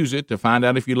 days to use it to find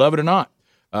out if you love it or not.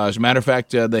 As a matter of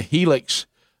fact, the Helix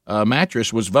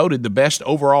mattress was voted the best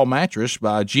overall mattress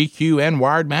by GQ and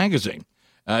Wired Magazine.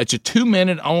 It's a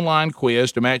 2-minute online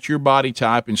quiz to match your body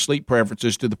type and sleep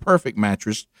preferences to the perfect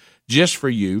mattress just for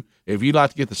you. If you'd like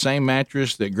to get the same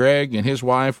mattress that Greg and his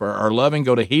wife are loving,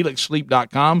 go to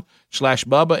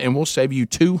HelixSleep.com/Bubba, and we'll save you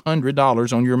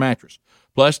 $200 on your mattress.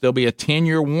 Plus, there'll be a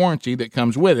 10-year warranty that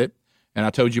comes with it, and I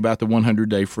told you about the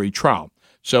 100-day free trial.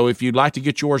 So if you'd like to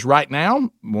get yours right now,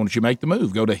 why don't you make the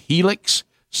move? Go to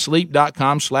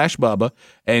HelixSleep.com/Bubba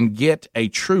and get a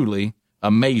truly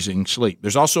amazing sleep.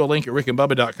 There's also a link at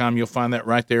rickandbubba.com. You'll find that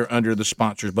right there under the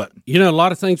sponsors button. You know, a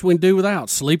lot of things we can do without.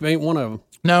 Sleep ain't one of them.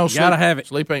 No, gotta have it.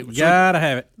 Sleep ain't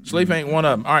one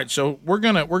of them. All right, so we're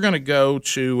gonna go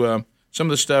to some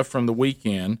of the stuff from the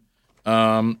weekend,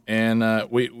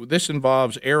 this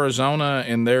involves Arizona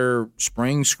and their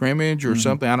spring scrimmage or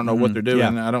something. I don't know what they're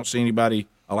doing. Yeah. I don't see anybody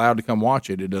allowed to come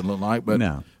watch it. It doesn't look like, but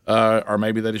no. Or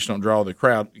maybe they just don't draw the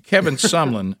crowd. Kevin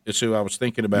Sumlin is who I was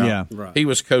thinking about. Yeah, right. He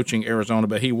was coaching Arizona,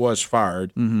 but he was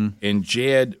fired. Mm-hmm. And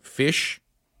Jed Fish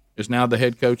is now the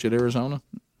head coach at Arizona.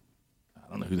 I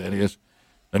don't know who that is.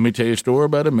 Let me tell you a story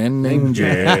about a man named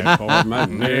Jed. And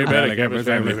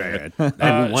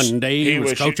one day he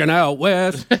was coaching out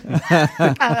west.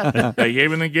 They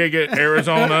gave him the gig at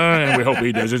Arizona, and we hope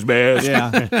he does his best.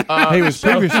 Yeah, he was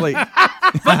previously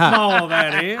football.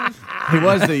 That is, he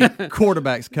was the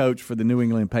quarterbacks coach for the New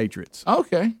England Patriots.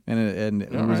 Okay, and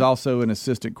he was also an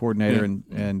assistant coordinator.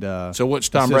 And so once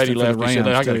Tom Brady left, he said,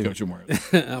 "I got to coach somewhere."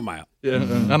 I'm out. Yeah,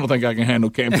 I don't think I can handle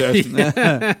Cam testing.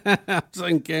 I've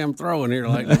seen Cam throwing here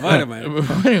like, wait a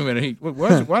minute.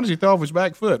 Why does he throw off his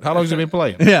back foot? How long has he been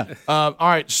playing? Yeah. All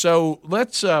right, so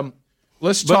let's talk.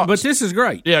 But this is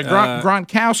great. Yeah,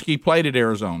 Gronkowski played at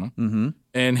Arizona,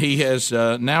 and he has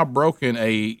now broken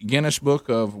a Guinness Book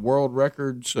of World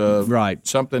Records. Right.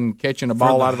 Something catching a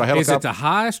ball out of a helicopter. Is it the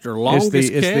highest or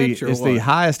longest catch? It's the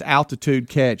highest altitude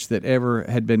catch that ever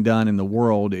had been done in the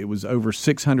world. It was over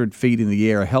 600 feet in the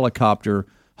air. A helicopter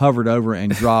hovered over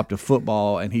and dropped a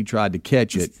football, and he tried to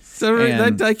catch it. So they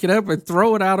take it up and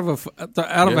throw it out of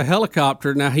a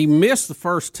helicopter. Now, he missed the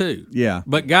first two,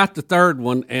 but got the third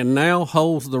one, and now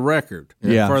holds the record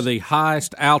for the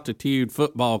highest altitude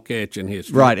football catch in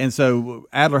history. Right, and so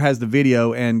Adler has the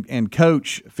video, and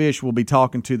Coach Fish will be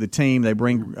talking to the team. They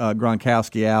bring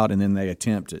Gronkowski out, and then they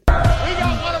attempt it. We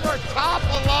got one of our top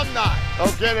alumni,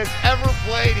 that's ever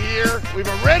played here. We've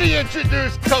already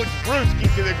introduced Coach Brewski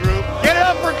to the group. Get it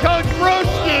up for Coach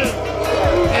Brewski!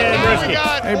 And now we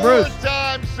got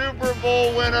four-time Super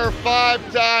Bowl winner,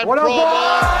 five-time Pro Bowl,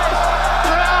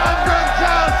 John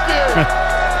Gronkowski!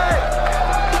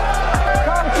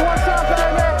 Coach, what's up,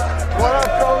 baby? What up,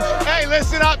 Coach? Hey,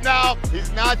 listen up now.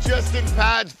 He's not just in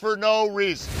pads for no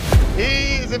reason.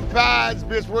 He's in pads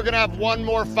because we're going to have one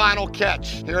more final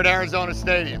catch here at Arizona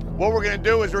Stadium. What we're going to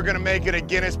do is we're going to make it a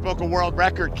Guinness Book of World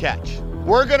Record catch.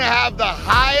 We're going to have the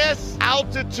highest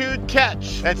altitude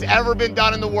catch that's ever been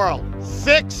done in the world.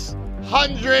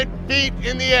 600 feet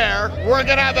in the air. We're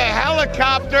going to have a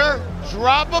helicopter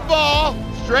drop a ball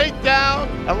straight down,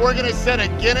 and we're going to set a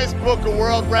Guinness Book of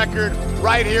World Record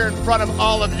right here in front of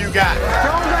all of you guys.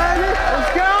 Go, baby.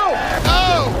 Let's go.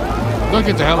 Oh! Look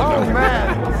at the helicopter. Oh,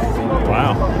 man.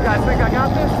 Wow. You guys think I got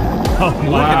this? Oh,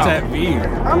 Look at that view.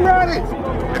 I'm ready.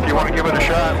 If you want to give it a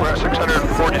shot, we're at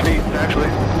 640 feet, actually.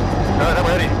 All right, I'm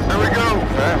ready. There we go. All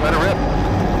right, let it rip.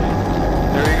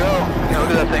 There you go. Look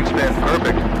at that thing spin.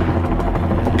 Perfect.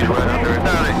 He's right under it.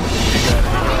 Now, you got it.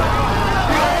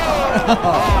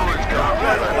 Oh, it's gone.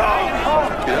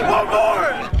 One more.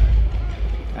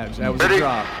 That was ready? a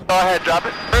drop. Go ahead, drop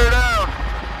it. Put it down.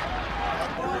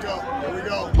 Here we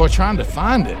go. Boy, trying to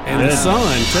find it. And the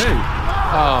sun, too.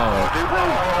 Oh.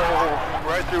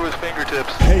 Right through his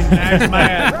fingertips. He's nice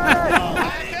man.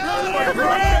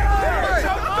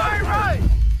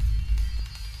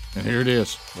 And here it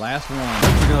is. Last one. You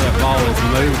know that ball is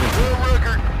moving.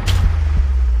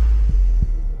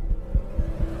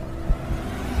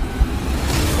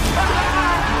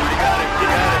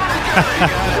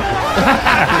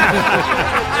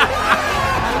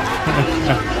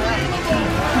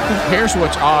 Here's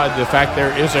what's odd, the fact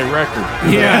there is a record.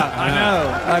 Yeah,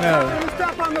 I know. When you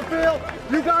step on the field,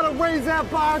 you got to raise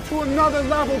that bar to another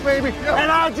level, baby.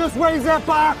 And I just raised that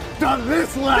bar to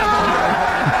this level.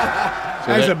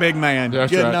 That's a big man.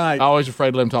 That's Good right. night. I always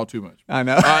afraid to let him talk too much. I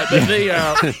know.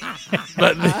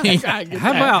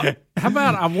 How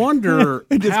about I wonder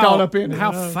It just caught up in it.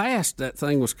 how fast that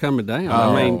thing was coming down.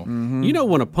 I mean, you know,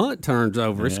 when a punt turns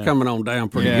over, it's coming on down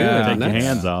pretty good. Take And your that's-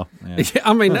 hands off.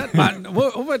 I mean, that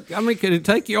might, could it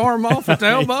take your arm off at the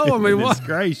elbow? I mean, Goodness what?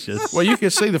 gracious. Well, you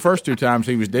could see the first two times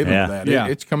he was dealing with that. Yeah.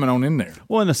 It's coming on in there.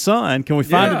 Well, in the sun, can we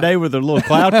find a day with a little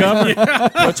cloud cover?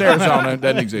 What's Arizona? It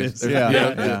doesn't exist.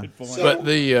 Yeah. But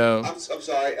the I'm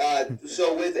sorry.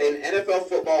 So with an NFL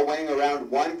football weighing around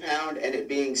 1 pound and it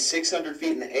being 600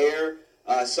 feet in the air,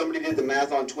 somebody did the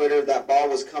math on Twitter. That ball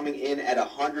was coming in at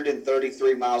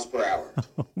 133 miles per hour.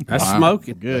 That's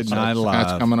smoking. Good night alive.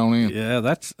 that's coming on in. Yeah,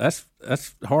 that's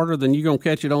harder than you gonna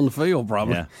catch it on the field,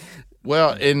 probably. Yeah. Well,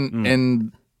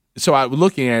 and so I was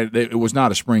looking at it. It was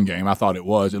not a spring game. I thought it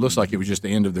was. It looks like it was just the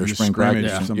end of their spring scrimmage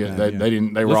practice. or something. Yeah, they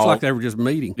didn't. They were Looks all like they were just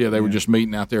meeting. Yeah, they were just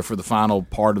meeting out there for the final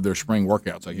part of their spring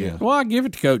workouts, I guess. Well, I give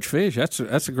it to Coach Fish. That's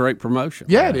a great promotion.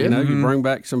 Yeah, it is. You know, you bring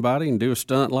back somebody and do a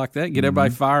stunt like that, get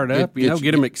everybody fired up. Get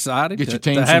them excited. Get your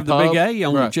to team have the some big pub. A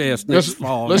on your chest next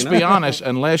fall. Let's be honest.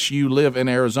 Unless you live in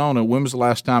Arizona, when was the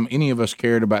last time any of us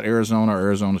cared about Arizona or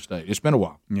Arizona State? It's been a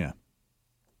while. Yeah.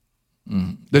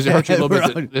 Does it hurt you a little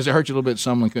bit? Does it hurt you a little bit?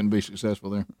 Someone couldn't be successful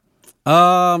there.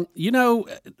 You know,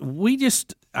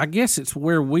 I guess it's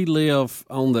where we live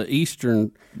on the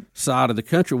eastern side of the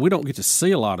country. We don't get to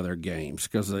see a lot of their games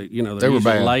because they're They were usually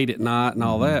bad. late at night and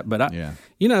all that. But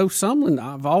Sumlin,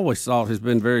 I've always thought has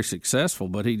been very successful,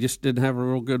 but he just didn't have a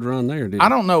real good run there, did he? I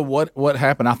don't know what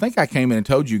happened. I think I came in and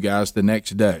told you guys the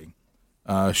next day.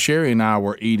 Sherry and I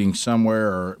were eating somewhere,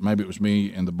 or maybe it was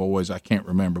me and the boys. I can't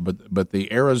remember. But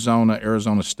the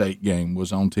Arizona State game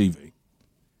was on TV,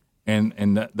 and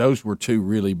those were two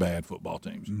really bad football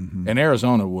teams. Mm-hmm. And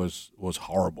Arizona was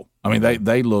horrible. I mean,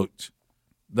 they looked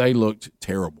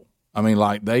terrible. I mean,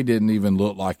 like they didn't even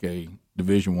look like a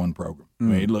Division I program. I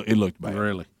mean, it looked bad.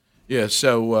 Really? Yeah.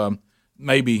 So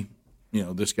maybe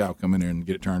this guy will come in there and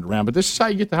get it turned around. But this is how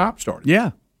you get the hype started.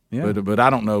 Yeah. Yeah. But I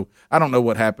don't know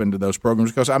what happened to those programs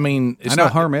because I mean I know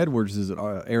Herm Edwards is at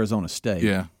Arizona State.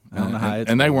 Yeah, I don't know how it's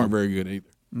and they weren't very good either.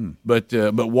 But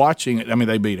watching it, I mean,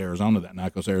 they beat Arizona that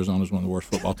night because Arizona's one of the worst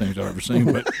football teams I've ever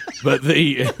seen. But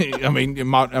in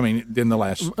the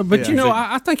last. But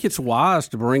I think it's wise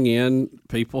to bring in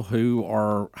people who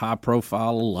are high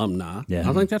profile alumni. Yeah.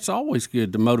 I think that's always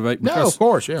good to motivate. No, of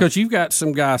course, yeah. Because you've got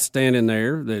some guy standing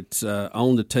there that's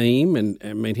on the team, and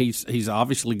I mean he's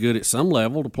obviously good at some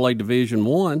level to play Division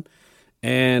I.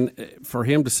 And for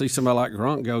him to see somebody like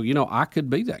Grunt go, I could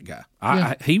be that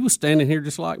guy. He was standing here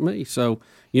just like me. So,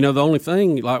 the only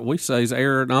thing, like we say, is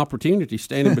error and opportunity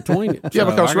standing between it. Yeah, so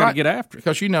because I got to get after it.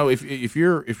 Because if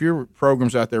your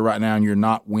program's out there right now and you're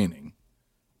not winning,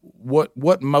 what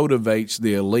motivates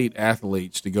the elite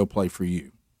athletes to go play for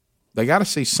you? They got to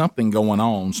see something going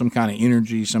on, some kind of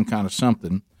energy, some kind of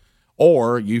something,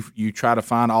 or you try to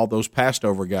find all those passed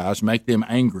over guys, make them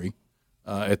angry.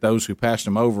 At those who passed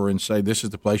them over and say, this is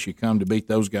the place you come to beat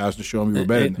those guys to show them you were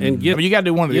better than them. You got to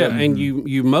do one of the other. And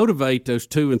you motivate those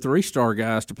 2- and 3-star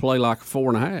guys to play like a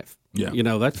 4.5.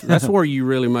 Yeah. That's where you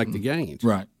really make the gains.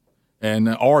 Right.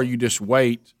 And or you just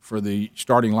wait for the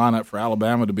starting lineup for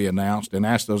Alabama to be announced and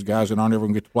ask those guys that aren't ever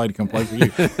going to get to play to come play for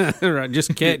you. Right,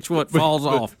 just catch what falls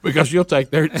off. Because you'll take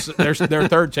their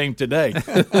third team today.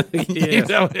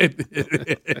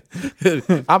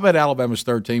 I bet Alabama's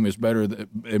third team is better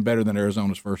than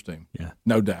Arizona's first team. Yeah,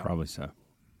 no doubt. Probably so.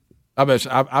 I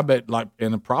bet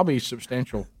and probably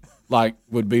substantial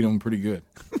would beat them pretty good.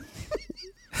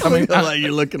 I mean,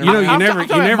 you're looking. You never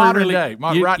right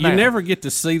now. You never get to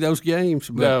see those games,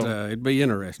 but it'd be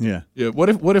interesting. Yeah. What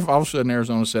if all of a sudden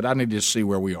Arizona said, "I need to see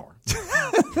where we are.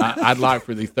 I'd like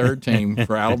for the third team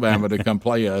for Alabama to come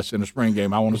play us in a spring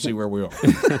game. I want to see where we are."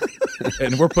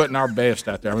 And we're putting our best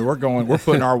out there. I mean, we're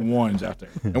putting our ones out there,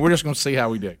 and we're just going to see how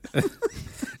we do.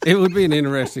 It would be an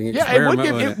interesting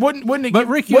experiment. Wouldn't it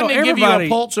give you a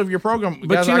pulse of your program?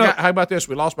 Guys, how about this?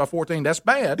 We lost by 14. That's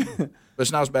bad, but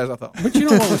it's not as bad as I thought. But you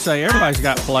know what we say? Everybody's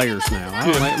got players now.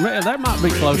 That might be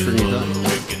closer than you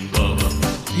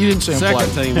think. You didn't see them play.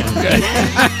 Second team.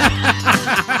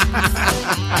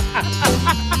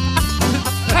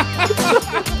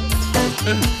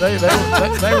 They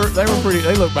were pretty.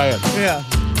 They look bad. Yeah,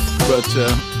 but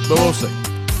we'll see.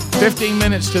 15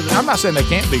 minutes to the. I'm not saying they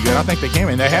can't be good. I think they can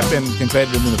be. They have been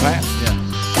competitive in the past. Yeah.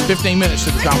 15 minutes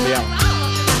to the top of the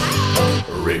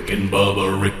hour. Rick and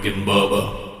Bubba, Rick and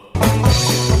Bubba.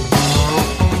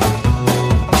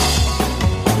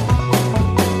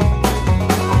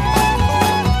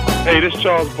 Hey, this is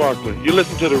Charles Barkley. You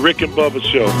listen to the Rick and Bubba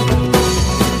Show.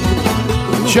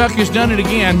 Chuck has done it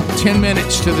again. 10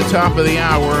 minutes to the top of the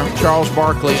hour. Charles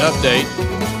Barkley update.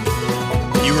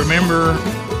 You remember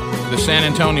the San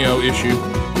Antonio issue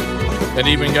that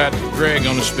even got Greg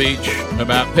on a speech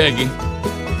about Peggy.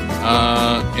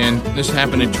 And this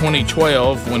happened in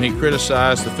 2012 when he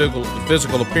criticized the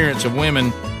physical appearance of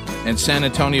women in San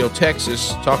Antonio,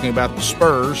 Texas, talking about the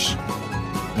Spurs.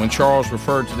 When Charles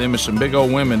referred to them as some big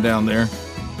old women down there,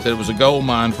 said it was a gold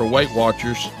mine for Weight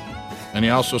Watchers. And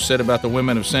he also said about the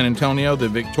women of San Antonio that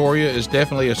Victoria is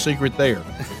definitely a secret there.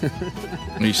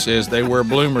 And he says they wear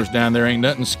bloomers down there. Ain't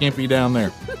nothing skimpy down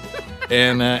there.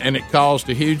 And it caused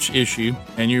a huge issue.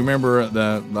 And you remember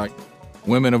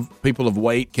people of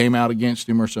weight came out against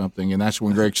him or something. And that's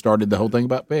when Greg started the whole thing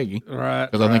about Peggy. Right.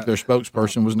 Because I think their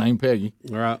spokesperson was named Peggy.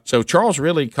 Right. So Charles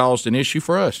really caused an issue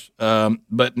for us.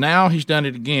 But now he's done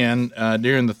it again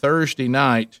during the Thursday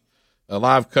night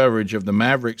live coverage of the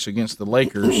Mavericks against the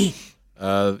Lakers.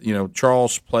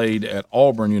 Charles played at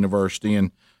Auburn University,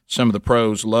 and some of the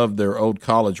pros loved their old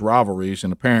college rivalries.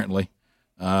 And apparently,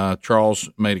 Charles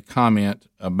made a comment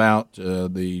about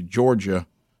the Georgia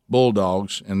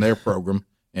Bulldogs and their program,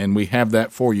 and we have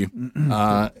that for you.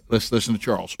 Let's listen to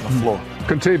Charles.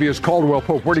 Contavious Caldwell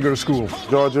Pope, where do you go to school?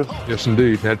 Georgia. Yes,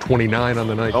 indeed. Had 29 on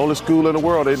the night. Only school in the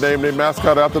world. They named their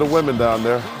mascot after the women down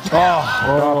there.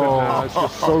 It's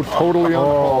just so totally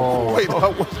uncalled. Wait.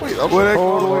 Totally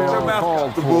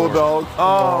uncalled. The Bulldogs.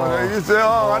 You said,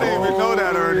 I didn't even know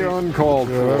that, Ernie. Uncalled.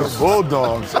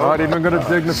 Bulldogs. Not even going to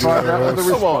dignify that with a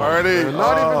response. Come on, Ernie.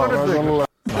 Not even going to dignify.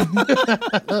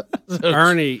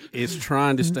 Ernie is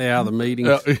trying to stay out of the meetings.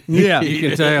 You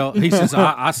can tell. He says,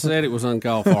 I said it was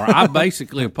uncalled for. I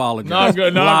basically apologized. Not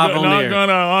going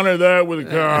to honor that with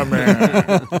a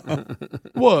comment.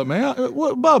 What, man?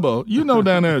 What, Bubba? You know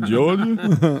down there in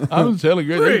Georgia. I was telling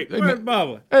you. Rick, where's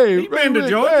Bubba? Hey, he been to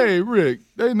Georgia? Hey, Rick.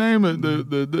 They named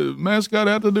the mascot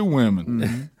after the women.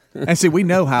 Mm-hmm. And see, we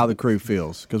know how the crew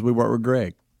feels because we work with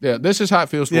Greg. Yeah, this is how it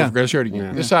feels to work for Greg. Let's hear it again.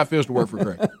 Yeah. This is how it feels to work for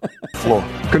Greg. Floor.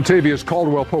 Contavious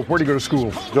Caldwell Pope, where'd you go to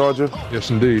school? Georgia.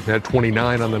 Yes, indeed. Had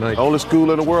 29 on the night. Only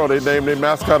school in the world. They named their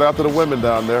mascot after the women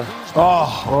down there.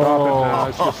 Stop it now.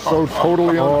 It's just so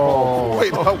totally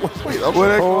uncalled for. Wait. What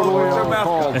they call your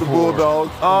mascot? The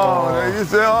Bulldogs. You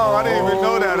said, I didn't even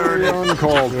know that, Ernie.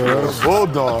 Uncalled for.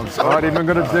 Bulldogs. Not even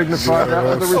going to dignify that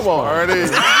with a response. Come on,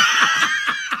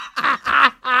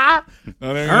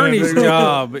 Ernie. Ernie's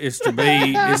job is to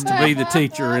be the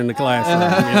teacher in the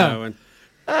classroom, and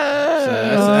so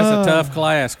that's a tough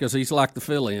class because he's like the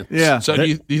fill-in. Yeah. So do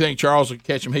you think Charles will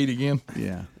catch him heat again?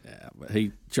 Yeah, but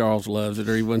Charles loves it,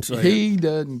 or he wouldn't say he it.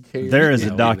 doesn't care. There is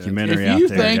a documentary out there.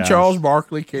 If you think guys. Charles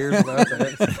Barkley cares about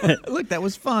that, look, that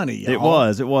was funny. It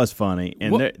was funny,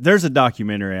 and there's a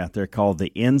documentary out there called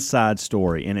 "The Inside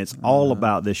Story," and it's all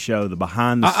about this show, the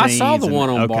behind the scenes. I saw the one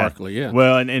on Barkley. Yeah.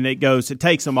 Well, and it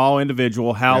takes them all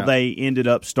individual how they ended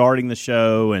up starting the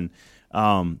show, and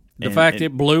the fact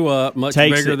it blew up much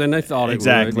bigger than they thought it would.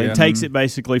 Exactly. Yeah. It takes it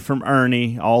basically from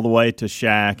Ernie all the way to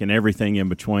Shaq and everything in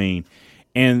between.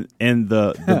 And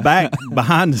the back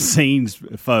behind the scenes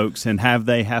folks and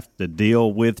they have to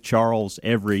deal with Charles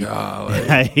every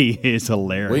day is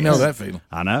hilarious. we know that feeling.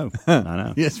 I know.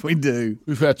 Yes, we do.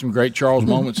 We've had some great Charles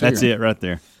moments here. That's it right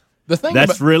there. The thing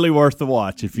that's really worth the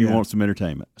watch if you want some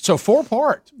entertainment. So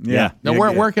 4-part. Yeah. Now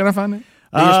where can I find it?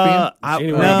 ESPN?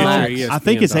 I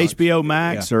think it's HBO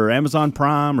Max or Amazon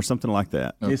Prime or something like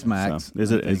that. It's Max. So,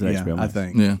 is it HBO Max? I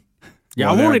think. Yeah. Yeah,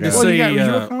 I wanted to see. You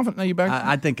real confident now? You back?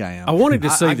 I think I am. I wanted to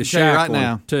see the Shaq right one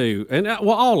now too, and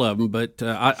all of them. But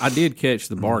I did catch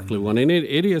the Barkley one, and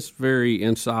it is very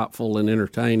insightful and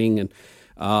entertaining. And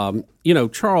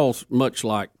Charles, much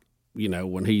like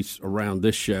when he's around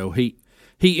this show, he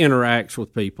interacts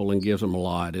with people and gives them a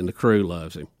lot, and the crew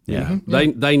loves him. Yeah,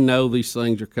 they know these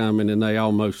things are coming, and they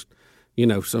almost.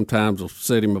 Sometimes will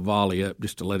set him a volley up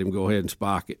just to let him go ahead and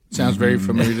spike it. Sounds very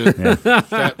familiar. Because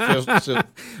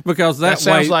that way,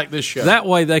 sounds like this show. That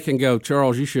way they can go,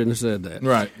 Charles, you shouldn't have said that.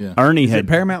 Right. Yeah. Ernie Is it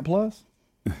Paramount Plus?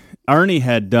 Ernie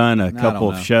had done a couple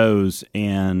of shows,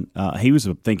 and he was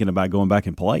thinking about going back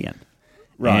and playing.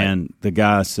 Right. And the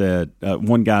guy said,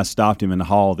 one guy stopped him in the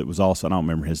hall that was also, I don't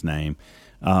remember his name.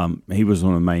 He was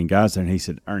one of the main guys there, and he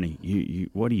said, Ernie, you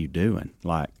what are you doing?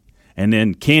 And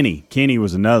then Kenny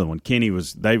was another one. Kenny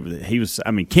was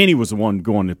the one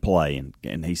going to play,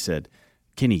 and he said,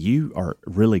 Kenny, you are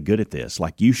really good at this.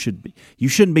 You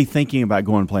shouldn't be thinking about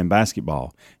going and playing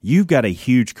basketball. You've got a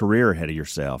huge career ahead of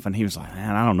yourself. And he was like,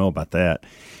 man, I don't know about that.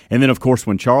 And then of course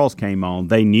when Charles came on,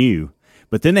 they knew.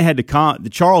 But then they had to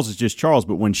Charles is just Charles,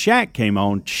 but when Shaq came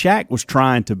on, Shaq was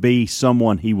trying to be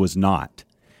someone he was not.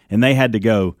 And they had to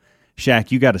go,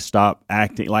 Shaq, you got to stop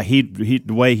acting like the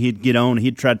way he'd get on.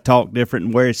 He'd try to talk different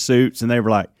and wear his suits, and they were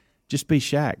like, "Just be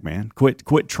Shaq, man.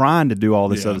 Quit trying to do all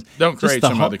this other. Don't create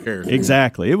some other character."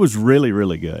 Exactly. It was really,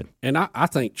 really good. And I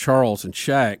think Charles and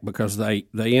Shaq, because they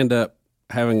end up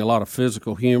having a lot of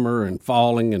physical humor and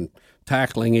falling and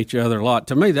tackling each other a lot.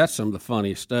 To me, that's some of the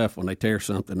funniest stuff when they tear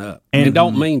something up and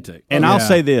don't mean to. And I'll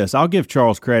say this: I'll give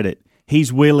Charles credit.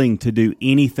 He's willing to do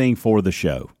anything for the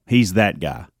show. He's that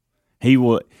guy. He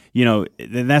will.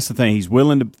 And that's the thing. He's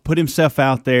willing to put himself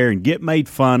out there and get made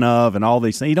fun of and all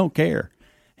these things. He don't care.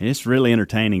 And it's really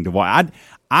entertaining to watch.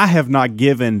 I have not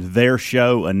given their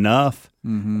show enough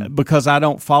because I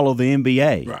don't follow the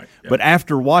NBA. Right. Yeah. But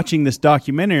after watching this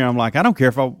documentary, I'm like, I don't care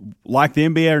if I like the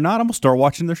NBA or not. I'm going to start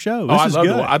watching their show. This is good.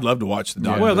 I'd love to watch the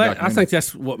documentary. Well, I think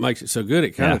that's what makes it so good.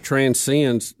 It kind of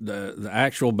transcends the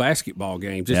actual basketball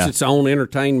games. It's its own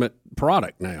entertainment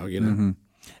product now, Mm-hmm.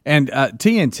 And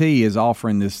TNT is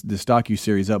offering this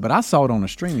docuseries up, but I saw it on a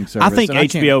streaming service. I think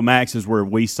HBO Max is where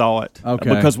we saw it.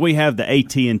 Okay. Because we have the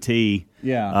AT&T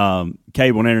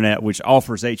cable and internet, which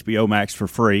offers HBO Max for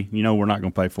free. We're not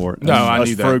going to pay for it. No, I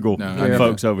knew that. Frugal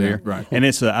folks over here. Right. And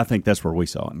it's I think that's where we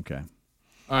saw it. Okay.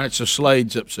 All right, so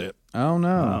Slade's upset. Oh,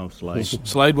 no. Oh, Slade.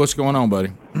 Slade, what's going on,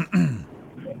 buddy?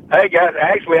 Hey, guys,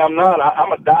 actually, I'm not.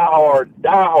 I'm a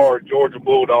diehard Georgia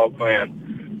Bulldog fan.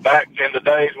 Back in the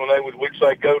days when we'd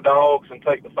say go Dogs and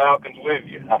take the Falcons with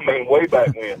you. I mean, way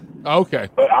back when. Okay.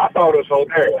 But I thought it was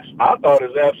hilarious. I thought it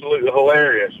was absolutely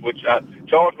hilarious,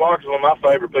 Charles Barkley's one of my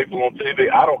favorite people on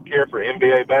TV. I don't care for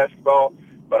NBA basketball,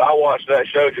 but I watched that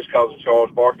show just because of Charles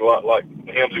Barkley, like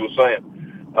Hemsey was saying.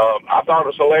 I thought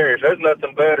it was hilarious. There's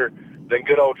nothing better than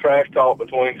good old trash talk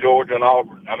between Georgia and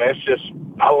Auburn. I mean, it's just,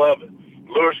 I love it.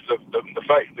 Lewis,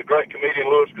 the great comedian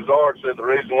Louis Gazard said the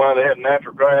reason why they had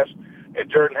natural grass and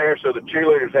Jordan Harris so the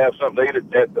cheerleaders have something to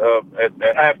eat at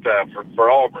halftime for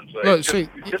Auburn. So just a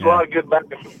lot of good back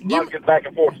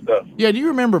and forth stuff. Yeah, do you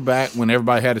remember back when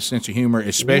everybody had a sense of humor,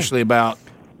 especially about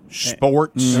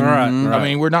sports. Right. I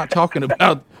mean, we're not talking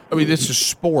about. I mean, this is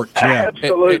sports. Yeah.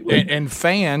 Absolutely. And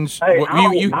fans. Hey,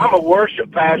 I'm a worship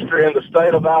pastor in the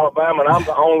state of Alabama, and I'm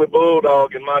the only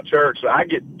bulldog in my church, so I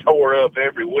get tore up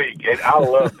every week, and I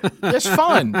love it. It's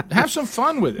fun. Have some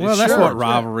fun with it. Well, that's what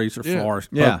rivalries are for.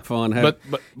 Yeah. Fun. But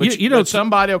you know,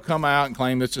 somebody will come out and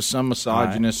claim this is some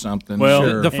misogynist something.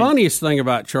 Well, the funniest thing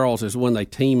about Charles is when they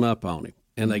team up on him.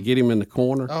 And they get him in the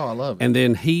corner. Oh, I love it. And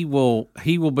then he will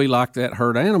be like that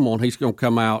hurt animal, and he's going to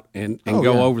come out and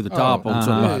go over the top on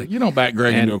somebody. You don't back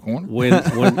Greg into a corner.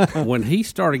 When he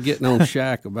started getting on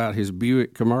Shaq about his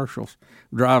Buick commercials,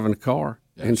 driving a car,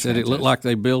 and said it looked like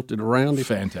they built it around him.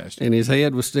 Fantastic. And his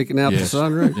head was sticking out the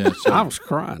sunroof. Yes, I was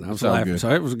crying. I was laughing. So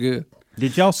it was good.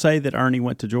 Did y'all say that Ernie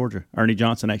went to Georgia? Ernie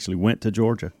Johnson actually went to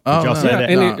Georgia. Did y'all say that?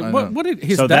 And what did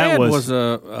his dad was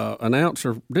a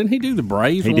announcer? Didn't he do the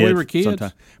Braves when we were kids?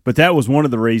 Sometime. But that was one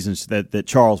of the reasons that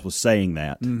Charles was saying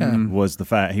that was the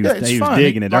fact he was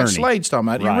digging at like Ernie. Slade's talking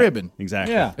about right. ribbon.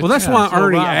 Exactly. Yeah. Well, that's why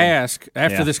Ernie asked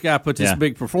after this guy put this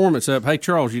big performance up. Hey,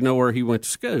 Charles, you know where he went to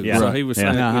school? Yeah. So he was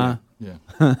saying. Yeah.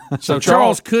 So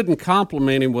Charles couldn't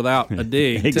compliment him without a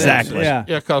dig. Exactly. Yeah,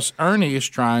 because Ernie is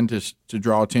trying to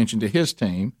draw attention to his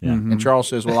team, and Charles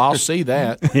says, "Well, I'll see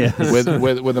that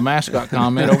with a mascot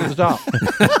comment over the top."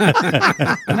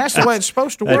 And that's the way it's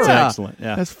supposed to work. That's excellent.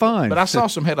 Yeah, that's fine. But I saw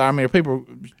some headline. I mean, people.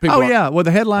 Oh yeah. Well,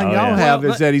 the headline y'all have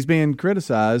is that he's being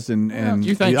criticized and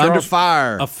you think under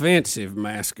fire. Offensive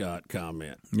mascot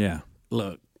comment. Yeah.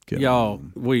 Look. Y'all,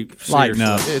 we lighten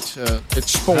up. It's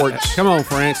sports. Come on,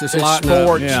 Francis. It's lighten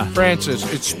sports. up. Yeah. Francis,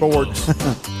 it's sports.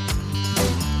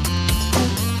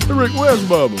 Rick, where's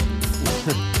Bubba?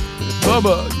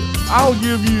 Bubba, I'll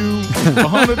give you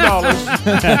 $100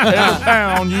 and a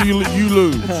pound. You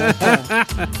lose.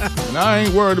 And I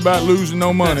ain't worried about losing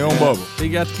no money on Bubba. He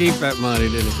got to keep that money,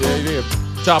 didn't he? Yeah, he did.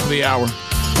 Top of the hour.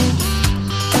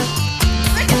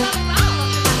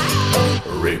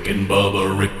 Rick and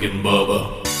Bubba, Rick and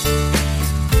Bubba.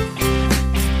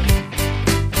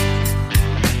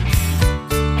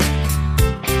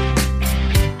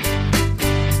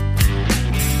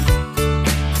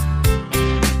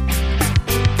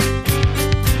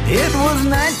 It was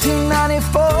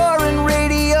 1994 and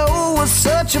radio was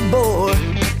such a bore.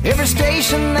 Every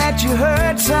station that you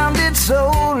heard sounded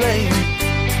so lame.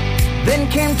 Then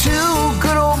came two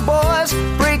good old boys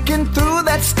breaking through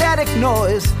that static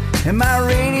noise, and my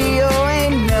radio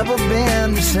ain't never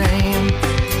been the same.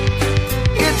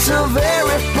 It's a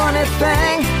very funny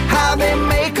thing how they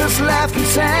make us laugh and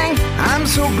sing. I'm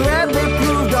so glad they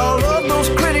proved all of those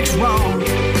critics wrong.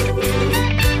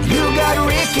 You got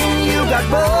Rick and you got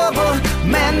Bubba,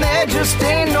 man, there just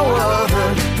ain't no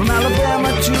other. From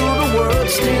Alabama to the world,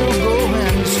 still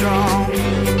going strong.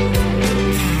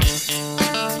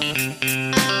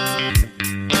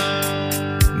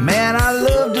 Man, I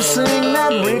love to sing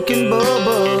that Rick and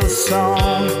Bubba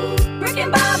song. Rick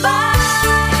and Bubba.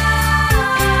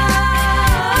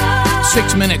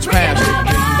 6 minutes past it.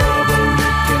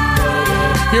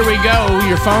 Here we go.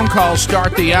 Your phone calls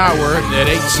start the hour at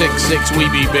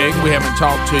 866-WE-BE-BIG. We haven't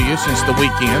talked to you since the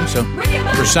weekend, so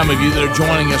for some of you that are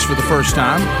joining us for the first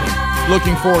time,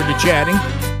 looking forward to chatting.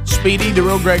 Speedy, the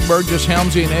real Greg Burgess,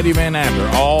 Helmsy, and Eddie Van Adler,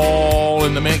 all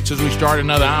in the mix as we start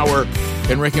another hour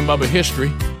in Rick and Bubba history.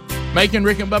 Making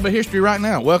Rick and Bubba history right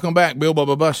now. Welcome back, Bill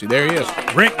Bubba Bussey. There he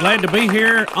is. Rick, glad to be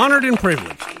here. Honored and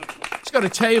privileged. Let's go to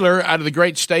Taylor out of the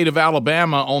great state of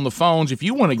Alabama on the phones. If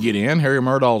you want to get in, Harry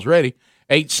Murdahl's ready.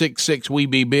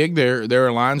 866-WE-BE-BIG. There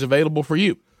are lines available for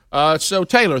you. So,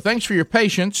 Taylor, thanks for your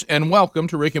patience, and welcome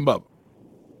to Rick and Bubba.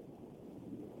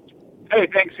 Hey,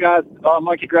 thanks, guys.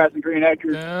 Monkey Grass and Green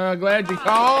Acres. Glad you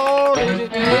called.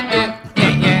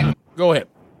 Go ahead.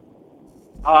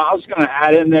 I was going to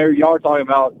add in there, y'all were talking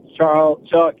about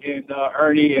Chuck and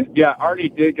Ernie. And, yeah, Ernie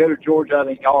did go to Georgia. I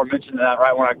think y'all were mentioning that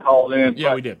right when I called in.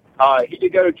 Yeah, we did. He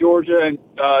did go to Georgia, and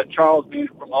Charles being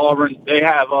from Auburn. They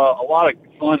have a lot of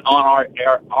fun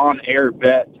on-air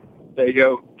bets they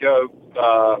go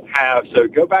have. So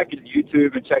go back into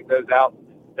YouTube and check those out.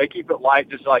 They keep it light,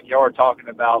 just like y'all are talking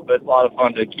about, but it's a lot of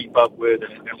fun to keep up with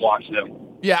and watch them.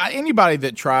 Yeah, anybody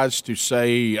that tries to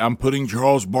say, I'm putting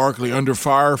Charles Barkley under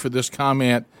fire for this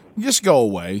comment, just go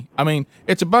away. I mean,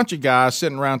 it's a bunch of guys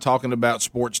sitting around talking about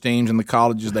sports teams and the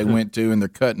colleges they went to, and they're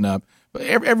cutting up. But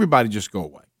everybody just go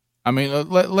away. I mean,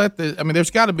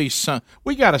 there's got to be some.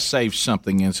 We got to save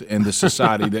something in the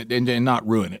society that and not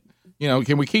ruin it. You know,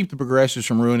 can we keep the progressives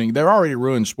from ruining? They're already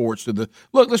ruined sports to the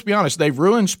look. Let's be honest. They've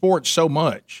ruined sports so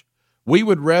much. We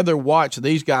would rather watch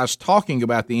these guys talking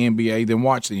about the NBA than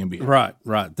watch the NBA.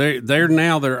 Right. They're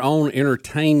now their own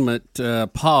entertainment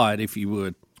pod, if you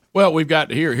would. Well, we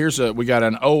got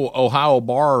an Ohio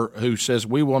bar who says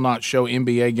we will not show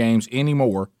NBA games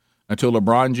anymore until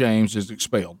LeBron James is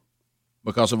expelled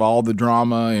because of all the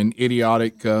drama and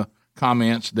idiotic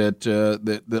comments that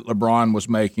LeBron was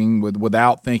making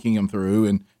without thinking them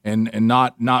through and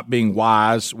not being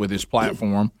wise with his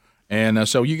platform. And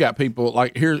so you got people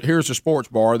like here's a sports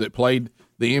bar that played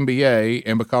the NBA,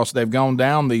 and because they've gone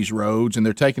down these roads and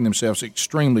they're taking themselves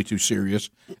extremely too serious,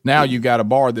 now you got a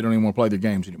bar that don't even want to play their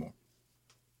games anymore.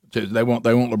 They want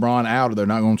LeBron out, or they're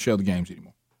not going to show the games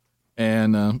anymore.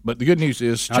 And but the good news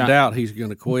is, I doubt he's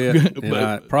going to quit.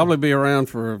 And probably be around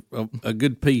for a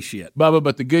good piece yet, Bubba.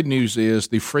 But the good news is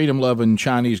the freedom-loving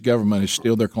Chinese government is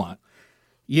still their client.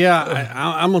 Yeah,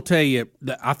 I'm going to tell you.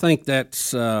 I think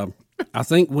that's. I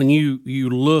think when you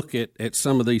look at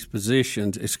some of these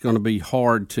positions, it's going to be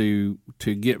hard to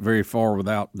get very far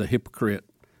without the hypocrite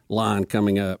line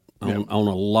coming up on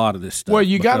a lot of this stuff. Well,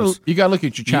 you got to look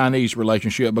at your Chinese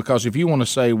relationship, because if you want to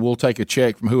say we'll take a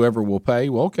check from whoever will pay,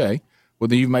 well, okay, well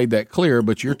then you've made that clear.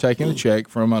 But you're taking a check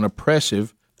from an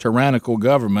oppressive, tyrannical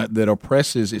government that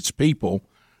oppresses its people,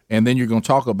 and then you're going to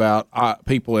talk about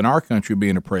people in our country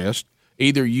being oppressed.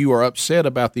 Either you are upset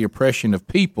about the oppression of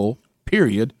people,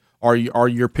 period. Or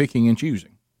you're picking and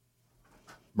choosing,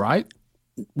 right?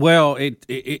 Well,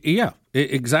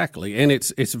 exactly, and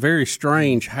it's very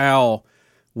strange how,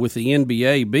 with the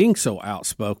NBA being so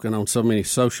outspoken on so many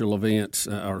social events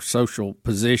or social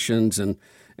positions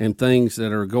and things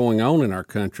that are going on in our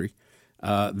country,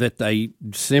 that they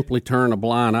simply turn a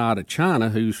blind eye to China,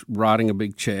 who's writing a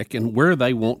big check and where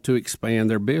they want to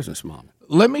expand their business model.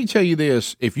 Let me tell you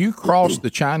this: if you cross the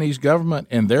Chinese government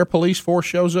and their police force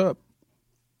shows up,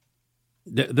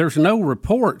 there's no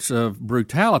reports of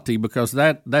brutality, because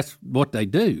that's what they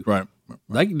do. Right.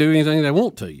 They can do anything they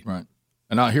want to you. Right.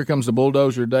 And now here comes the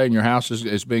bulldozer today, and your house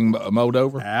is being mowed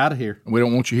over. Out of here. We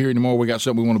don't want you here anymore. We got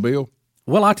something we want to build.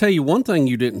 Well, I tell you one thing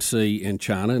you didn't see in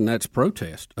China, and that's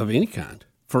protest of any kind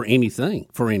for anything,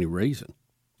 for any reason,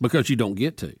 because you don't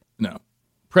get to. No.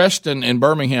 Preston in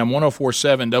Birmingham,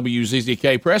 104.7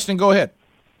 WZZK. Preston, go ahead.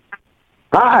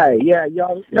 Hi, yeah,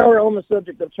 y'all are on the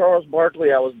subject of Charles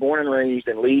Barkley. I was born and raised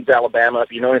in Leeds, Alabama.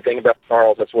 If you know anything about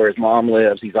Charles, that's where his mom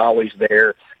lives. He's always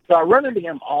there. So I run into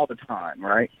him all the time,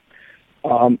 right?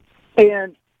 And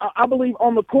I believe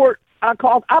on the court, I've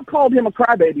called him a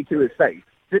crybaby to his face,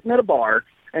 sitting at a bar,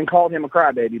 and called him a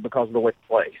crybaby because of the way he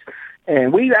plays.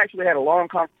 And we actually had a long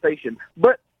conversation.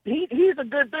 But he's a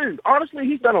good dude. Honestly,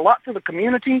 he's done a lot for the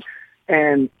community.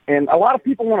 And a lot of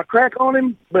people want to crack on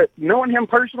him, but knowing him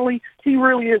personally, he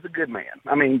really is a good man.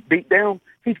 I mean, deep down,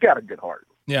 he's got a good heart.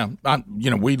 Yeah,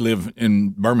 we live in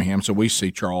Birmingham, so we see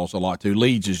Charles a lot too.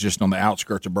 Leeds is just on the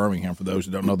outskirts of Birmingham. For those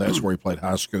who don't know, that's where he played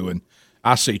high school, and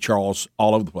I see Charles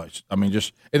all over the place. I mean,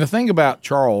 and the thing about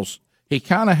Charles, he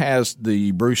kind of has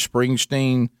the Bruce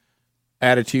Springsteen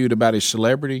attitude about his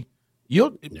celebrity.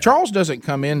 Charles doesn't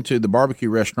come into the barbecue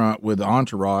restaurant with the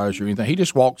entourage or anything. He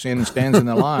just walks in and stands in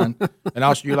the line, and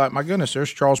also you're like, my goodness,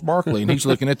 there's Charles Barkley, and he's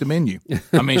looking at the menu.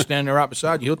 I mean, standing there right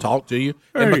beside you, he'll talk to you,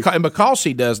 and because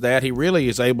he does that, he really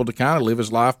is able to kind of live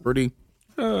his life pretty.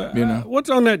 What's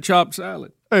on that chopped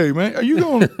salad? Hey man, are you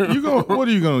going? What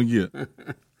are you going to get?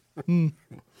 And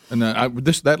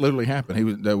that literally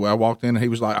happened. I walked in, and he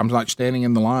was like, I'm like standing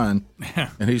in the line,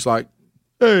 and he's like,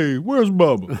 hey, where's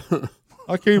Bubba?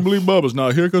 I can't believe Bubba's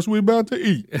not here because we're about to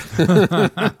eat.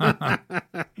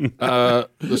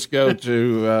 Let's go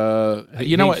to,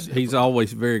 he's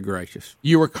always very gracious.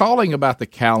 You were calling about the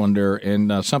calendar,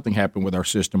 and something happened with our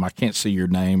system. I can't see your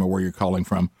name or where you're calling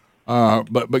from.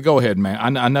 But go ahead,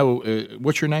 man. I know,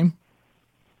 what's your name?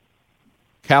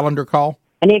 Calendar call?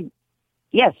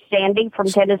 Yes, Sandy from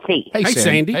Tennessee. Hey,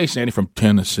 Sandy. Hey, Sandy from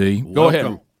Tennessee. Go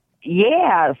ahead.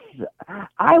 Yes,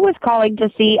 I was calling to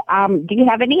see, do you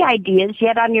have any ideas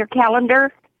yet on your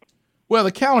calendar? Well,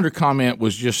 the calendar comment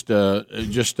was just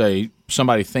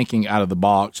somebody thinking out of the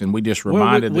box, and we just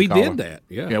reminded the caller. We did that,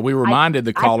 yeah. Yeah, we reminded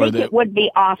the caller I think it would be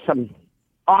awesome.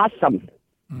 Awesome.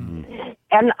 Mm-hmm.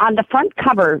 And on the front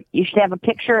cover, you should have a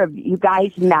picture of you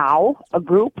guys now, a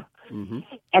group,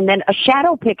 and then a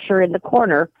shadow picture in the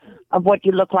corner of what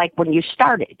you look like when you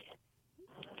started.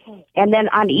 And then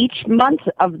on each month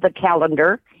of the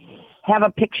calendar, have a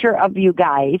picture of you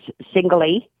guys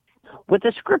singly with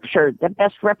a scripture that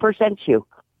best represents you.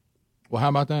 Well, how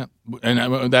about that?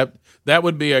 And that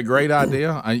would be a great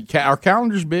idea. Are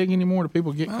calendars big anymore? Do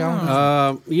people get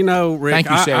calendars? Rick,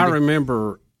 I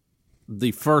remember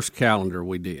the first calendar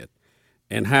we did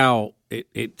and how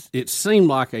it seemed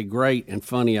like a great and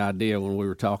funny idea when we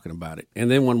were talking about it, and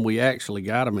then when we actually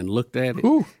got them and looked at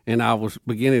it, and I was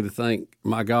beginning to think,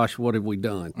 my gosh, what have we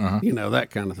done? That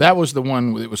kind of thing. That was the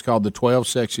one that was called the 12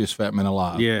 Sexiest Fat Men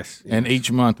Alive. Yes, and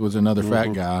each month was another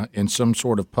fat guy in some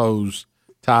sort of pose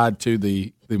tied to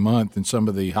the month and some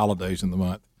of the holidays in the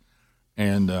month.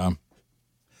 And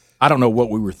I don't know what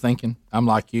we were thinking. I'm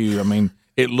like you. I mean,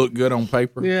 it looked good on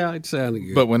paper. Yeah, it sounded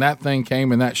good. But when that thing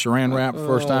came in that saran wrap the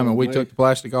first time and we took the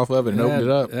plastic off of it and opened it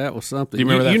up. That was something. Do you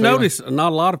remember that? You notice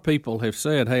not a lot of people have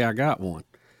said, hey, I got one.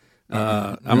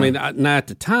 I mean, now at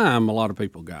the time, a lot of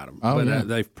people got them. But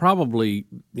they've probably,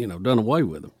 done away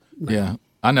with them. Yeah.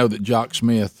 I know that Jock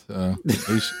Smith,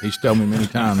 he's told me many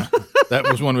times that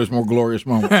was one of his more glorious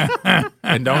moments.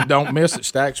 And don't miss that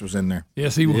Stax was in there.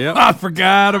 Yes, he was. Yep. I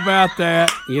forgot about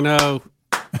that.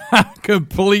 I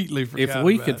completely forgot. If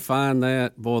we could find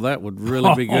that, boy, that would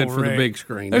really be good for the big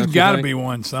screen. There's got to be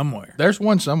one somewhere. There's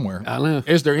one somewhere. I know.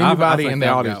 Is there anybody in the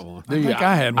audience? I think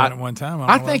I had one at one time.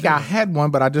 I think I had one,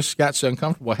 but I just got so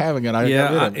uncomfortable having it.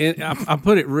 I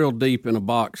put it real deep in a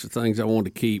box of things I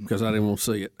wanted to keep because I didn't want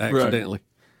to see it accidentally. Right.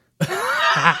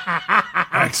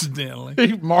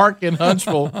 Accidentally. Mark in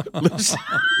Huntsville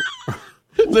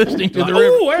listening to the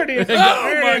river. Oh, there it is.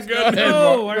 Oh, my goodness.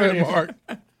 There it is. Mark.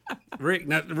 Rick,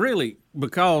 now, really,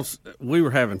 because we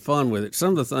were having fun with it, some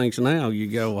of the things now you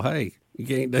go, well, hey, you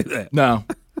can't do that. No,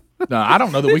 I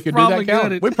don't know that we could do that, Cal.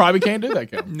 We probably can't do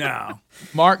that, Cal. No.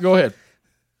 Mark, go ahead.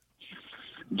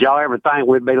 Did y'all ever think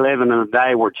we'd be living in a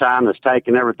day where China's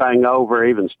taking everything over,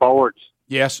 even sports?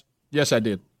 Yes, I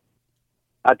did.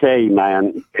 I tell you,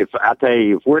 man, if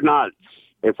we're not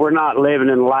living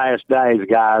in the last days,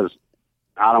 guys,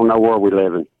 I don't know where we're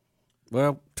living.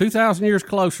 Well, 2,000 years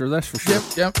closer, that's for sure.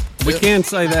 Yep. We can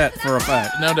say that for a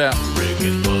fact. No doubt.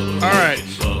 All right.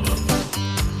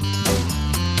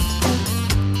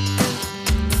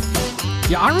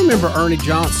 Yeah, I remember Ernie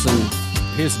Johnson,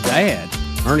 his dad,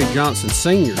 Ernie Johnson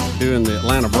Sr., doing the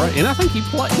Atlanta Braves. And I think did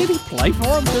he play for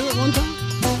him too at one time?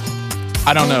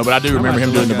 I don't know, but I do remember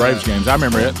him doing the Braves games. I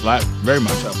remember it very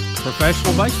much so.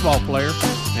 Professional baseball player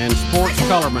and sports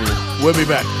color man. We'll be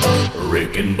back.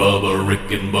 Rick and Bubba,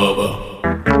 Rick and Bubba.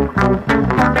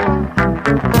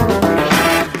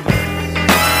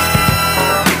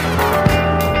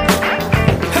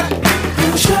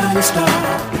 You're a shining star,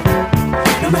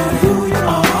 no matter who you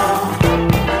are,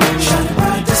 shining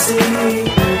bright to see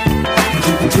what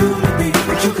you can truly be,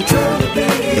 what you can truly be.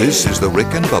 This is the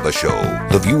Rick and Bubba Show.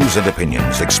 The views and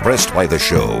opinions expressed by the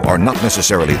show are not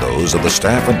necessarily those of the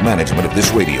staff and management of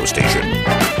this radio station,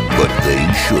 but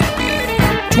they should be.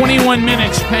 21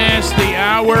 minutes past the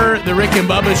hour, the Rick and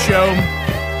Bubba Show.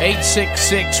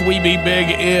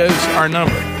 866-WE-BE-BIG is our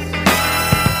number.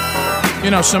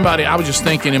 I was just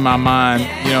thinking in my mind,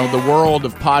 the world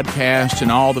of podcasts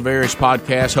and all the various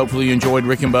podcasts. Hopefully you enjoyed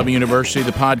Rick and Bubba University,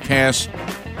 the podcast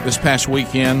this past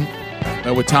weekend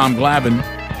with Tom Glavine.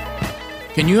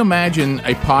 Can you imagine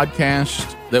a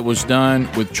podcast that was done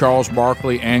with Charles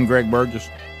Barkley and Greg Burgess?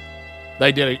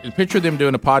 They did a picture of them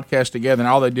doing a podcast together, and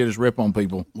all they did is rip on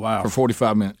people. Wow. For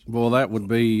 45 minutes. Well, that would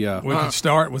be. We could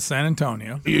start with San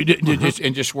Antonio. You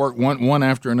just work one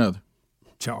after another.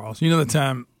 Charles, the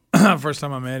time, first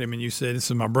time I met him, and you said, "This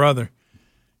is my brother,"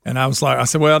 and I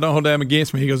said, "Well, don't hold that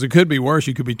against me." He goes, "It could be worse.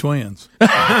 You could be twins."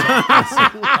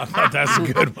 I thought that's a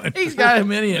good one. He's got a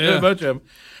many, a bunch of them.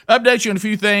 Update you on a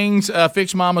few things.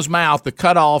 Fix Mama's Mouth. The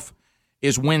cutoff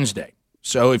is Wednesday.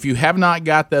 So if you have not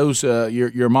got those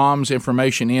your mom's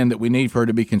information in that we need for her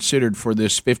to be considered for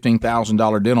this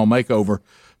 $15,000 dental makeover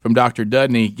from Dr.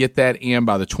 Dudney, get that in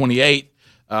by the 28th.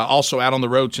 Also out on the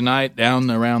road tonight, down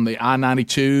around the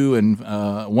I-92 and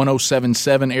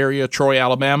 1077 area, Troy,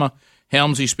 Alabama.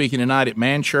 Helmsy speaking tonight at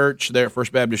Man Church, there at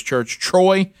First Baptist Church,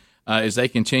 Troy, as they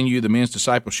continue the men's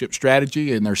discipleship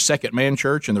strategy in their second Man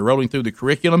Church, and they're rolling through the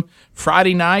curriculum.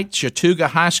 Friday night, Chattooga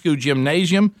High School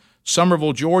Gymnasium,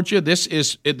 Summerville, Georgia.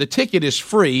 The ticket is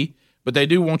free, but they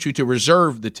do want you to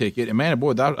reserve the ticket. And man,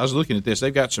 boy, I was looking at this.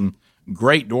 They've got some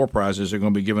great door prizes they're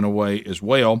going to be giving away as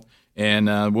well. And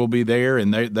we'll be there.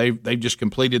 And they've just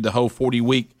completed the whole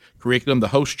 40-week curriculum, the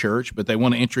host church, but they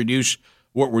want to introduce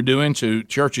what we're doing to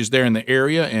churches there in the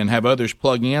area and have others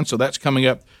plug in. So that's coming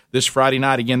up this Friday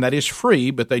night. Again, that is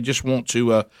free, but they just want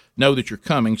to know that you're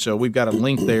coming. So we've got a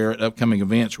link there at upcoming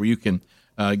events where you can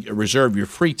reserve your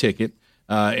free ticket.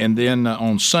 And then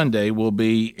on Sunday, we'll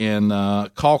be in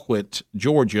Colquitt,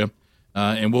 Georgia,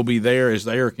 and we'll be there as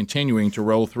they are continuing to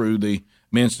roll through the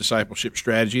men's discipleship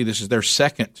strategy. This is their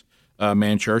second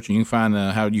Man Church, and you can find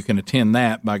how you can attend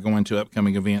that by going to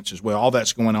upcoming events as well. All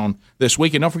that's going on this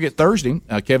week. And don't forget Thursday,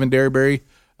 Kevin Derryberry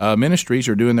Ministries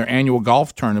are doing their annual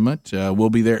golf tournament. We'll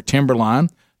be there at Timberline.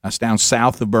 That's down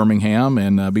south of Birmingham,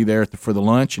 and be there for the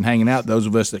lunch and hanging out. Those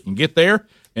of us that can get there,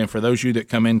 and for those of you that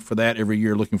come in for that every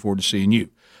year, looking forward to seeing you.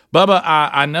 Bubba,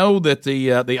 I know that the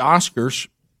Oscars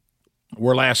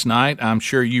were last night. I'm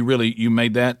sure you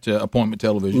made that appointment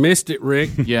television. Missed it, Rick.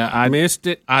 Yeah, I missed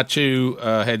it. I too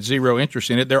had zero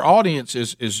interest in it. Their audience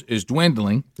is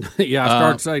dwindling. Yeah, I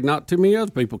started to say not too many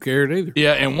other people cared either.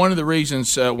 Yeah, and one of the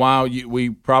reasons why we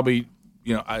probably,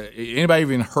 anybody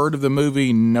even heard of the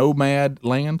movie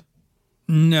Nomadland?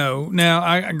 No.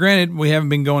 Now, granted, we haven't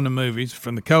been going to movies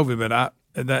from the COVID, but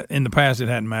that in the past it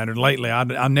hadn't mattered. Lately,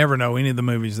 I never know any of the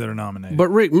movies that are nominated. But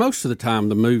Rick, most of the time,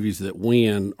 the movies that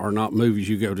win are not movies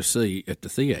you go to see at the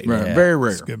theater. Right. Yeah. Very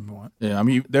rare. That's a good point. Yeah, I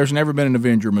mean, there's never been an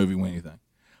Avenger movie win anything.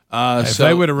 If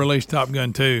they would have released Top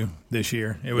Gun 2 this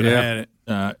year, it would have had it.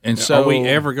 And so, are we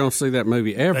ever going to see that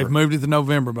movie ever? They've moved it to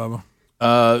November, Bubba.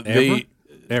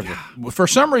 Ever? For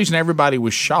some reason, everybody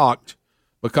was shocked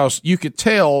because you could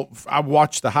tell. I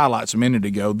watched the highlights a minute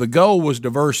ago. The goal was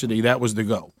diversity. That was the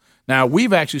goal. Now,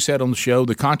 we've actually said on the show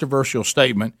the controversial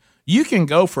statement, you can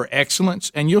go for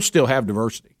excellence and you'll still have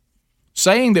diversity.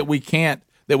 Saying that we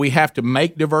have to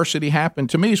make diversity happen,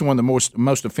 to me is one of the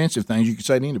most offensive things you could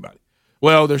say to anybody.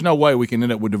 Well, there's no way we can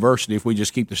end up with diversity if we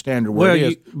just keep the standard where it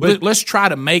is. But let's try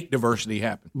to make diversity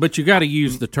happen. But you got to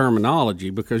use the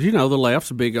terminology because, the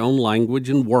left's big on language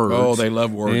and words. Oh, they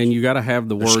love words. And you got to have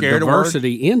the word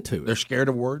diversity into it. They're scared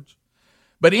of words.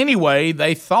 But anyway,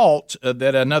 they thought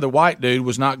that another white dude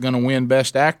was not going to win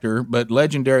Best Actor, but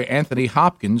legendary Anthony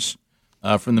Hopkins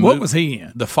from the movie. What was he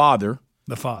in? The Father.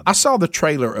 The Father. I saw the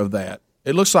trailer of that.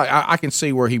 It looks like I can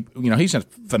see where he's a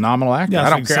phenomenal actor. Yeah,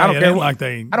 I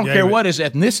don't care what his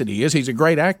ethnicity is. He's a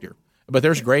great actor. But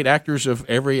there's great actors of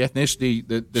every ethnicity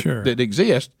that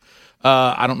exist.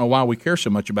 I don't know why we care so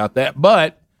much about that.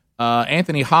 But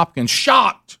Anthony Hopkins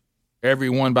shocked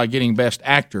everyone by getting Best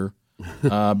Actor.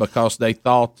 Because they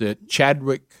thought that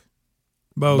Chadwick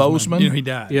Boseman, he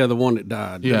died. Yeah, the one that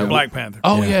died. Yeah, Black Panther.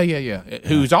 Oh yeah.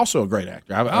 Who's also a great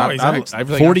actor.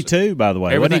 He's 42, by the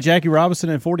way. Wasn't he Jackie Robinson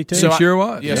in 42? So sure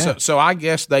was. Yeah. So I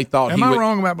guess they thought. Am I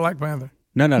wrong about Black Panther?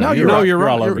 No. You're right.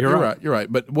 You're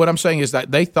right. But what I'm saying is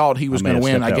that they thought he was going to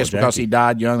win. I guess because he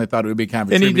died young, they thought it would be kind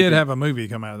of a and tribute. He did have a movie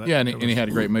come out of that. Yeah, and he had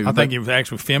a great movie. I think he was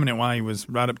actually feminine while he was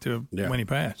right up to when he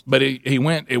passed. But it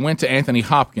went to Anthony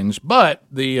Hopkins. But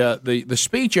the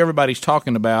speech everybody's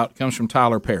talking about comes from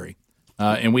Tyler Perry,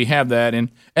 and we have that. And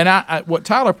I what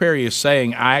Tyler Perry is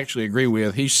saying, I actually agree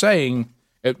with. He's saying.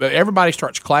 Everybody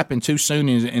starts clapping too soon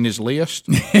in his list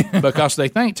because they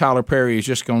think Tyler Perry is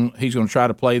he's going to try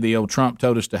to play the old Trump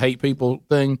told us to hate people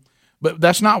thing. But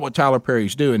that's not what Tyler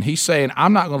Perry's doing. He's saying,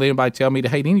 I'm not going to let anybody tell me to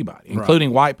hate anybody,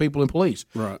 including white people and police.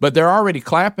 Right. But they're already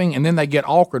clapping, and then they get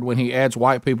awkward when he adds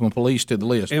white people and police to the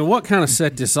list. And what kind of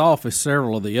set this off is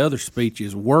several of the other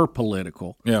speeches were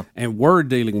political and were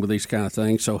dealing with these kind of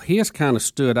things. So his kind of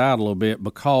stood out a little bit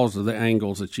because of the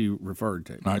angles that you referred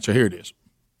to. All right, so here it is.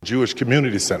 Jewish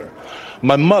Community Center.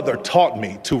 My mother taught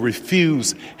me to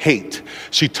refuse hate.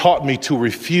 She taught me to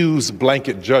refuse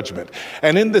blanket judgment.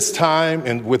 And in this time,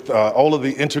 and with all of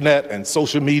the internet and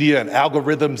social media and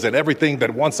algorithms and everything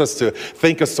that wants us to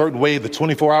think a certain way, the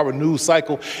 24-hour news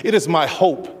cycle, it is my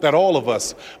hope that all of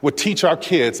us would teach our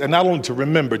kids, and not only to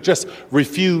remember, just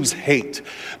refuse hate.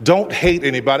 Don't hate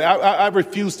anybody. I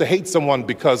refuse to hate someone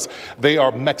because they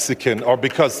are Mexican or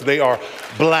because they are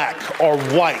black or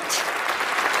white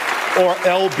or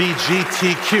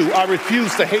LGBTQ. I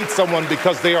refuse to hate someone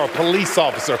because they are a police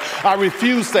officer. I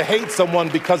refuse to hate someone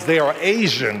because they are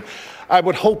Asian. I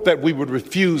would hope that we would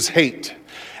refuse hate.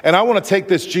 And I want to take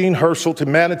this Jean Herschel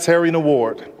Humanitarian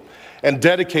Award and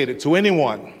dedicate it to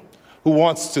anyone who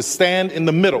wants to stand in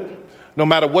the middle, no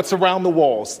matter what's around the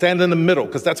walls, stand in the middle,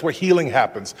 because that's where healing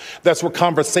happens. That's where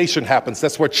conversation happens.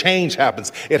 That's where change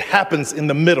happens. It happens in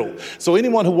the middle. So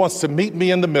anyone who wants to meet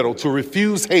me in the middle, to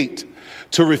refuse hate,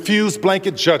 to refuse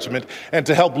blanket judgment, and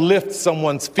to help lift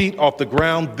someone's feet off the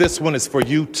ground, this one is for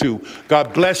you too.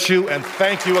 God bless you, and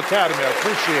thank you, Academy. I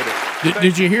appreciate it.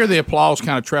 Did you hear the applause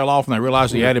kind of trail off when they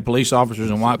realized he added police officers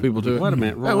and white people to it? Wait a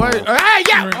minute.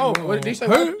 Did he say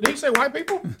did he say white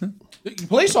people?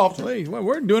 Police officers. Well,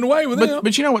 we're doing away with them.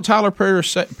 But you know what Tyler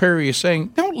Perry is saying?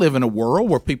 Don't live in a world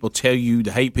where people tell you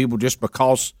to hate people just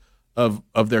because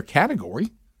of their category.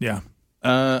 Yeah.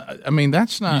 I mean,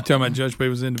 that's not. You talking about judge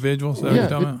people as individuals? That Yeah, what you're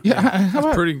talking about? yeah. How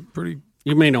about- pretty.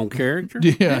 You mean on character?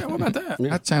 Yeah. What about that?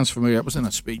 That sounds familiar. That was in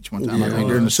a speech one time, I Yeah, think,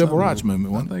 during the Civil something. Rights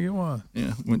Movement. I Wasn't it? think it was.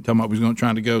 Yeah, we talking about we was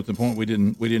trying to go to the point we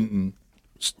didn't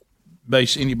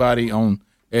base anybody on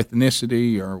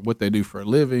ethnicity or what they do for a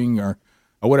living or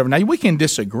whatever. Now we can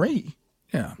disagree.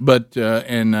 Yeah, but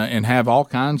and have all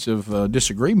kinds of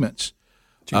disagreements.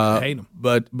 Hate them.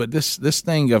 But this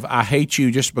thing of I hate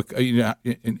you just because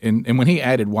and when he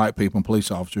added white people and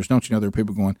police officers, don't you know there are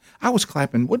people going, I was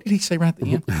clapping. What did he say right at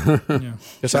the end?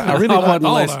 Because I really wasn't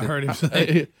listening. I heard him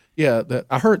say.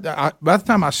 I heard. By the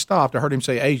time I stopped, I heard him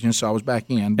say Asian, so I was back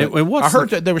in. But I heard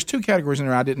that there was two categories in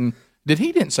there. I didn't.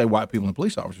 He didn't say white people and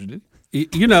police officers, did he?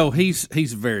 You know, he's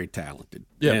very talented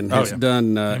and has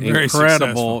done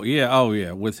incredible.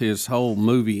 With his whole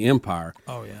movie empire.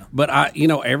 Oh yeah. But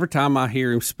every time I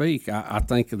hear him speak, I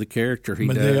think of the character he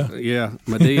Medea. does. Yeah,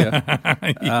 Medea.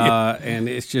 And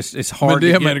it's hard.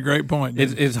 Medea made a great point.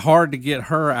 It's hard to get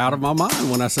her out of my mind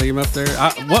when I see him up there.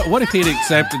 What if he'd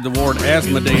accepted the award as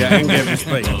Medea and gave a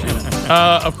speech?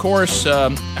 Of course,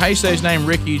 how you say his name?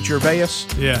 Ricky Gervais.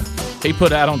 Yeah. He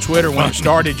put out on Twitter when it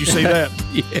started. You see that?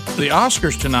 Yeah. The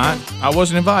Oscars tonight. I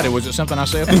wasn't invited. Was it something I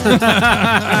said? And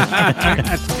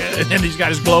then he's got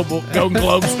his Golden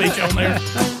Globe speech on there.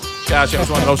 Gosh, that was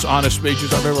one of the most honest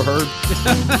speeches I've ever heard.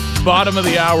 Bottom of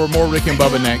the hour. More Rick and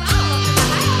Bubba next.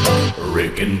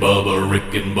 Rick and Bubba,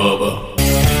 Rick and Bubba.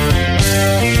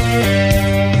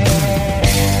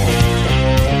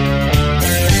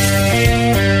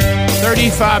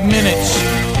 35 minutes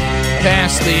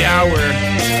past the hour.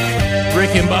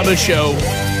 Rick and Bubba Show.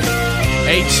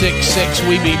 866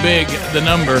 We Be Big, the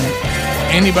number.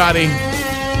 Anybody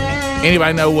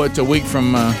know what a week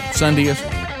from Sunday is?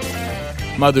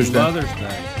 Mother's Day.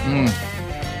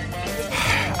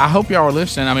 I hope y'all are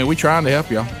listening. I mean, we're trying to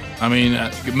help y'all. I mean,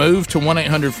 move to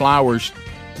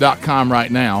 1-800-Flowers.com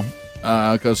right now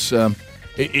because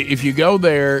if you go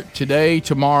there today,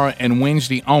 tomorrow, and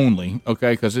Wednesday only,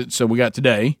 okay, because so we got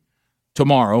today,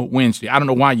 tomorrow, Wednesday. I don't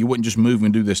know why you wouldn't just move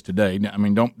and do this today. I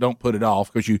mean, don't put it off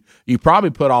because you probably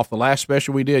put off the last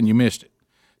special we did and you missed it.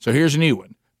 So here's a new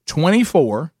one.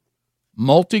 24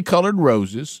 multicolored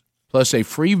roses plus a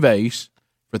free vase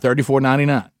for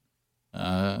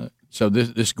 $34.99. So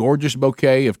this gorgeous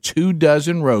bouquet of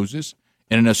 24 roses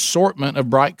and an assortment of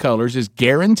bright colors is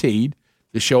guaranteed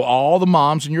to show all the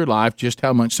moms in your life just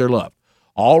how much they're loved.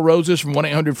 All roses from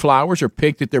 1-800-Flowers are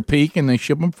picked at their peak and they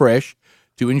ship them fresh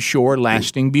to ensure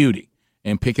lasting beauty.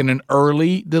 And picking an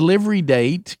early delivery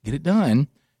date, get it done,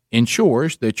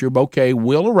 ensures that your bouquet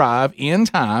will arrive in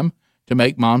time to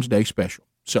make Mom's Day special.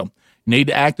 So you need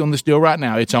to act on this deal right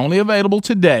now. It's only available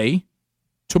today,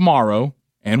 tomorrow,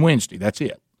 and Wednesday. That's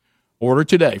it. Order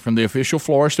today from the official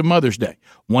florist of Mother's Day.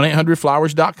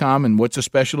 1-800-Flowers.com. And what's a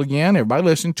special again? Everybody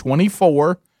listen.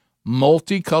 24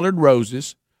 multicolored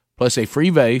roses plus a free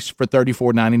vase for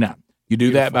 $34.99. You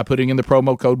do that by putting in the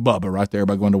promo code BUBBA right there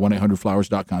by going to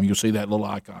 1-800-Flowers.com. You'll see that little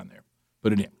icon there.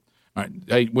 Put it in. All right.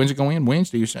 Hey, when's it going in?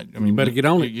 Wednesday. You said. I mean, better get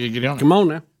on it. You get on it. Come on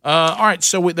now. All right.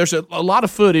 So there's a lot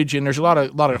of footage and there's a lot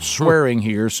of swearing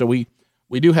here. So we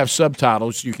do have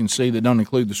subtitles you can see that don't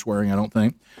include the swearing, I don't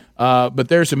think. But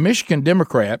there's a Michigan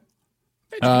Democrat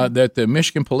that the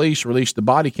Michigan police released the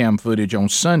body cam footage on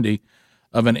Sunday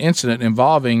of an incident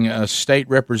involving State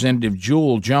Representative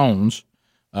Jewel Jones,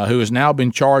 who has now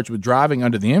been charged with driving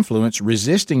under the influence,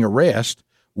 resisting arrest,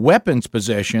 weapons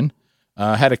possession,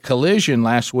 had a collision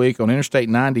last week on Interstate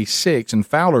 96 in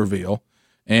Fowlerville,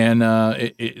 and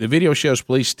the video shows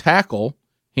police tackle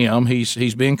him.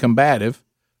 He's being combative.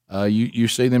 You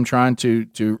see them trying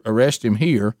to arrest him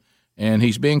here, and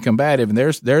he's being combative, and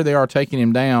there they are taking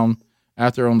him down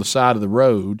out there on the side of the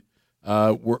road.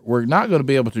 We're not going to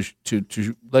be able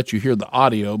to let you hear the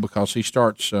audio because he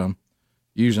starts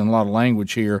using a lot of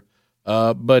language here,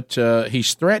 but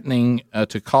he's threatening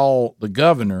to call the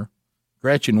governor,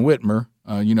 Gretchen Whitmer,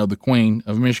 the Queen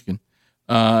of Michigan,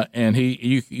 and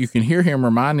you can hear him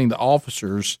reminding the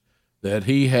officers that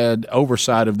he had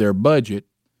oversight of their budget,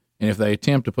 and if they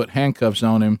attempt to put handcuffs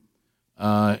on him,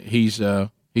 he's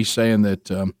saying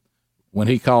that when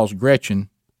he calls Gretchen,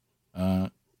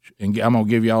 and I'm going to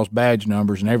give you all's badge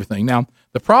numbers and everything. Now,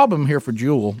 the problem here for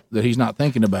Jewel that he's not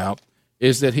thinking about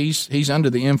is that he's under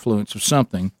the influence of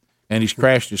something, and he's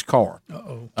crashed his car.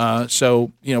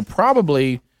 So,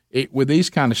 probably with these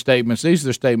kind of statements, these are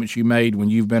the statements you made when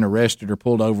you've been arrested or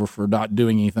pulled over for not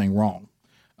doing anything wrong.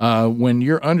 When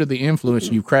you're under the influence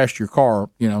and you've crashed your car,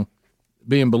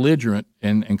 being belligerent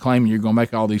and claiming you're going to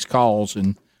make all these calls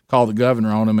and call the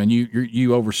governor on them, and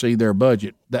you oversee their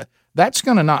budget, that's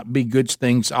going to not be good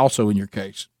things also in your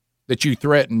case, that you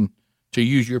threaten to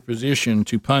use your position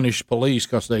to punish police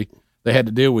because they had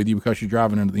to deal with you because you're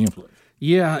driving under the influence.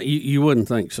 Yeah, you wouldn't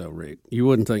think so, Rick. You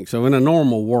wouldn't think so in a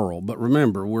normal world. But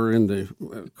remember, we're in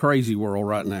the crazy world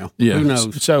right now. Yeah. Who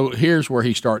knows? So here's where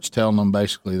he starts telling them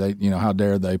basically, how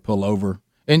dare they pull over.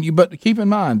 But keep in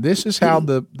mind, this is how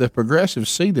the progressives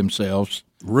see themselves.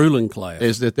 Ruling class.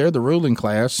 Is that they're the ruling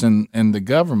class and the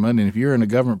government, and if you're in a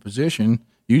government position,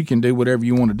 you can do whatever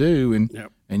you want to do,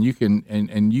 and you can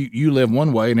and you live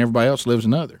one way and everybody else lives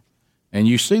another. And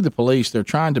you see the police, they're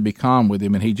trying to be calm with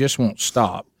him, and he just won't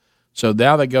stop. So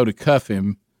now they go to cuff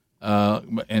him,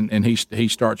 and he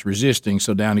starts resisting,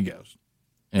 so down he goes.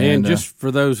 And just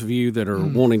for those of you that are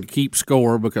wanting to keep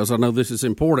score, because I know this is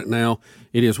important now,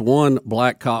 it is one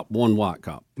black cop, one white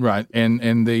cop. Right,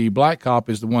 and the black cop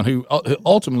is the one who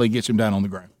ultimately gets him down on the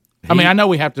ground. I mean, I know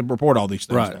we have to report all these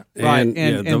things. Right,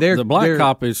 and the black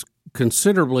cop is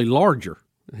considerably larger.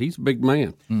 He's a big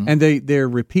man. Mm-hmm. And they're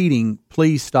repeating,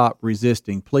 please stop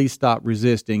resisting, please stop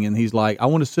resisting. And he's like, I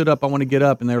want to sit up, I want to get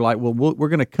up. And they're like, well, we're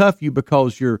going to cuff you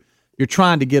because you're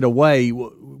trying to get away.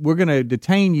 We're going to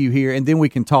detain you here, and then we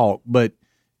can talk. But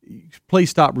please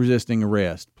stop resisting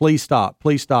arrest. Please stop.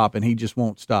 And he just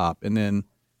won't stop. And then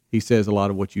he says a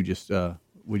lot of what you just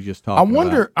we just talked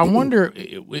about. I wonder.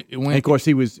 And of course,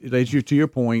 he was, to your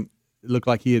point, it looked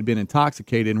like he had been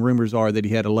intoxicated, and rumors are that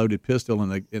he had a loaded pistol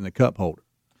in the cup holder.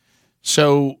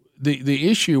 So the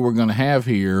issue we're going to have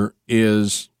here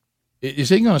is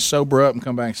he going to sober up and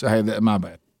come back and say, hey, that's my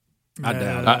bad? I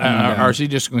doubt it. Or is he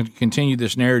just going to continue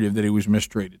this narrative that he was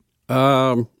mistreated?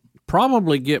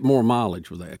 Probably get more mileage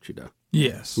with that,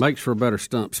 Yes. Makes for a better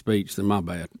stump speech than my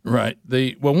bad. Right.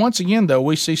 Well, once again, though,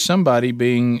 we see somebody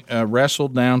being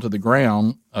wrestled down to the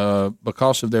ground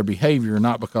because of their behavior,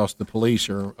 not because the police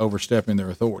are overstepping their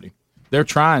authority. They're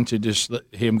trying to just let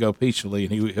him go peacefully,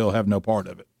 and he'll have no part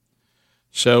of it.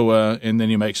 So, and then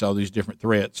he makes all these different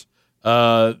threats.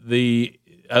 The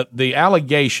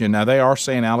allegation, now they are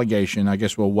saying allegation. I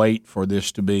guess we'll wait for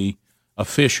this to be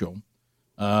official.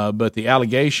 But the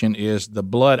allegation is the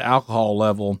blood alcohol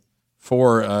level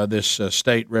for this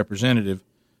state representative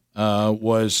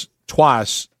was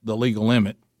twice the legal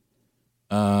limit.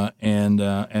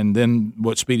 And then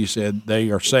what Speedy said,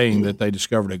 they are saying that they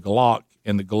discovered a Glock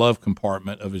in the glove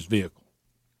compartment of his vehicle.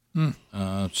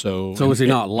 So is he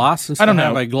not licensed? I don't to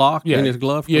know. Have a Glock in his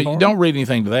glove compartment? Yeah, you don't read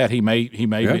anything to that. He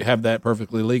may have that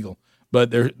perfectly legal,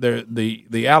 but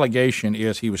the allegation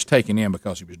is he was taken in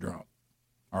because he was drunk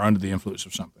or under the influence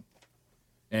of something,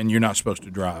 and you're not supposed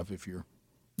to drive if you're.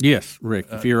 Yes, Rick.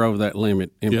 If you're over that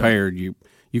limit, impaired, you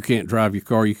can't drive your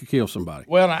car. You could kill somebody.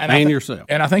 Well, and yourself.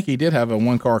 And I think he did have a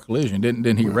one-car collision.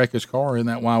 Didn't he wreck his car? Isn't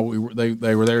that why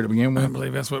they were there to begin with? I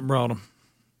believe that's what brought him.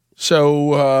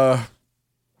 So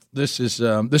this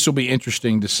will be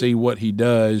interesting to see what he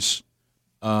does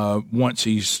once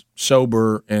he's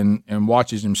sober and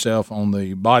watches himself on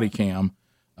the body cam.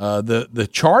 The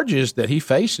charges that he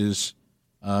faces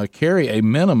carry a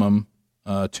minimum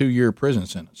 2-year prison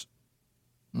sentence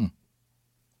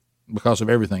because of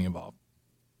everything involved.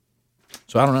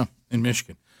 So I don't know in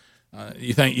Michigan.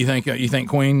 You think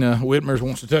Queen Whitmer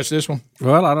wants to touch this one?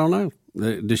 Well, I don't know.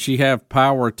 Does she have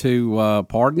power to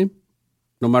pardon him,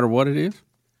 no matter what it is?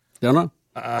 Don't know.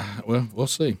 Well, we'll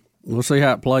see. We'll see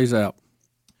how it plays out.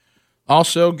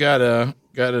 Also, got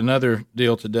another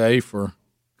deal today for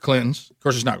Clintons. Of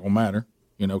course, it's not going to matter,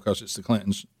 because it's the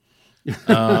Clintons.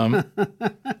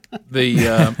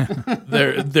 They're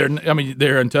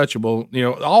untouchable.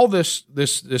 All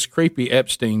this creepy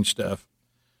Epstein stuff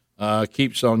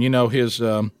keeps on. His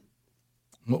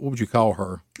what would you call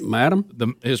her,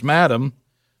 madam? His madam,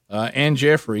 Ann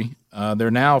Jeffrey.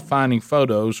 They're now finding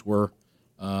photos where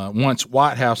once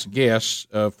White House guests,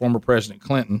 former President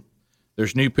Clinton.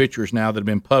 There's new pictures now that have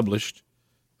been published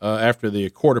after the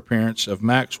court appearance of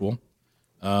Maxwell.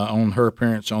 On her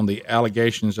appearance on the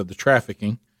allegations of the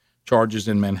trafficking charges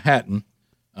in Manhattan.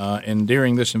 And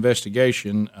during this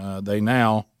investigation, they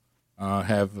now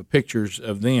have pictures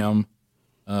of them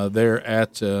there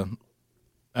at the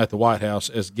White House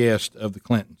as guests of the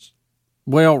Clintons.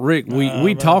 Well, Rick,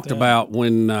 we talked about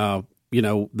when,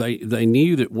 they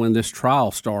knew that when this trial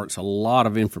starts, a lot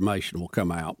of information will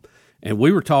come out. And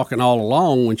we were talking all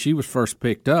along when she was first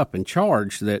picked up and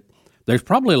charged that there's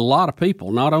probably a lot of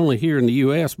people, not only here in the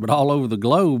U.S., but all over the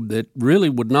globe, that really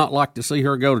would not like to see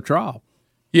her go to trial.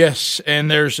 Yes,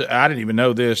 and I didn't even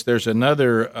know this, there's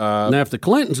another... now, if the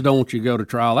Clintons don't want you to go to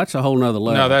trial, that's a whole nother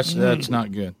level. No, that's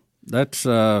not good. That's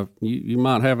you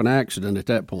might have an accident at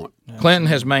that point. Clinton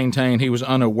has maintained he was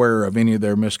unaware of any of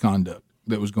their misconduct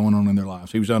that was going on in their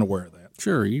lives. He was unaware of that.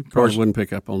 Sure, you probably wouldn't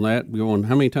pick up on that. Going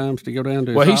how many times to go down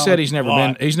to? Well, he said he's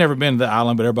never been to the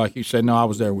island, but everybody keeps saying, "No, I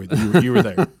was there with you. You were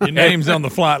there. Your name's on the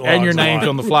flight log, and your name's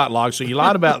on the flight log." So you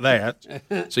lied about that.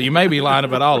 So you may be lying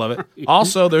about all of it.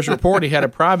 Also, there's a report he had a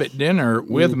private dinner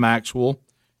with Maxwell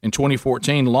in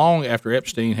 2014, long after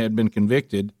Epstein had been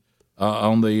convicted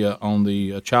on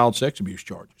the child sex abuse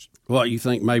charges. What you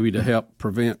think? Maybe to help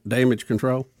prevent damage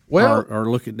control? Well, or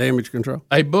look at damage control.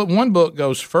 One book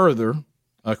goes further.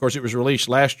 Of course, it was released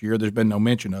last year. There's been no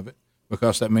mention of it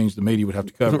because that means the media would have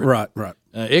to cover it. Right.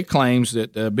 It claims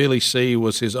that Billy C.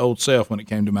 was his old self when it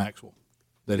came to Maxwell.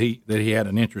 That he had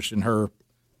an interest in her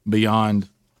beyond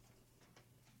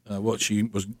what she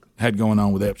had going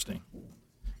on with Epstein.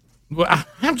 Well,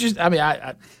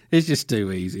 it's just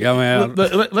too easy. I mean,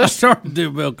 let's start to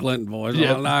do Bill Clinton voice.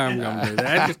 Yeah. Well, I'm going to do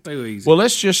that. It's just too easy. Well,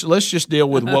 let's just deal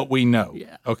with what we know.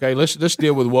 Yeah. Okay, let's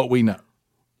deal with what we know.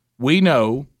 We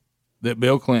know that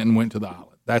Bill Clinton went to the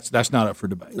island. That's not up for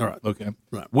debate. All right. Okay.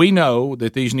 Right. We know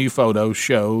that these new photos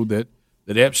show that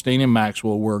Epstein and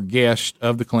Maxwell were guests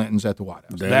of the Clintons at the White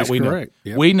House. That we correct. know.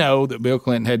 Yep. We know that Bill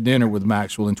Clinton had dinner with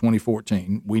Maxwell in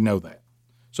 2014. We know that.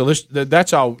 So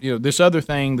that's all. This other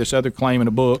thing, this other claim in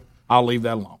a book, I'll leave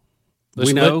that alone.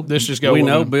 We know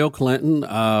Bill Clinton,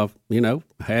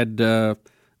 had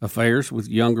affairs with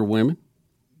younger women.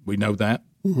 We know that.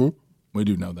 Mm-hmm. We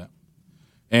do know that.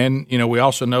 And, we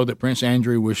also know that Prince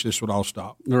Andrew wished this would all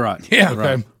stop. Right. Yeah.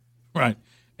 Okay. Right.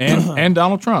 And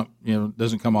Donald Trump,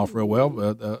 doesn't come off real well,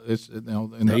 but it's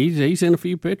he's in a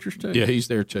few pictures too. Yeah, he's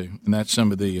there too, and that's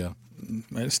some of the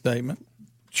made a statement.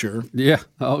 Sure. Yeah.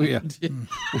 Oh yeah.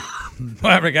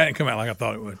 Well, it didn't come out like I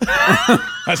thought it would.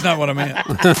 That's not what I meant.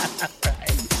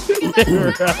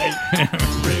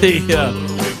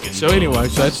 So anyway,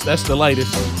 that's the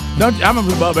latest. I'm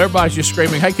above. Everybody's just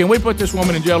screaming, "Hey, can we put this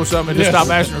woman in jail or something?" And just stop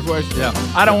asking her questions. Yeah.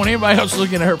 I don't want anybody else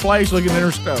looking at her place, looking at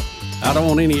her stuff. I don't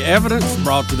want any evidence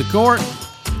brought to the court.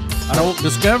 I don't want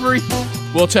discovery.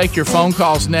 We'll take your phone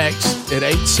calls next at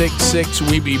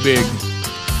 866-WE-BE-BIG.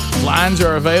 Lines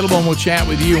are available, and we'll chat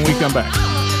with you when we come back.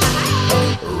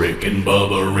 Rick and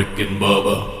Bubba, Rick and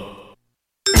Bubba.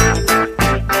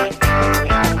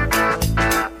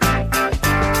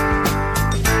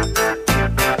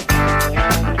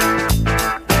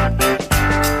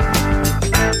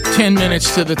 10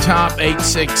 minutes to the top.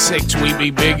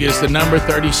 866-WE-BE-BIG is the number.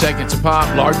 30 seconds a pop.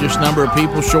 Largest number of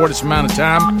people, shortest amount of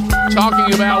time.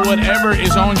 Talking about whatever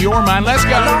is on your mind. Let's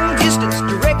go. Long distance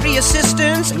directory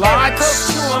assistance.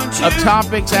 Lots of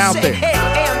topics out there.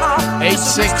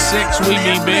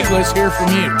 866-WE-BE-BIG. Let's hear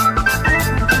from you.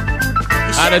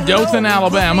 Out of Dothan,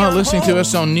 Alabama, listening to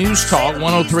us on News Talk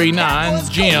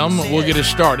 103.9. Jim will get us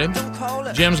started.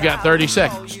 Jim's got 30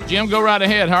 seconds. Jim, go right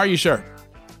ahead. How are you, sir?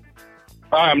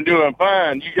 I'm doing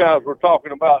fine. You guys were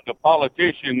talking about the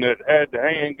politician that had the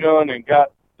handgun and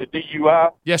got the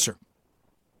DUI. Yes, sir.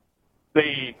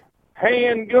 The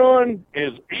handgun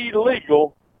is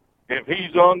illegal if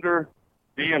he's under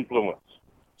the influence.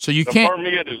 So the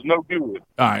permit is no good.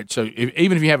 All right. So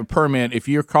even if you have a permit, if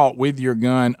you're caught with your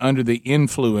gun under the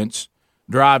influence,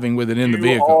 driving with it in the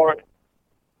vehicle.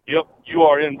 You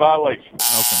are in violation.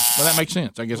 Okay. Well, that makes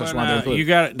sense. I guess that's why they're included. You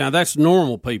got it. Now, that's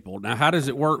normal people. Now, how does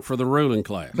it work for the ruling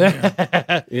class?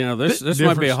 This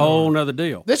might be a whole other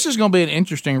deal. This is going to be an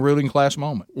interesting ruling class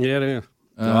moment. Yeah, it is.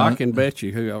 So I can bet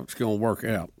you who it's going to work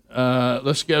out.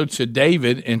 Let's go to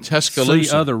David in Tuscaloosa.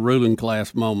 See other ruling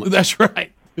class moments. That's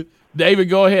right. David,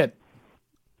 go ahead.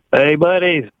 Hey,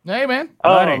 buddies. Hey, man.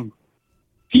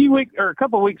 A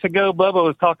couple of weeks ago, Bubba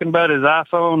was talking about his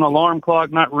iPhone alarm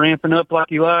clock not ramping up like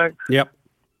he likes. Yep.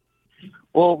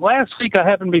 Well, last week I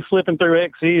happened to be flipping through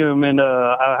XM, and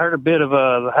I heard a bit of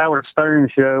the Howard Stern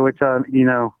show, which we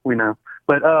know.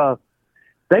 But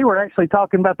they were actually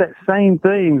talking about that same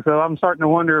thing, so I'm starting to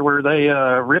wonder, were they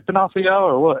ripping off of y'all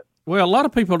or what? Well, a lot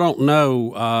of people don't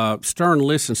know Stern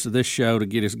listens to this show to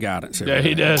get his guidance. Yeah,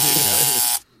 he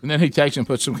does. And then he takes and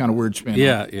puts some kind of weird spin on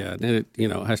it. Yeah. And it,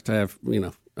 has to have,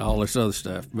 all this other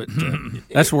stuff. But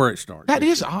that's where it started. That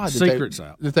is odd. Secrets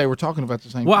out. That they were talking about the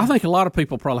same Well, thing. I think a lot of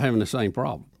people are probably having the same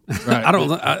problem.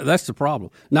 Right. That's the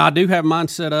problem. Now, I do have mine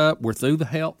set up. We're through the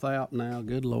health app now.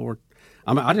 Good Lord.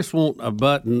 I just want a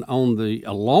button on the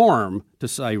alarm to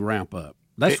say ramp up.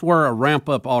 That's where a ramp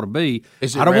up ought to be.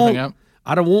 Is it ramping up?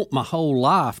 I don't want my whole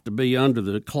life to be under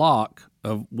the clock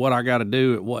of what I got to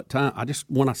do at what time.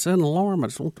 When I set an alarm, I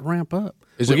just want to ramp up.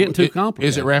 We're getting too complicated.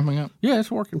 Is it ramping up? Yeah,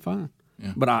 it's working fine.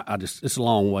 Yeah. But it's a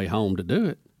long way home to do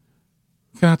it.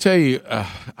 Can I tell you,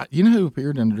 you know who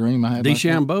appeared in a dream I had last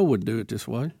night? DeChambeau would do it this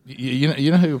way. You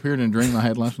know who appeared in a dream I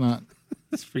had last night?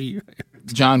 That's for you.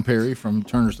 John Perry from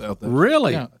Turner South.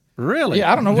 Really? Yeah. Really?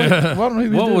 Yeah, I don't know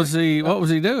what was he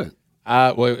doing?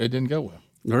 Well, it didn't go well.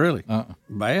 Really?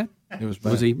 Bad? It was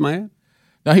bad. Was he mad?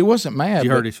 No, he wasn't mad.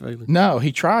 You hurt his feelings? No,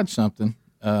 he tried something.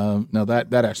 No,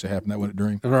 that actually happened. That wasn't a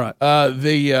dream. Right.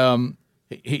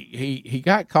 He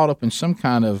got caught up in some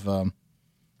kind of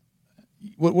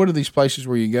what are these places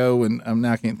where you go and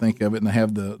now I can't think of it, and they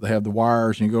have the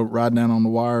wires and you go riding down on the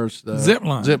wires. Zip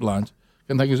lines.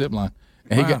 Couldn't think of zip line.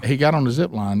 And he got on the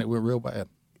zip line. It went real bad.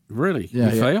 Really?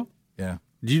 Yeah. You fell? Yeah.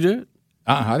 Did you do it?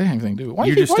 I didn't have anything to do with it. Why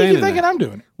You're are you just thinking standing there. I'm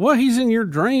doing it? Well, he's in your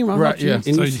dream. Right, yeah.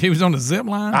 So he was on the zip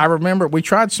line? I remember we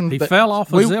tried some. He fell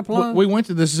off a zip line? We went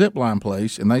to this zip line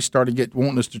place, and they started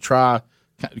wanting us to try.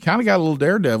 Kind of got a little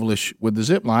daredevilish with the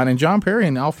zip line. And John Perry,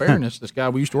 in all fairness, this guy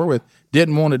we used to work with,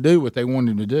 didn't want to do what they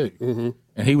wanted him to do,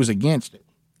 and he was against it.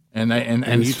 And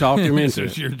you talked him into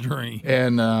It's your dream.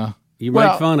 And you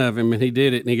made fun of him, and he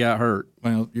did it, and he got hurt.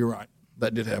 Well, you're right.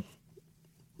 That did happen.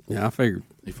 Yeah, I figured.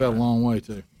 He fell a long way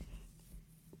too.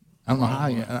 I don't know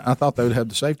how. I thought they would have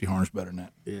the safety harness better than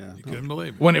that. Yeah, you couldn't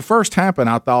believe it. When it first happened,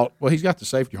 I thought, well, he's got the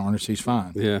safety harness, he's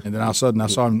fine. Yeah. And then all of a sudden, I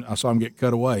saw him get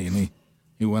cut away, and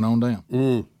he went on down.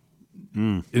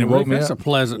 And it woke me That's up. a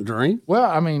pleasant dream. Well,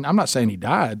 I mean, I'm not saying he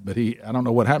died, but I don't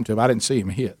know what happened to him. I didn't see him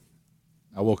hit.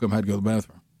 I woke up and had to go to the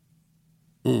bathroom.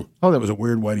 Oh, that was a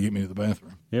weird way to get me to the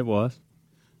bathroom. It was.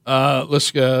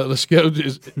 Let's go.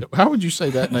 How would you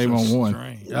say that name on one?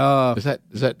 Is that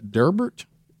Dilbert?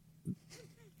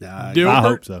 Dilbert? I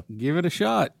hope so. Give it a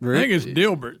shot. I think it's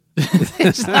Dilbert.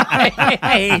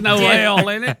 No L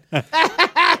in it.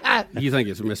 You think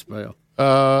it's misspelled?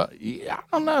 I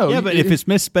don't know. Yeah, but if it's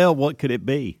misspelled, what could it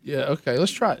be? Yeah, okay,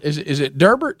 let's try it. Is it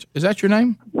Dilbert? Is that your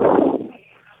name?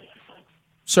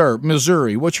 Sir,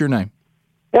 Missouri, what's your name?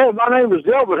 Hey, my name is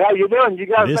Dilbert. How you doing? You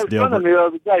guys It is made fun of me the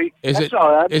other day. Is That's it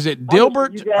all right. is it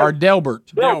Dilbert or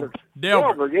Delbert? Delbert.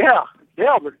 Yeah.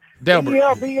 Delbert. Delbert.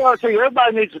 D-L-B-R-T.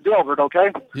 Everybody needs a Dilbert,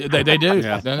 okay? Yeah, they do.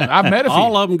 Yeah. I've met a few.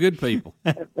 All of them good people.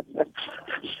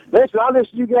 Listen, I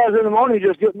listen to you guys in the morning,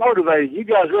 just get motivated. You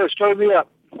guys really stir me up.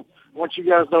 I want you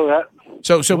guys to know that.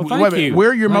 So Well, thank wait a minute, you.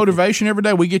 we're your motivation every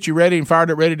day. We get you ready and fired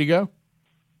up, ready to go.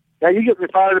 Yeah, you get me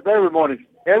fired up every morning.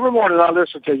 Every morning I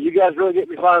listen to you. You guys really get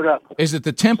me fired up. Is it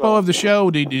the tempo of the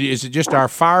show? Is it just our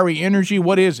fiery energy?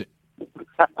 What is it?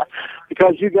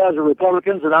 Because you guys are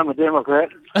Republicans and I'm a Democrat.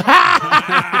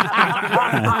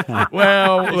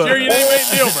 Well, look. Sure, your name ain't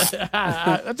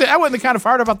Dilbert. That wasn't the kind of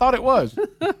fired up I thought it was.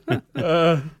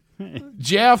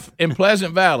 Jeff in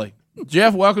Pleasant Valley.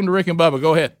 Jeff, welcome to Rick and Bubba.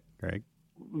 Go ahead. Greg.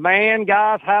 Man,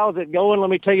 guys, how's it going? Let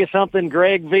me tell you something.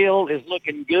 Gregville is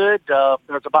looking good.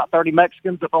 There's about 30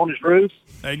 Mexicans up on his roof.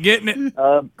 They're getting it.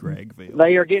 Gregville.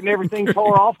 They are getting everything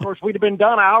tore off. Of course, we'd have been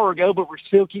done an hour ago, but we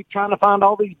still keep trying to find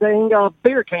all these dang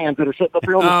beer cans that are sitting up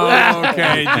here on the floor.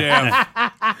 Okay,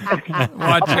 Jeff.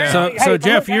 Watch out. So Hey,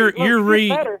 Jeff, hey, you're look, it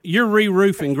gets better.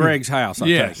 re-roofing Greg's house. I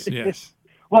Yes, take it. yes.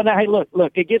 Well, now, hey, look,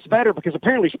 it gets better because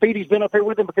apparently Speedy's been up here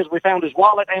with him because we found his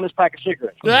wallet and his pack of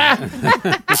cigarettes.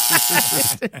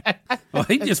 Well,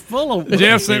 he's just full of.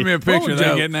 Jeff sent me a full of picture. They're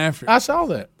jokes. getting after it. I saw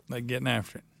that. They're getting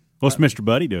after it. What's Mr.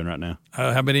 Buddy doing right now?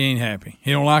 How about he ain't happy?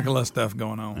 He don't like a lot of stuff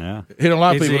going on. Yeah. He don't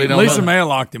like Is people. he- He don't Lisa know. May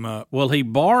locked him up. Will he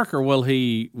bark or will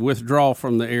he withdraw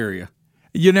from the area?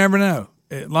 You never know.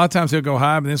 A lot of times he'll go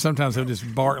high, but then sometimes he'll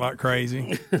just bark like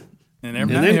crazy. And every And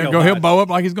now then and he'll he'll bite bow up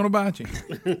like he's going to bite you.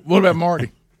 What about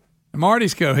Marty?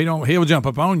 Marty's cool. He'll jump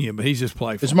up on you, but he's just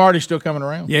playful. Is Marty still coming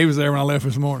around? Yeah, he was there when I left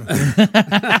this morning. He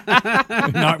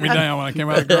knocked me down when I came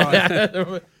out of the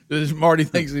garage. Does Marty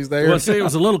thinks he's there? Well, see, it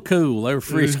was a little cool. They were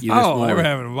frisky this morning. They were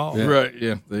having a ball. Yeah. Right,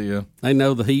 yeah. They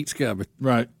know the heat's coming.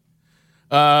 Right.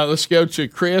 Let's go to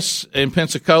Chris in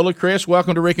Pensacola. Chris,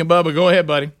 welcome to Rick and Bubba. Go ahead,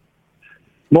 buddy.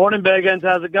 Morning, Biggins.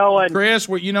 How's it going? Chris,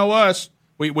 you know us.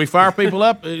 We fire people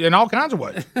up in all kinds of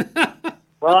ways.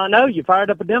 Well, I know you fired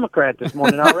up a Democrat this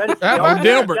morning already. How Y'all about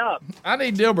did a good Dilbert? job. I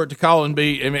need Dilbert to call and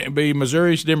be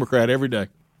Missouri's Democrat every day.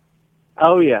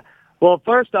 Oh, yeah. Well,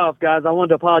 first off, guys, I wanted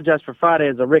to apologize for Friday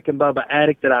as a Rick and Bubba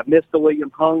addict that I missed the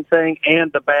William Hung thing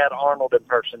and the bad Arnold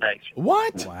impersonation.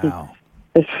 What? Wow.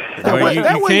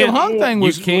 That William Hung thing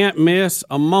was. You can't miss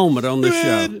a moment on this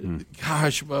show.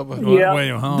 Gosh, Bubba. Yeah.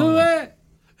 William Hung. Do it.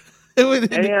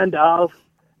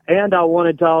 And I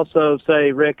wanted to also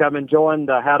say, Rick, I'm enjoying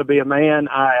the How to Be a Man.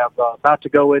 I am about to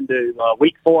go into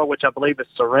week 4, which I believe is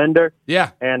surrender. Yeah.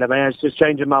 And, man, it's just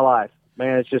changing my life.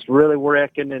 Man, it's just really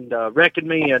wrecking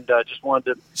me, and just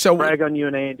wanted to brag on you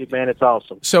and Andy. Man, it's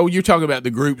awesome. So you're talking about the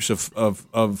groups of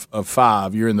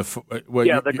 5. You're in the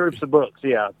the groups of books.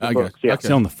 Yeah, I books. got you. Yeah, Okay.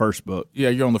 It's on the first book. Yeah,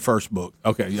 you're on the first book.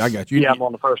 Okay, I got you. Yeah, I'm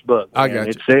on the first book. I man.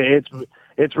 got you.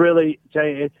 It's really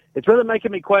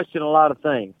making me question a lot of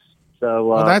things.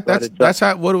 So that's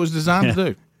what it was designed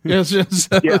to do. It's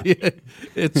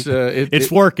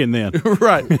It's working then.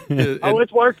 Right.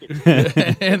 It's working.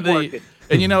 And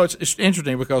it's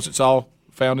interesting because it's all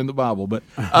found in the Bible. But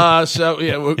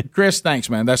Chris, thanks,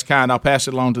 man. That's kind. I'll pass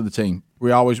it along to the team.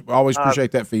 We always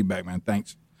appreciate that feedback, man.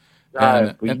 Thanks.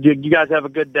 You guys have a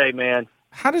good day, man.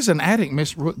 How does an addict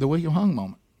miss the William Hung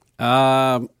moment?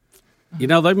 That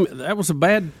was a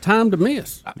bad time to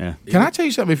miss. Yeah. Can I tell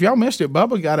you something? If y'all missed it,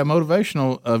 Bubba got a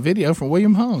motivational video from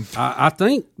William Hung. I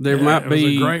think there might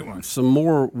be some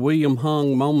more William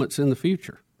Hung moments in the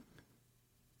future.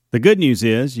 The good news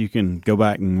is you can go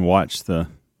back and watch the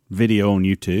video on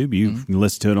YouTube. You can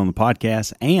listen to it on the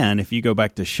podcast. And if you go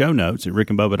back to show notes at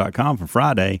rickandbubba.com for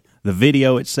Friday, the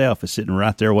video itself is sitting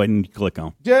right there waiting to click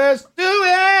on. Just do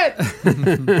it!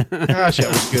 Gosh, that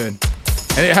was good.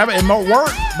 And it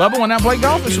worked. Bubba went out and played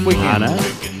golf this weekend. I know.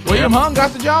 William Hung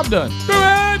got the job done. Do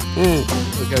it!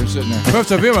 Look at him sitting there.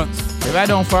 Perseverance. If I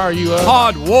don't fire you up.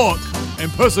 Hard work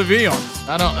and perseverance.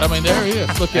 There he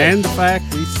is. Look at And the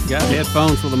fact he's got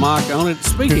headphones with a mic on it,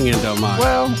 speaking into a mic.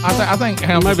 Well, I think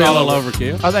Helms maybe was a all little over.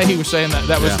 overkill. I think he was saying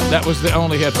that was the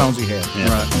only headphones he had. Yeah.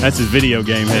 Right. That's his video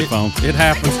game headphones. It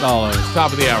happens to all of us.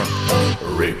 Top of the hour.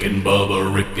 Rick and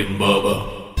Bubba, Rick and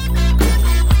Bubba.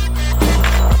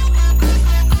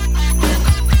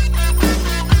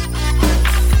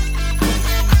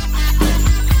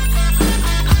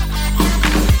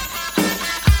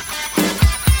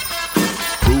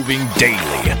 Daily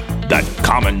that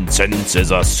common sense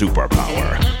is a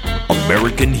superpower.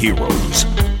 American heroes,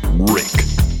 Rick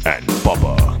and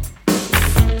Bubba.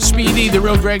 Speedy, the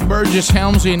real Greg Burgess,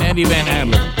 Helmsy, and Eddie Van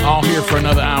Adler, all here for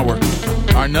another hour.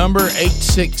 Our number,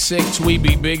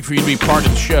 866-WE-BE-BIG, for you to be part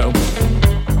of the show.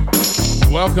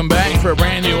 Welcome back for a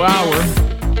brand new hour.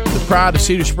 The pride of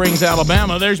Cedar Springs,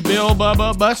 Alabama. There's Bill,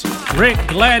 Bubba, Bus. Rick,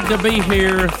 glad to be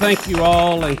here. Thank you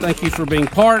all, and thank you for being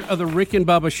part of the Rick and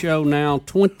Bubba show now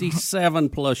 27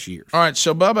 plus years. All right,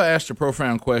 so Bubba asked a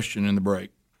profound question in the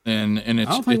break, and it's.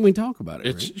 I don't think we can talk about it.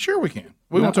 It's sure we can.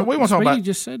 We No, want to talk about. You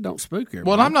just said don't spook here.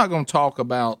 Well, I'm not going to talk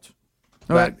about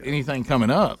anything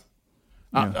coming up.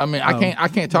 Yeah. I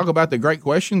can't talk about the great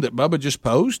question that Bubba just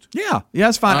posed. Yeah,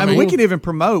 that's fine. I mean, we can even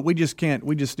promote. We just can't.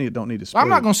 We just don't need to. Speak. I'm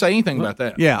not going to say anything about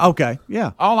that. Yeah. Okay.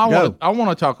 Yeah. All I want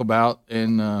to talk about,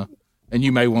 and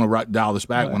you may want to dial this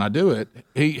back when I do it.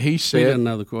 He said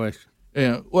another question.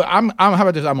 Yeah. Well, I'm. How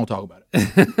about this? I'm going to talk about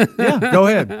it. Yeah. Go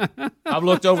ahead. I've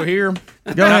looked over here.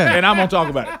 Go ahead. And I'm going to talk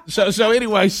about it. So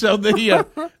anyway, the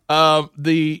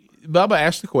Bubba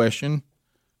asked the question: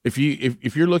 if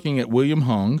you're looking at William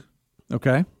Hung.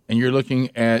 Okay. And you're looking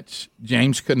at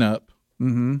James Canup.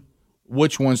 Mm-hmm.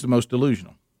 Which one's the most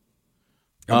delusional?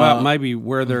 About maybe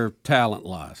where their talent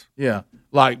lies. Yeah.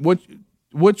 Like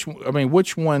which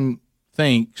one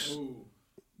thinks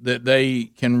that they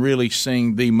can really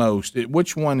sing the most?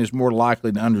 Which one is more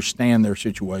likely to understand their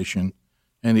situation,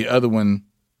 and the other one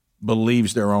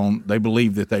believes they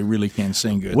believe that they really can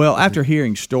sing good? Well, after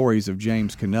hearing stories of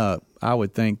James Canup, I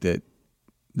would think that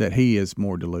he is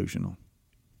more delusional.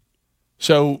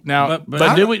 So now,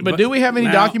 do we have any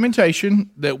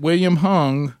documentation that William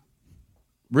Hung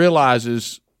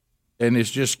realizes and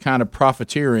is just kind of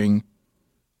profiteering?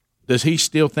 Does he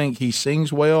still think he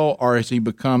sings well, or has he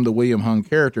become the William Hung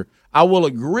character? I will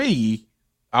agree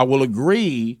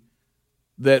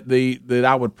that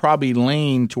I would probably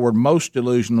lean toward most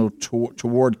delusional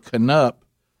toward Canup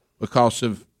because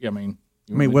of you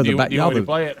want me to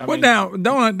play it? Now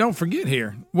don't forget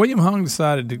here. William Hung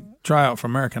decided to try out for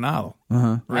American Idol.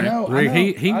 Uh-huh. I know.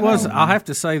 He was. I'll have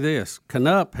to say this: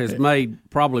 Canup has made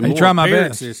probably more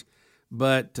appearances,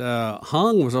 but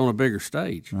Hung was on a bigger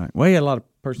stage. Right. Well, he had a lot of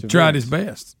perseverance. Tried his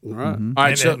best. Right. All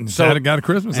right. So got a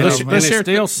Christmas. And he's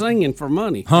still singing for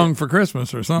money. Hung for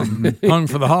Christmas or something. Hung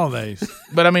for the holidays.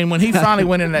 But when he finally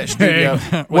went in that studio,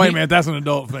 wait a minute, that's an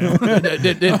adult film.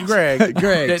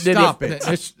 Greg, stop it.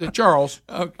 It's Charles.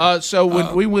 Okay. So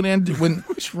when we went into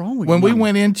what's wrong with when you? we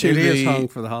went into it is Hung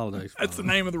for the holidays. That's the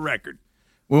name of the record.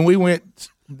 When he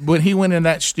went in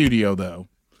that studio though,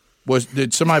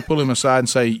 did somebody pull him aside and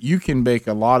say you can make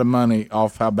a lot of money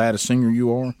off how bad a singer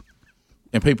you are?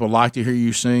 And people like to hear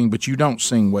you sing, but you don't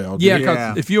sing well. Yeah,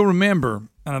 because if you'll remember,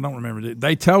 and I don't remember it,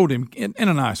 they told him in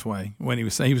a nice way when he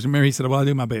was saying, he said, well, I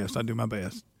do my best.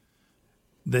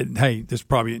 That, hey, this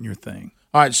probably isn't your thing.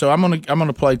 All right, so I'm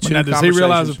gonna play two. Now, does he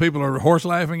realize that people are horse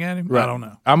laughing at him? Right. I don't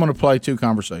know. I'm gonna play two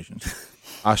conversations.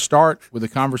 I start with a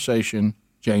conversation,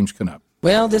 James Canup.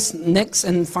 Well, this next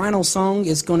and final song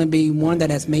is going to be one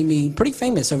that has made me pretty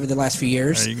famous over the last few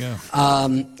years. There you go.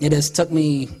 It has took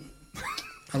me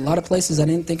a lot of places I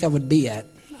didn't think I would be at.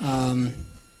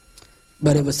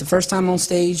 But it was the first time on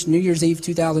stage, New Year's Eve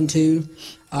 2002,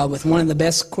 with one of the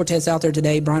best quartets out there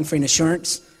today, Brian Free and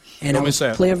Assurance. And I was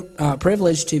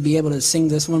privileged to be able to sing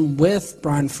this one with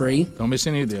Brian Free. Don't miss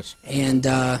any of this. And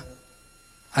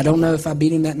I don't know if I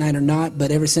beat him that night or not, but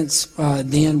ever since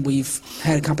then, we've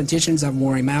had competitions. I've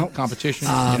wore him out. Competition?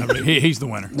 He's the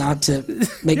winner. Not to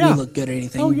make me look good or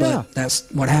anything, but that's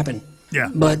what happened. Yeah.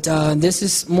 But this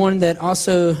is one that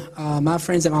also my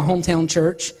friends at my hometown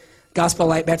church, Gospel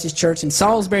Light Baptist Church in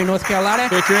Salisbury, North Carolina,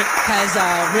 has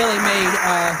really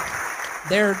made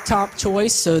their top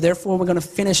choice. So therefore, we're going to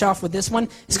finish off with this one.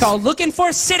 It's called "Looking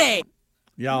for City."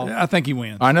 Y'all, I think he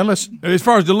wins. All right, now listen. As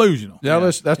far as delusional,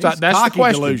 that's the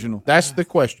question. Delusional. That's the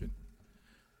question.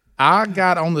 I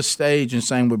got on the stage and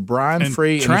sang with Brian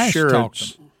Free and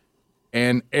Assurance,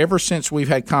 and ever since we've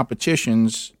had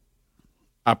competitions,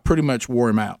 I pretty much wore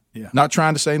him out. Yeah. Not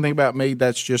trying to say anything about me.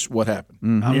 That's just what happened.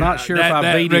 Mm-hmm. I'm not sure if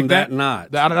I beat him that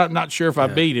night. I'm not sure if I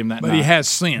beat him that night. But he has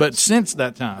since. But since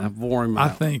that time, I've wore him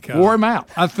out. I think wore him out.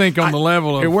 I think on the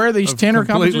level of where these tenor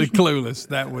completely competitions? clueless,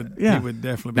 that would he would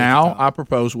definitely be. Now I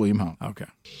propose William Hung. Okay.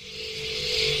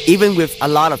 Even with a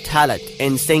lot of talent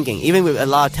in singing, even with a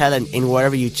lot of talent in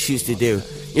whatever you choose to do,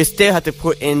 you still have to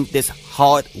put in this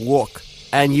hard work,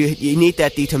 and you need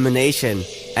that determination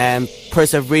and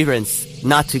perseverance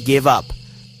not to give up.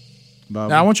 Now,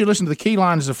 I want you to listen to the key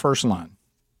line as the first line.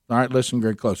 All right, listen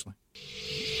very closely.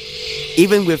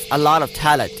 Even with a lot of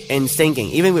talent in singing,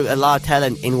 even with a lot of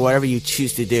talent in whatever you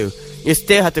choose to do, you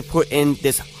still have to put in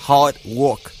this hard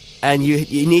work, and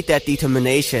you need that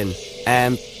determination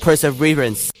and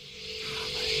perseverance.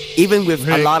 Even with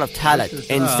a lot of talent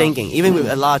in singing, even with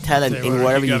a lot of talent in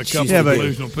whatever you choose to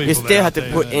do, you still have to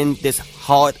put in this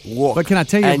hard work. But can I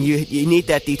tell you? And you need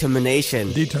that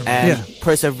determination and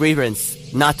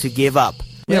perseverance not to give up.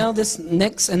 Well, this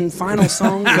next and final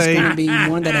song is going to be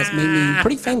one that has made me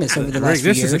pretty famous over the last few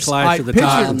years. This is a clash of the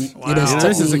titans.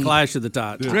 This is a clash of the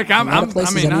titans. Rick, a lot of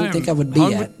places I didn't think I would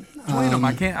be at.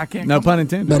 I can't. No pun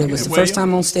intended. But it was the first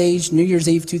time on stage, New Year's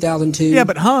Eve 2002. Yeah,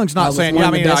 but Hung's not saying.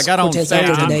 I mean, I got on stage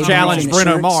and challenged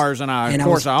Bruno Mars, and of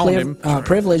course I owned him.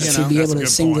 Privileged to be able to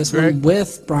sing this one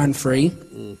with Brian Free,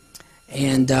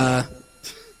 and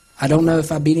I don't know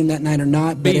if I beat him that night or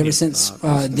not. But ever since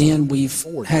then, we've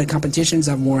had competitions.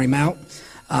 I've wore him out.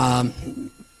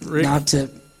 Not to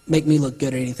make me look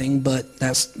good or anything, but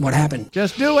that's what happened.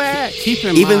 Just do it. Keep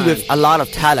in Even mind, with a lot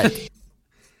of talent.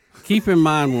 Keep in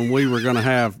mind when we were going to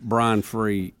have Brian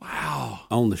Free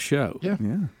on the show. Yeah.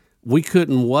 We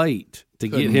couldn't wait to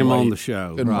get him on the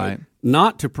show. Right.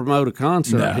 Not to promote a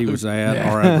concert he was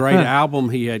at or a great album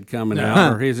he had coming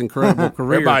out or his incredible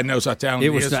career. Everybody knows how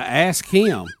talented he is. It was to ask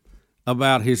him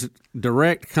about his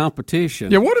direct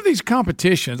competition. Yeah, what are these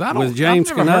competitions? With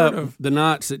James Knupp, the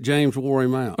nights that James wore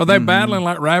him out. Are they battling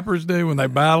like rappers do when they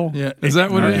battle? Yeah. Is that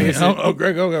what it is?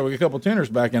 Greg, we got a couple tenors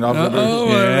back in. They're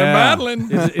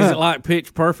battling. Is it like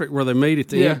Pitch Perfect where they meet at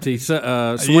the empty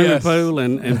swimming pool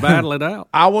and battle it out?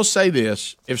 I will say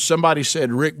this. If somebody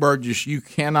said, Rick Burgess, you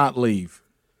cannot leave.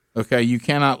 Okay, you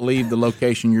cannot leave the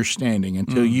location you're standing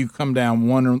until you come down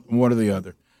one or the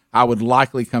other. I would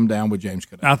likely come down with James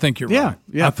Knupp. I think you're right.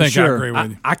 Yeah, I think sure. I agree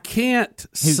with you. I can't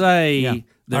say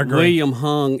that William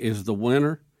Hung is the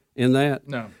winner in that.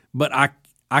 No. But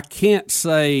I can't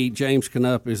say James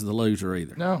Knupp is the loser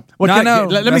either. No. Well, no.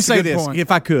 Let me say this, if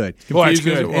I could. Boy, it's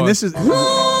good. And this is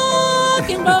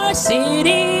Walking by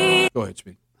city. Go ahead,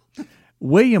 Speed.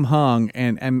 William Hung,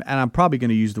 and I'm probably going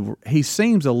to use the word, he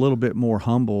seems a little bit more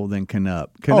humble than Knupp.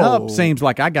 Knupp seems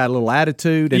like I got a little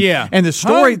attitude. And, and the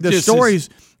stories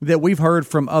that we've heard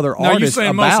from other artists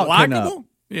about Knupp.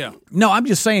 Yeah. No, I'm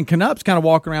just saying Knupp's kind of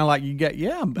walking around like you get,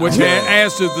 which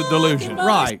adds to the delusion.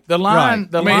 Right. The line.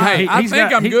 I mean, hey, I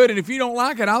think I'm good, and if you don't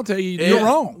like it, I'll tell you you're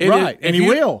wrong. Right. And he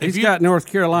will. He's got North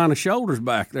Carolina shoulders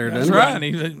back there, doesn't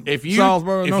he? That's right. If you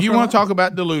want to talk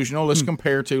about delusional, let's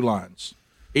compare two lines.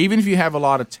 Even if you have a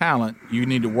lot of talent, you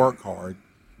need to work hard.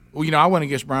 Well, I went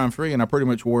against Brian Free, and I pretty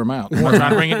much wore him out. Not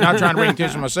trying to bring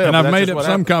attention to myself. And I've made up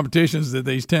some competitions that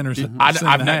these tenors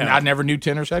I never knew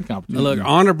tenors had competitions. Look,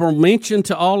 honorable mention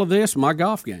to all of this, my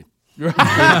golf game. Delusional.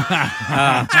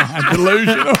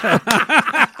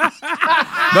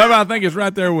 Bubba, I think it's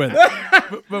right there with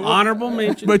it. But honorable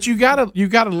mention. But you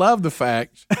gotta love the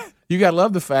fact. You got to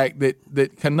love the fact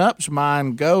that Knupp's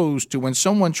mind goes to when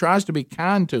someone tries to be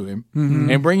kind to him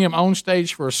and bring him on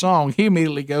stage for a song, he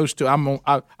immediately goes to,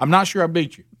 I'm not sure I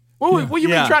beat you. What you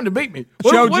mean trying to beat me?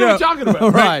 What are you talking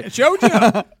about? Right. Showed you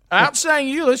up. I'm saying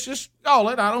you, let's just call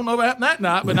it. I don't know what happened that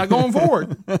night, but not going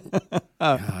forward.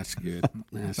 That's good.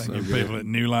 That's I think people at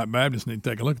New Light Baptist need to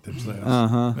take a look at themselves.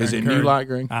 Uh-huh. Is it New Light,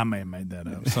 Greg? I may have made that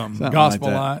up. Something Gospel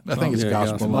like Light. I think it's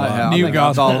Gospel Light. New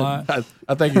Gospel Light.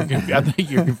 I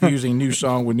think you're confusing New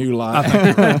Song with New Light.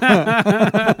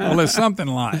 Well, it's something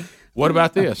like. What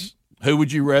about this? Who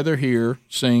would you rather hear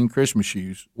sing Christmas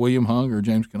Shoes, William Hung or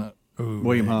James Knupp? Ooh,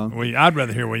 William Hung. Well, I'd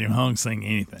rather hear William Hung sing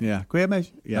anything. Yeah,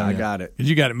 I got it. Because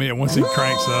you got it, man. Once he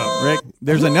cranks up, Rick.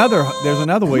 There's another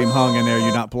William Hung in there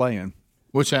you're not playing.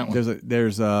 What's that one?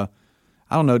 There's I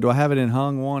don't know. Do I have it in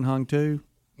Hung 1, Hung 2?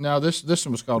 No, this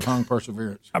one was called Hung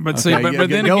Perseverance. But see, but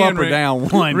then go again, up or down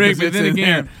one. Rick, but then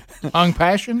again, Hung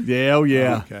Passion. Yeah, oh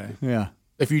yeah, okay, yeah.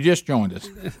 If you just joined us,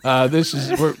 this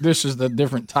is the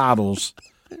different titles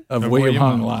of William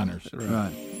Hung liners.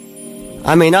 Right.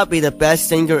 I may not be the best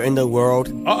singer in the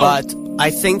world, but I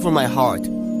sing from my heart,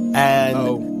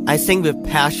 and I sing with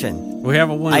passion. We have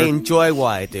a winner. I enjoy what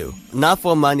I do, not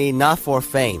for money, not for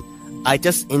fame. I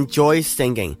just enjoy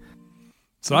singing.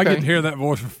 So I get to hear that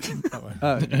voice.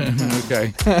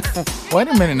 Okay. Wait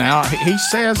a minute now. He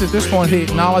says at this point he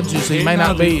acknowledges he may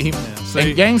not be.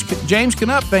 And James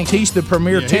Canup thinks he's the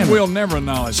premier tenor. He will never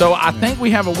acknowledge. So I think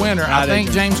we have a winner. I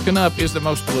think James Canup is the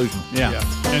most delusional. Yeah.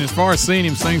 And as far as seeing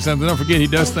him sing something, don't forget he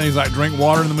does things like drink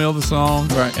water in the middle of the song,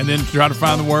 right? And then try to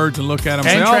find the words and look at them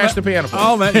and say, trash the piano.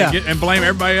 All that, and blame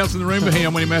everybody else in the room but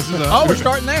him when he messes up. Oh, we're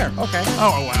starting there. Okay.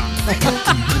 Oh wow.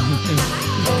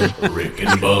 Rick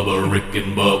and Bubba, Rick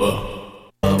and Bubba.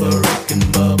 Rick and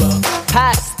Bubba.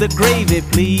 Pass the gravy,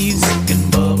 please. Rick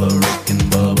and Bubba, Rick and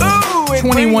Bubba. Ooh,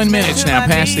 21 minutes now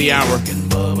past the hour.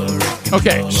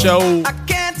 Okay, so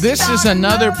this is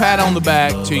another pat on the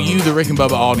back to you, the Rick and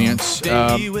Bubba audience.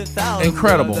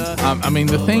 Incredible. I mean,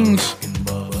 the things...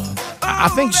 I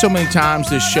think so many times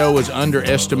this show is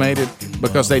underestimated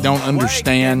because they don't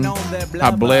understand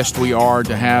how blessed we are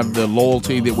to have the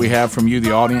loyalty that we have from you,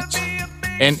 the audience.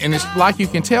 And it's like you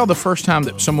can tell the first time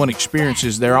that someone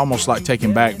experiences, they're almost like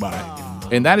taken back by it.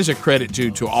 And that is a credit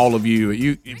to all of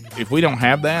you. If we don't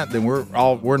have that, then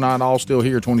we're not all still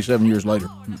here 27 years later.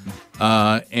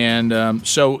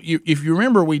 So if you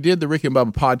remember, we did the Rick and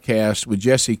Bubba podcast with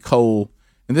Jesse Cole,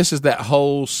 and this is that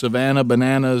whole Savannah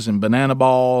Bananas and Banana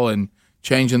Ball and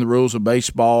changing the rules of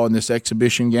baseball and this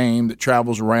exhibition game that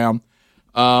travels around.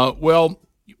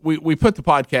 We put the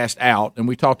podcast out, and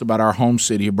we talked about our home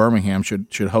city of Birmingham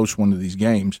should host one of these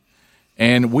games.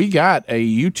 And we got a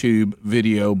YouTube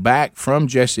video back from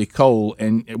Jesse Cole,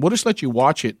 and we'll just let you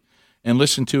watch it and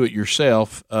listen to it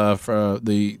yourself for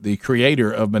the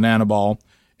creator of Banana Ball.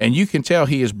 And you can tell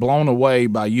he is blown away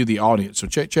by you, the audience. So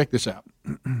check this out.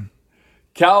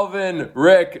 Calvin,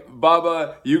 Rick,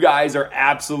 Bubba, you guys are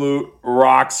absolute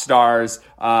rock stars.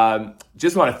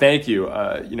 Just want to thank you.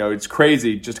 It's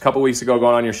crazy. Just a couple weeks ago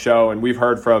going on your show, and we've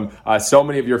heard from so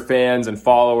many of your fans and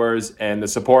followers, and the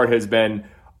support has been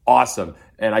awesome.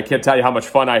 And I can't tell you how much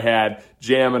fun I had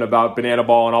jamming about Banana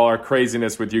Ball and all our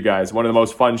craziness with you guys. One of the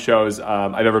most fun shows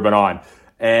I've ever been on.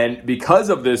 And because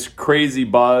of this crazy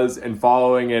buzz and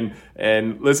following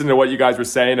and listening to what you guys were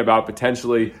saying about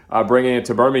potentially bringing it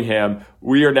to Birmingham,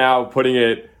 we are now putting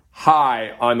it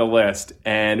high on the list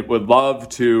and would love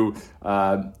to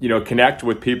connect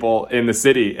with people in the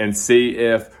city and see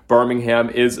if Birmingham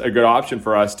is a good option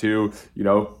for us to,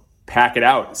 pack it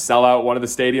out, sell out one of the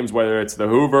stadiums, whether it's the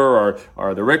Hoover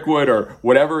or the Rickwood or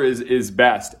whatever is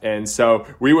best. And so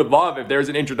we would love, if there's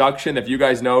an introduction, if you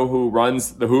guys know who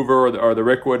runs the Hoover or the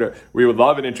Rickwood, we would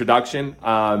love an introduction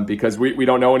because we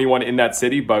don't know anyone in that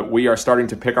city, but we are starting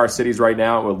to pick our cities right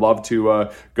now. And would love to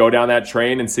go down that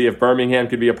train and see if Birmingham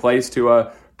could be a place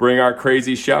to bring our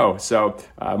crazy show. So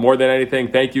more than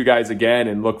anything, thank you guys again,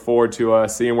 and look forward to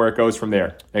seeing where it goes from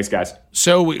there. Thanks, guys.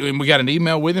 So we got an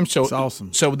email with him. So that's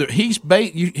awesome. So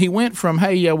he went from,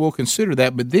 hey, yeah, we'll consider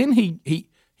that, but then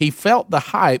he felt the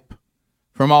hype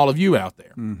from all of you out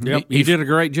there. Mm-hmm. Yep, he did a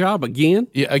great job again.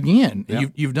 Yeah, again.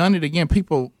 Yep. You've done it again.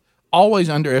 People always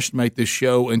underestimate this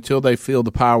show until they feel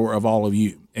the power of all of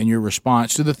you and your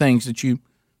response to the things that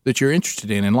you're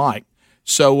interested in and like.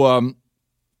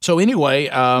 So anyway,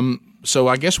 so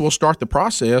I guess we'll start the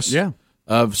process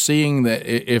of seeing that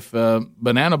if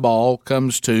Banana Ball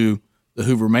comes to the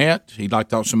Hoover Met, he'd like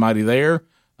to talk to somebody there.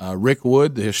 Rick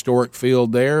Wood, the historic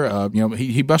field there,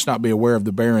 he must not be aware of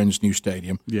the Barons' new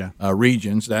stadium.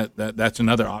 Regions, that's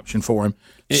another option for him.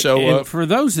 So and for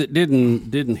those that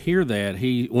didn't hear that,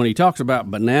 when he talks about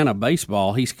banana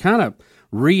baseball, he's kind of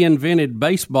reinvented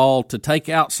baseball to take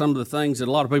out some of the things that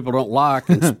a lot of people don't like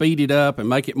and speed it up and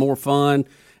make it more fun.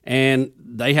 And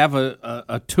they have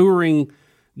a touring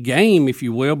game, if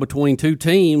you will, between two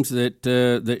teams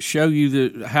that show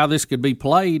you how this could be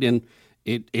played, and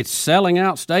it's selling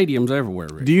out stadiums everywhere.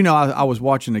 Rick. Do you know, I was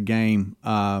watching a game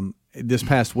this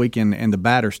past weekend, and the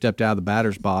batter stepped out of the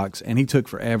batter's box, and he took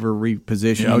forever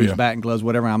repositioning his bat and gloves,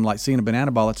 whatever. I'm like, seeing a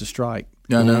banana ball, it's a strike.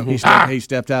 No. He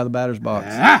stepped out of the batter's box.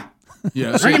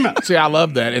 Yeah, see, I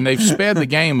love that, and they've sped the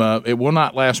game up. It will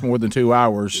not last more than 2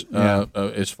 hours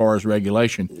as far as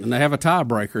regulation, and they have a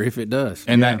tiebreaker if it does,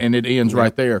 and it ends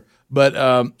right there. But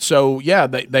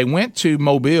they went to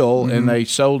Mobile and they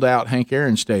sold out Hank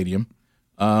Aaron Stadium.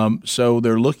 So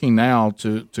they're looking now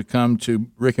to come to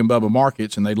Rick and Bubba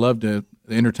markets, and they'd love to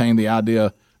entertain the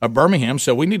idea of Birmingham.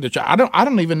 So we need to try. I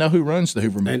don't even know who runs the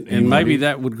Hoover Met, and maybe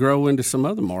that would grow into some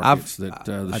other markets that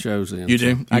the show's in. You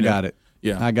do? I got it.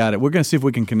 Yeah, I got it. We're going to see if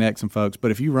we can connect some folks. But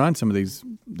if you run some of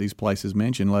these places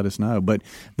mentioned, let us know. But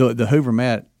the Hoover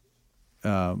Met,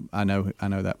 I know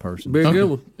that person. Be a good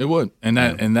one. It would, and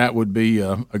that would be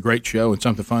a great show and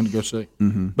something fun to go see.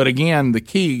 Mm-hmm. But again, the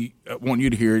key I want you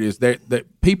to hear it is that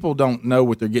people don't know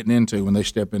what they're getting into when they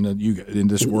step into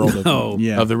this world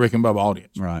of the Rick and Bubba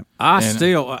audience. Right.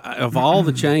 Of all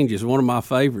the changes, one of my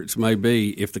favorites may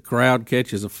be if the crowd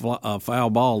catches a foul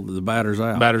ball, the batter's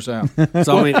out. Batter's out.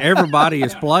 So I mean, everybody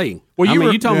is playing. Well,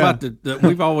 you talking about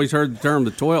we've always heard the term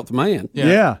the 12th man.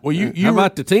 Yeah. Well, how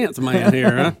about the 10th man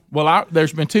here? Huh? Well,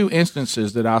 there's been 2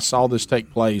 instances that I saw this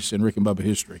take place in Rick and Bubba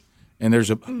history, and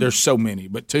there's so many,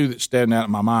 but 2 that stand out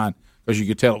in my mind because you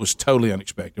could tell it was totally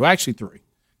unexpected. Well, actually 3,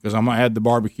 because I'm gonna add the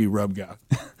barbecue rub guy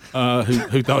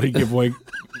who thought he'd give away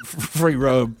free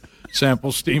rub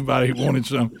samples to anybody who wanted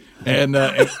some. And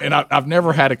I've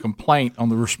never had a complaint on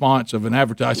the response of an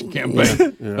advertising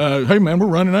campaign. Hey man, we're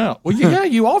running out. Well, yeah,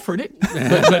 you offered it,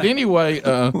 but anyway,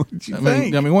 I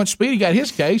mean, once Speedy got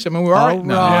his case, I mean, we're all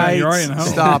right. You're already in home.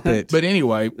 Stop it. But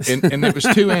anyway, and there was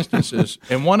 2 instances,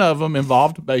 and one of them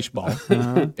involved baseball.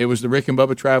 Uh-huh. It was the Rick and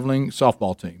Bubba traveling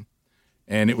softball team,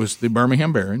 and it was the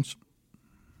Birmingham Barons.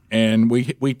 And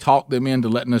we talked them into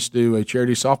letting us do a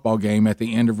charity softball game at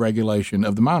the end of regulation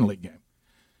of the minor league game.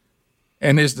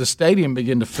 And as the stadium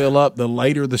began to fill up, the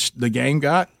later the game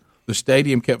got, the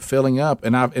stadium kept filling up.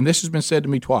 And this has been said to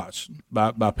me twice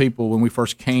by people when we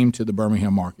first came to the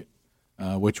Birmingham market,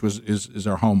 which is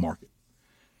our home market.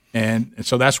 And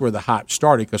so that's where the hype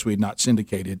started because we had not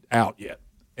syndicated out yet.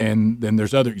 And then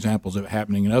there's other examples of it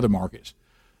happening in other markets.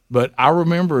 But I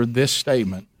remember this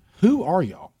statement: "Who are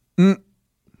y'all?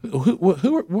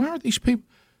 Why are these people?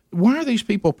 Why are these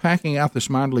people packing out this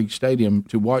minor league stadium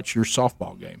to watch your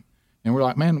softball game?" And we're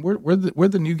like, "Man, we're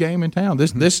the new game in town.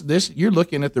 This you're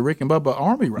looking at the Rick and Bubba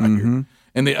Army right here."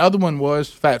 And the other one was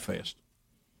Fat Fest.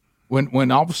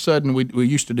 When all of a sudden we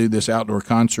used to do this outdoor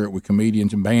concert with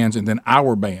comedians and bands, and then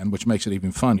our band, which makes it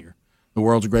even funnier, the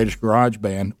world's greatest garage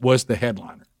band, was the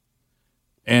headliner.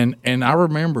 And I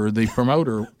remember the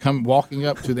promoter come walking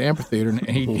up to the amphitheater, and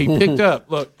he picked up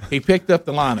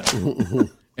the lineup,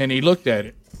 and he looked at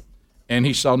it, and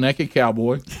he saw Naked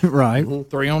Cowboy, right,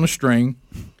 3 on a String,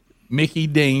 Mickey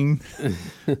Dean,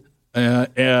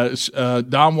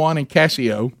 Don Juan and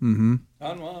Casio,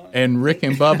 and Rick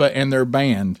and Bubba and their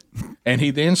band. And he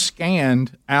then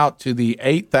scanned out to the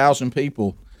 8,000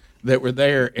 people that were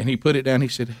there, and he put it down. He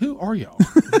said, "Who are y'all?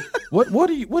 What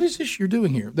is this you're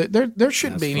doing here? There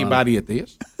shouldn't be anybody at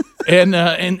this." And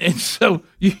so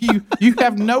you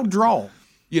have no draw,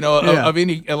 of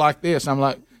any like this. I'm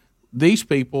like, these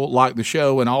people like the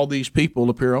show, and all these people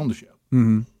appear on the show.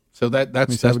 Mm-hmm. So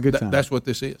that's what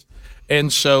this is.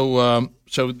 And so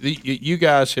you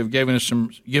guys have given us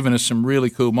some really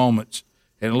cool moments,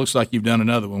 and it looks like you've done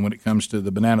another one when it comes to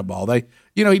the Banana Ball.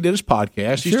 He did his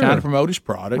podcast. He's trying to promote his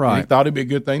product. Right. And he thought it'd be a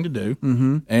good thing to do.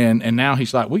 Mm-hmm. And now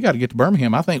he's like, we got to get to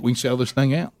Birmingham. I think we can sell this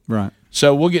thing out. Right.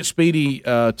 So we'll get Speedy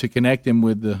to connect him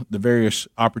with the various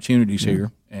opportunities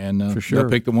here, and for sure, they'll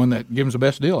pick the one that gives him the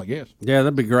best deal, I guess. Yeah,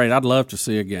 that'd be great. I'd love to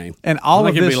see a game. And I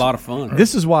think it'd be a lot of fun.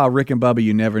 This is why Rick and Bubba,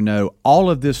 you never know. All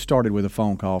of this started with a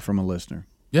phone call from a listener.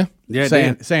 Yeah,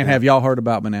 saying, "Have y'all heard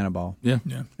about Banana Ball?" Yeah.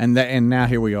 And now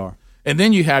here we are. And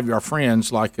then you have your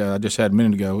friends, like I just had a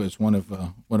minute ago. It's one of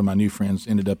my new friends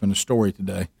ended up in a story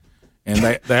today,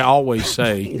 and they always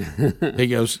say, he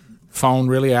goes, "Phone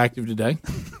really active today."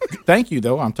 Thank you,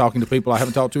 though. I'm talking to people I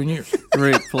haven't talked to in years.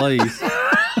 Rick, please.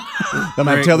 I'm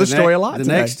going to tell the story a lot The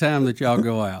today. next time that y'all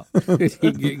go out,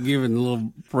 you get given a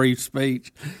little brief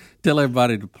speech, tell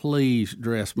everybody to please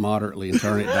dress moderately and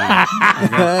turn it down.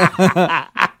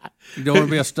 You don't want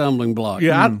to be a stumbling block.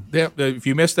 Yeah, if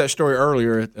you missed that story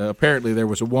earlier, apparently there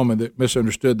was a woman that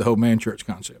misunderstood the whole man church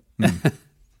concept.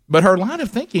 But her line of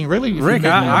thinking really, Rick,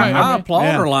 I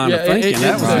applaud her line of thinking.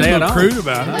 That was dead on. Crude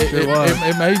about it.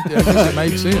 It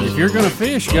made sense. If you're going to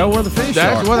fish, go where the fish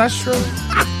are. Well, that's true.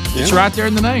 It's right there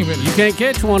in the name. You can't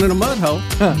catch one in a mud hole.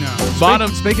 No.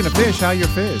 Speaking of fish, how your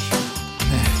fish?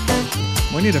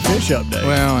 We need a fish update.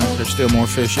 Well, there's still more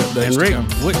fish updates.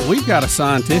 And Rick, we've got a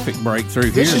scientific breakthrough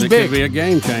This here is that big. could be a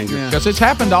game changer. Because it's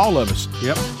happened to all of us.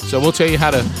 Yep. So we'll tell you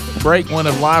how to break one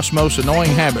of life's most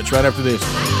annoying habits right after this.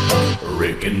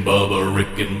 Rick and Bubba,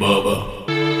 Rick and Bubba.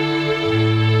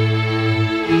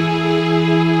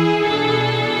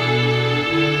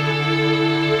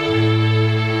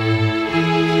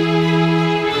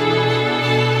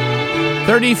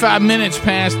 35 minutes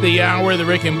past the hour of the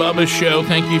Rick and Bubba Show.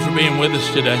 Thank you for being with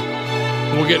us today.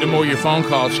 We'll get to more of your phone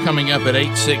calls coming up at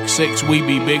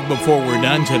 866-WE-BE-BIG before we're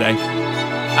done today.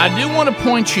 I do want to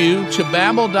point you to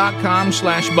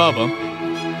Babbel.com/Bubba.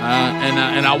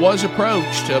 And I was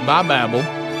approached by Babbel,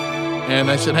 and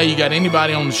they said, hey, you got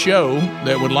anybody on the show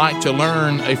that would like to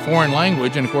learn a foreign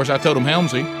language? And, of course, I told them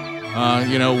Helmsy,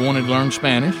 wanted to learn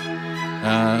Spanish.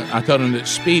 I told him that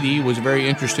Speedy was very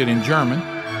interested in German.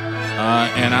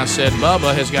 And I said,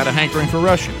 Bubba has got a hankering for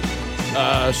Russian.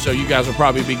 So you guys will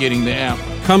probably be getting the app.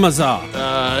 Kamaza.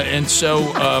 And so,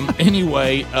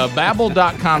 anyway,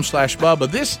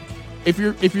 Babbel.com/Bubba. This, if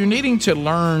you're needing to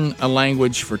learn a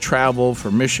language for travel,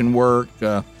 for mission work,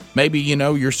 maybe,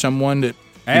 you're someone that...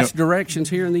 Ask directions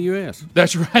here in the U.S.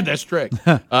 That's right. That's correct.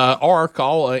 Or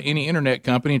call any internet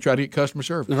company and try to get customer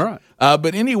service. All right.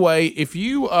 But anyway, if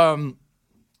you...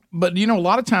 but, a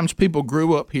lot of times people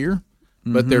grew up here,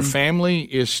 but their family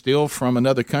is still from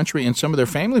another country, and some of their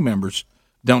family members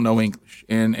don't know English.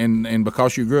 And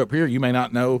because you grew up here, you may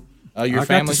not know your family's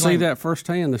I got to see language. that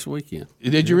firsthand this weekend.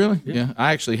 Did you really? Yeah.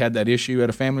 I actually had that issue at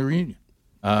a family reunion.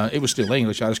 It was still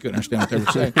English. I just couldn't understand what they were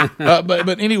saying.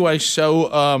 But anyway,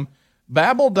 so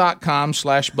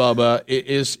Babbel.com/Bubba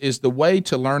is the way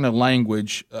to learn a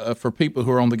language for people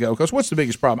who are on the go. Because what's the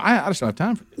biggest problem? I just don't have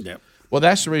time for this. Yep. Well,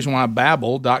 that's the reason why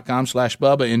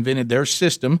Babbel.com/Bubba invented their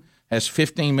system. Has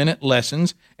 15-minute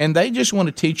lessons, and they just want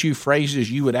to teach you phrases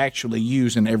you would actually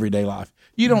use in everyday life.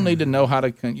 You don't need to know how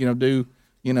to, do,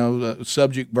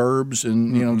 subject verbs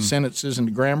and sentences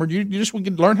and grammar. You just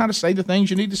learn how to say the things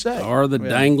you need to say, or the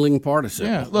dangling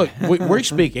participle. Yeah, look, we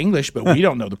speak English, but we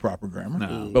don't know the proper grammar.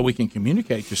 No. But we can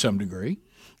communicate to some degree,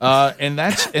 and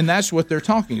that's what they're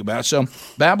talking about. So,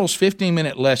 Babbel's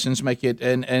 15-minute lessons make it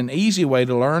an easy way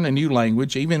to learn a new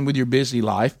language, even with your busy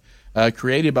life.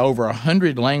 Created by over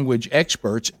 100 language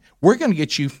experts. We're going to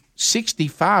get you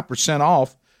 65%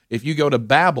 off if you go to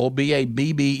Babbel,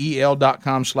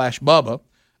 Babbel.com/Bubba,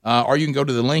 or you can go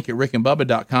to the link at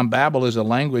rickandbubba.com. Babbel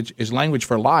is language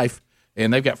for life,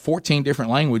 and they've got 14 different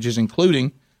languages,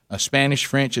 including Spanish,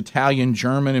 French, Italian,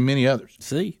 German, and many others.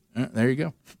 See? There you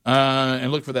go.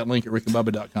 And look for that link at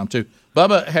rickandbubba.com, too.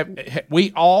 Bubba,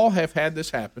 we all have had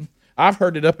this happen. I've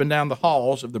heard it up and down the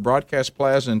halls of the Broadcast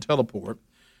Plaza and Teleport.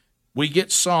 We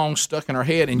get songs stuck in our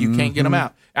head, and you can't get them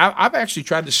out. I've actually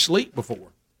tried to sleep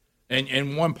before,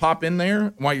 and one pop in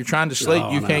there while you're trying to sleep.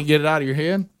 You can't get it out of your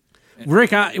head.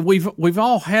 Rick, we've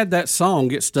all had that song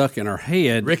get stuck in our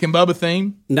head. Rick and Bubba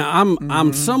theme. Now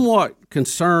I'm somewhat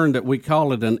concerned that we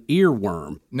call it an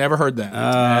earworm. Never heard that.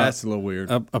 That's a little weird.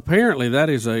 Apparently, that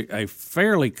is a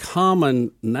fairly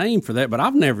common name for that, but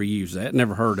I've never used that.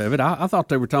 Never heard of it. I thought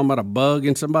they were talking about a bug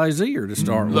in somebody's ear to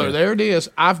start with. Look, there it is.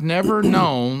 I've never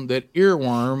known that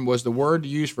earworm was the word to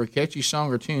use for a catchy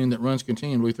song or tune that runs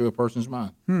continually through a person's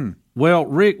mind. Well,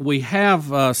 Rick, we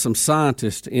have some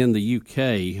scientists in the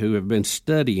UK who have been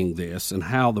studying this and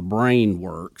how the brain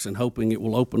works, and hoping it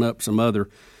will open up some other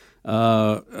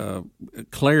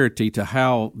clarity to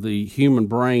how the human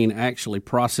brain actually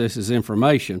processes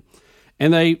information.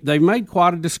 And they made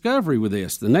quite a discovery with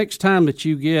this. The next time that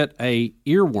you get a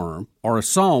earworm or a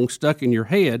song stuck in your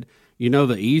head, you know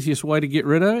the easiest way to get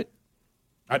rid of it?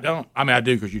 I don't. I mean, I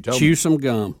do because you told me. Chew some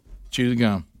gum. Chew the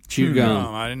gum. Chew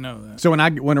gum. I didn't know that. So when I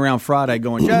went around Friday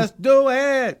going, just do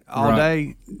it all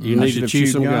day, you need to chew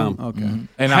some gum. Okay. Mm-hmm.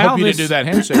 And I hope you didn't do that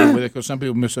hand signal with it, because some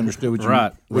people misunderstood what your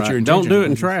intention Don't do it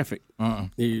in was. traffic.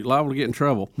 You're liable to get in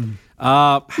trouble.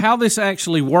 How this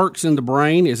actually works in the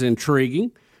brain is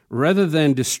intriguing. Rather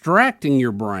than distracting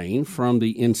your brain from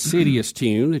the insidious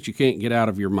tune that you can't get out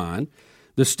of your mind,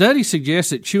 the study suggests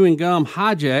that chewing gum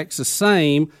hijacks the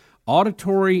same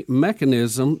auditory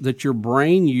mechanism that your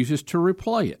brain uses to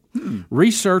replay it.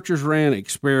 Researchers ran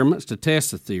experiments to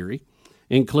test the theory,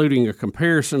 including a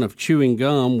comparison of chewing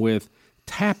gum with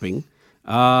tapping,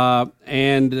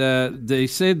 and they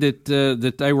said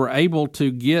that they were able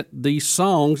to get these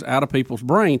songs out of people's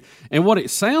brain. And what it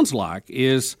sounds like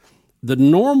is the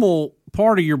normal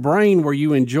part of your brain where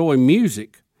you enjoy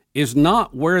music is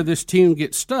not where this tune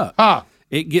gets stuck.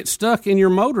 It gets stuck in your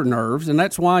motor nerves, and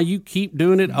that's why you keep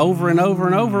doing it over and over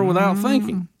and over without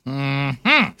thinking.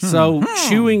 So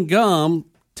chewing gum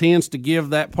tends to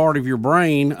give that part of your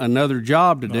brain another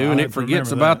job to do, and it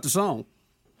forgets about the song.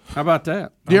 How about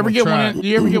that? Do you ever get one? Do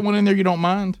you ever get one in there you don't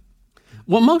mind?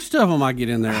 Well, most of them I get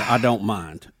in there, I don't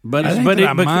mind. But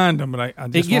I mind them, but I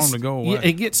just want them to go away.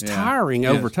 It gets tiring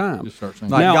over time.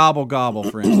 Like gobble gobble,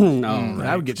 for instance.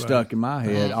 That would get stuck in my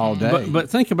head all day. But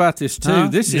think about this too. Huh?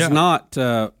 This is not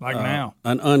like now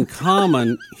an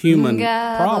uncommon human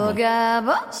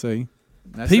problem. See,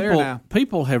 that's there now.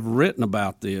 People have written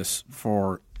about this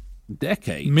for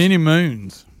decades. Many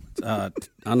moons. I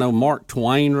know Mark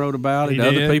Twain wrote about it. He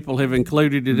Other did. people have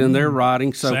included it in their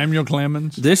writing. So Samuel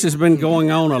Clemens. This has been going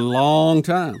on a long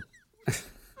time.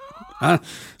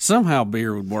 Somehow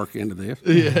beer would work into this.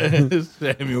 Yeah,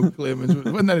 Samuel Clemens.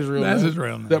 Wasn't that his real name? That's his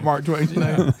real name. That Mark Twain's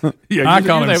name? Yeah, I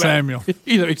call him Samuel.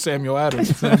 He's like Samuel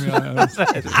Adams. Samuel Adams.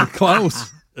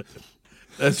 Close.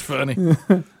 That's funny.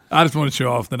 I just want to show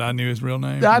off that I knew his real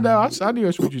name. I know. I knew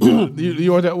that's what you did. You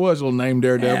know what that was? A little name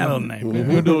Daredevil. Yeah, a little name.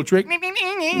 A little trick.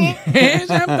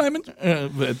 Sam Clemens.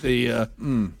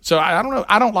 So I don't know.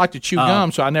 I don't like to chew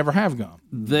gum, so I never have gum.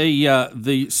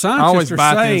 The scientists are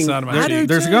saying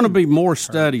there's going to be more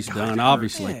studies done,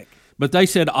 obviously. But they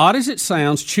said, odd as it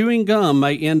sounds, chewing gum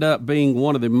may end up being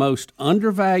one of the most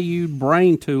undervalued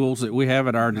brain tools that we have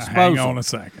at our disposal. Hang on a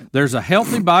second. There's a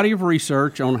healthy body of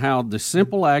research on how the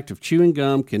simple act of chewing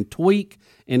gum can tweak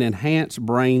and enhance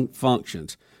brain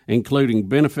functions, including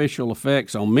beneficial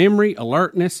effects on memory,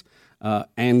 alertness,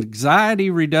 anxiety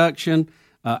reduction,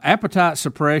 appetite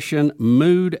suppression,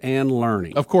 mood, and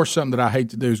learning. Of course, something that I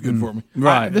hate to do is good for me.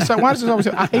 Right. Why does this always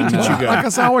say, I hate to chew gum?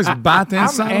 Like I always bite the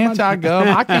inside. I'm anti-gum.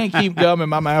 I can't keep gum in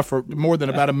my mouth for more than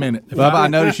about a minute. Bubba, I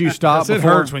noticed you stopped. It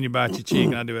hurts when you bite your cheek,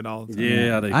 and I do it all the time.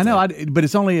 Yeah, I know, but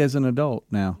it's only as an adult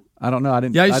now. I don't know. I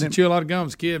used to chew a lot of gum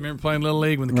as a kid. I remember playing Little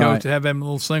League when the coach would have them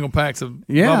little single packs of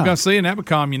gum. See, and that would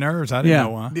calm your nerves. I didn't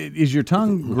know why. Is your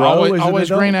tongue grow?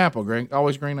 Always green apple, Greg.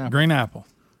 Always green apple. Green apple.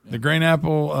 The green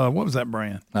apple, what was that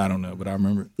brand? I don't know, but I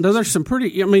remember it. No, there's some pretty.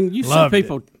 You see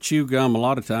people chew gum a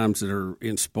lot of times that are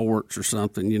in sports or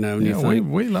something, and you think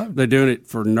we love it. They're doing it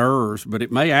for nerves, but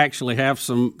it may actually have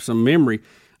some memory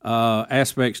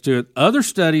aspects to it. Other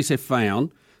studies have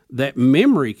found that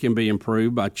memory can be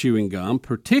improved by chewing gum,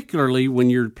 particularly when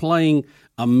you're playing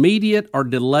immediate or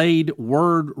delayed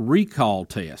word recall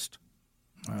test.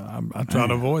 I try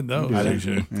to avoid those. I do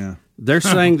too. Yeah. They're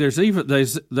saying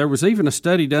there was even a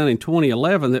study done in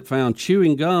 2011 that found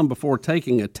chewing gum before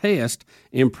taking a test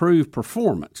improved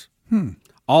performance.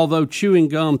 Although chewing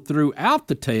gum throughout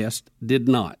the test did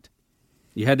not.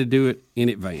 You had to do it in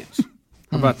advance.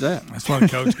 How about that? That's why the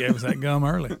coach gave us that gum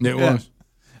early. It was.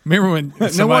 Remember when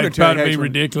somebody tried to be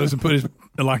ridiculous and put his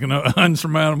like an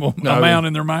unsurmountable amount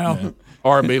in their mouth? Yeah.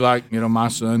 Or it'd be like, my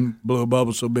son blew a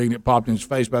bubble so big it popped in his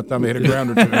face by the time he hit a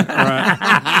grounder to him.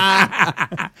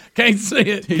 Right. Can't see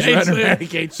it. He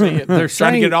can't see it. They're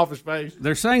trying to get it off his face.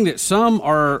 They're saying that some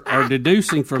are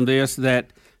deducing from this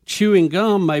that chewing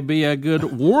gum may be a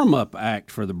good warm-up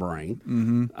act for the brain.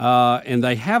 Mm-hmm. And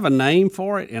they have a name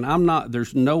for it, and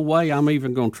there's no way I'm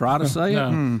even going to try to say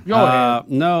it. Go ahead.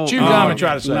 No. Chew gum and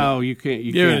try to say it. No, you can't.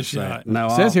 You Give it can't a say shot. it. No,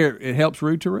 It says here it helps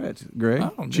Rue Tourette's, Greg.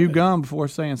 Chew gum before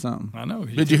saying something. I know.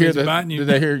 Did you hear that? Did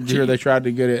they hear they tried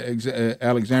to get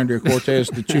Alexandria Cortez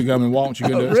to chew gum and walk?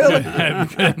 Really?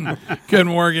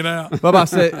 Couldn't work it out.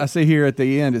 Bubba, I see here at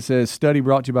the end it says study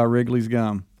brought to you by Wrigley's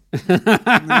Gum.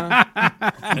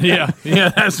 Yeah,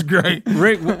 that's great.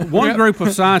 Rick, one group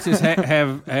of scientists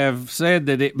have said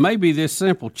that it may be this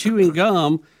simple. Chewing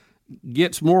gum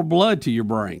gets more blood to your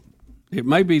brain. It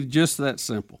may be just that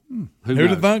simple. Who'd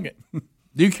have thunk it?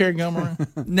 Do you carry gum around?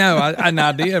 No,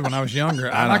 I did when I I was younger.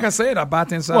 Like I said, I bite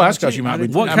the inside. Well, that's because you might be.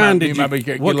 What kind did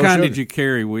you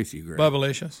carry with you, Greg?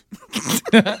 Bubblicious.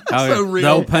 So real. The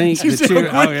old pink. Oh,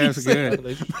 yeah, that's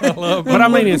good. I love. But I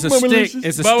mean, it's a stick.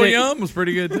 It's a Bubble stick. Yum was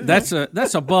pretty good too. That's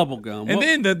a bubble gum. And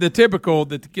then the typical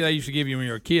that they used to give you when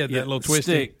you were a kid, that little twisted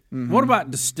stick. Mm-hmm. What about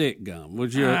the stick gum? I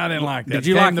didn't like that. Did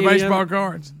you like the baseball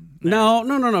cards? No.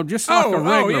 Just like a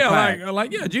regular pack. like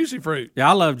Juicy Fruit.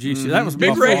 Yeah, I love Juicy. That was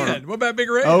Big Red. What about Big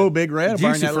Red? Oh, Big Red.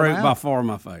 Juicy Fruit by far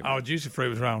my favorite. Oh, Juicy Fruit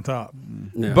was right on top.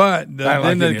 Yeah. But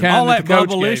then the kind all that the coach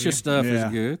Bubblicious stuff is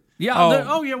good.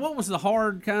 Yeah. What was the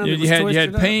hard kind? You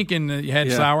had pink and you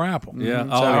had sour apple. Yeah.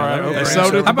 Sour apple. Okay. So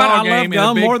did I love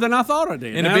gum more than I thought I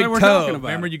did. In a big tub.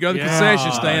 Remember, you go to the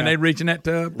concession stand, they'd reach in that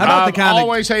tub. How about the kind? I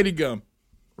always hated gum.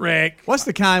 Rick. What's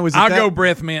the kind? I'll go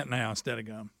breath mint now instead of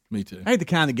gum. Me too. I hate the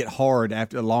kind that get hard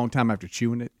after a long time after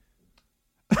chewing it.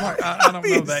 I don't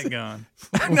know that gun.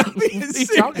 I'm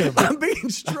being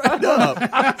straight up.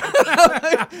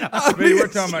 We're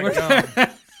talking about gum.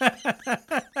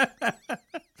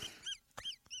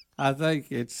 I think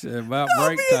it's about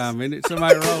break time, isn't it?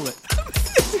 Somebody roll it.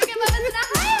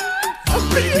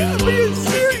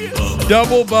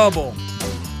 Double bubble.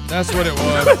 That's what it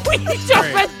was. We just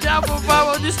said double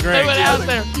bubble. Just threw it out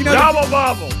there. Double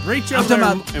bubble. Reach up there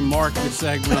and mark the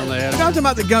segment on that. I'm talking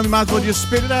about the gum. You might as well just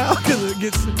spit it out because it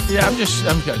gets. Yeah, I'm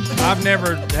good. I've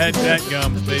never had that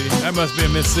gum, Speedy. That must be a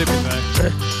Mississippi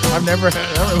thing. I've never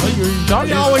had. I don't know what you're talking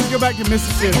You about. always go back to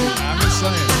Mississippi. I'm just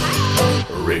saying.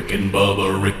 Rick and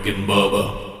Bubba, Rick and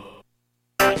Bubba.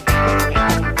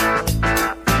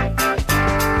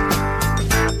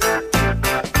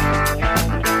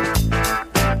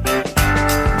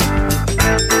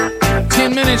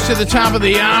 10 minutes to the top of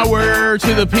the hour.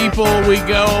 To the people we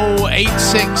go.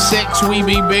 866 We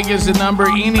Be Big is the number.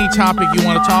 Any topic you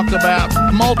want to talk about.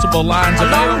 Multiple lines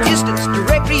available. Long distance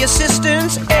directory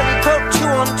assistance. Every quote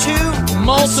 212.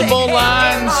 Multiple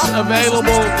lines available.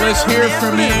 Let's hear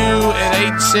from you at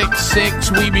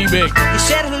 866 We Be Big. He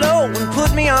said hello and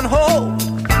put me on hold.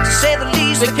 To say the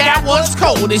least, The cat was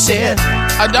cold, he said.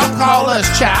 Don't call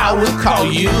us, child, we'll call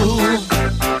you.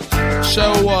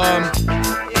 So,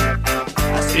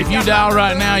 if you dial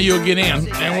right now, you'll get in.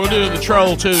 And we'll do the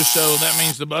troll, too, so that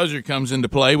means the buzzer comes into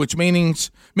play, which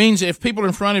means if people are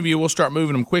in front of you, we'll start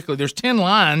moving them quickly. There's 10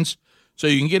 lines, so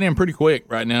you can get in pretty quick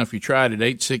right now if you tried it.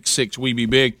 866 We Be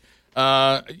Big.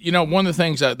 One of the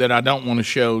things that I don't want to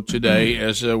show today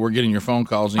as we're getting your phone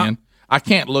calls in, I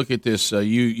can't look at this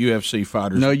UFC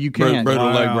fighters. No, you can't. Brutal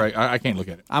leg break. I can't look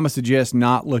at it. I'm going to suggest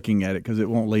not looking at it because it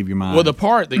won't leave your mind. Well, the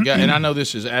part that got, and I know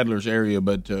this is Adler's area,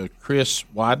 but Chris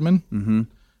Weidman,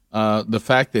 the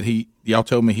fact that y'all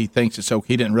told me he thinks it's okay.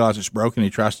 He didn't realize it's broken. He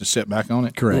tries to sit back on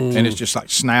it. Correct. And it's just like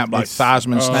snap, like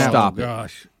Theismann snap. Stop it.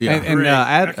 Gosh. Yeah. And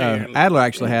Adler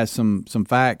actually has some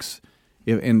facts.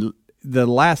 And the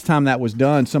last time that was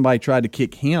done, somebody tried to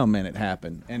kick him, and it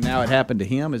happened. And now it happened to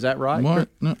him. Is that right? What?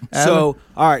 No. So,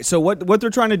 all right. So what they're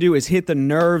trying to do is hit the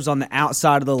nerves on the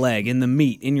outside of the leg, in the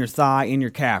meat, in your thigh, in your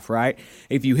calf, right?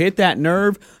 If you hit that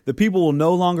nerve, the people will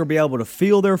no longer be able to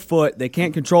feel their foot. They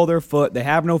can't control their foot. They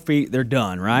have no feet. They're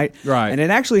done, right? Right. And it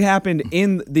actually happened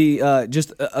in the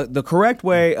the correct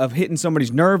way of hitting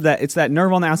somebody's nerve. It's that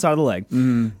nerve on the outside of the leg.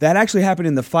 That actually happened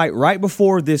in the fight right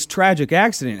before this tragic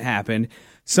accident happened.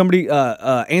 Somebody,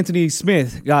 Anthony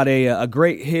Smith, got a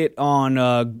great hit on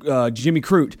Jimmy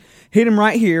Crute. Hit him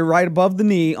right here, right above the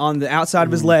knee on the outside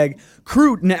of his leg.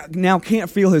 Crute now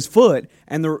can't feel his foot,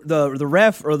 and the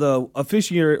ref or the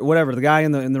officiator, or whatever, the guy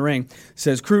in the ring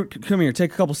says, "Crute, come here,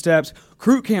 take a couple steps."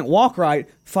 Crute can't walk right.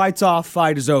 Fight's off.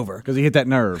 Fight is over because he hit that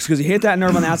nerve. Because he hit that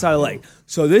nerve on the outside of the leg.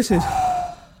 So this is.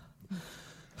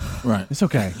 Right. It's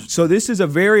okay. So this is a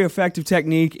very effective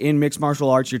technique in mixed martial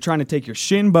arts. You're trying to take your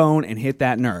shin bone and hit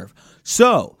that nerve.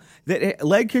 So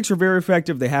leg kicks are very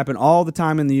effective. They happen all the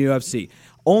time in the UFC.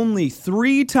 Only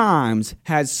 3 times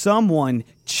has someone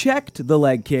checked the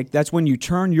leg kick. That's when you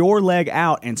turn your leg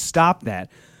out and stop that.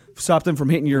 Stop them from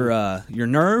hitting your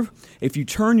nerve. If you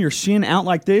turn your shin out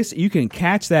like this, you can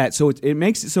catch that. So it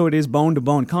makes it so it is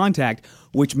bone-to-bone contact,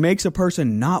 which makes a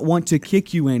person not want to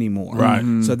kick you anymore.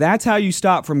 Right. So that's how you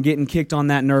stop from getting kicked on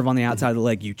that nerve on the outside of the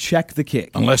leg. You check the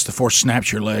kick. Unless the force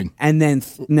snaps your leg. And then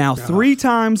now 3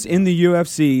 times in the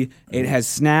UFC, it has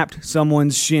snapped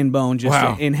someone's shin bone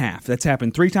just in half. That's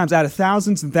happened 3 times out of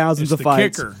thousands and thousands of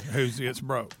fights. It's the kicker who gets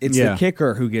broke. It's the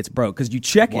kicker who gets broke because you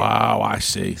check it. Wow, I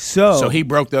see. So he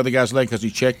broke the other guy's leg because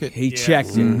he checked it? He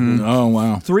checked it. Oh,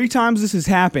 wow. 3 times this has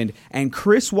happened, and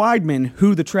Chris Weidman,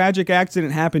 who the tragic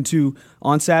accident happened to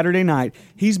on Saturday night,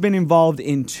 he's been involved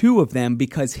in 2 of them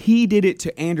because he did it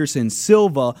to Anderson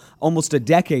Silva almost a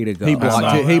decade ago. He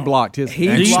blocked it. He blocked his.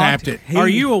 He snapped it. Are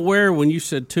you aware when you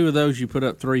said 2 of those, you put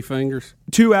up 3 fingers?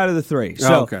 2 out of the 3.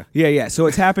 So, okay. Yeah. So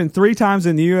it's happened 3 times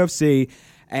in the UFC.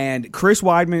 And Chris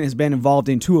Weidman has been involved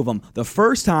in 2 of them. The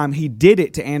first time he did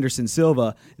it to Anderson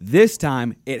Silva. This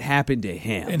time it happened to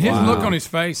him. And his look on his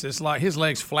face, it's like his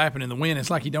legs flapping in the wind. It's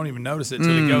like he don't even notice it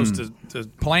until he goes to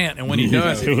plant, and when he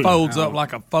does, it folds up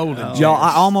like a folded. Y'all,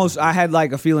 I had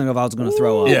like a feeling of I was going to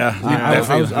throw up. Yeah,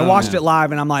 I watched it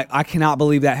live, and I'm like, I cannot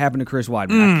believe that happened to Chris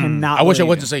Weidman. I cannot. I wish I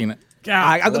believe wasn't seeing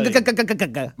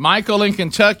it. Michael in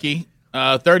Kentucky,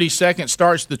 30 seconds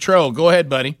starts the troll. Go ahead,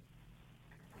 buddy.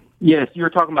 Yes, you were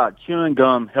talking about chewing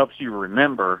gum helps you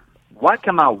remember. What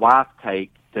can my wife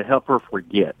take to help her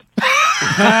forget?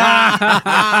 That's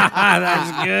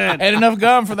good. Ain't enough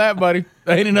gum for that, buddy.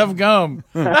 Ain't enough gum.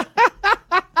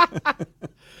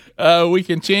 We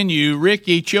continue.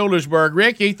 Ricky, Childersburg.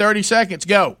 Ricky, 30 seconds.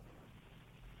 Go.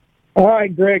 All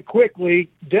right, Greg, quickly.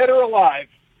 Dead or alive?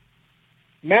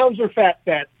 Mounds or fat?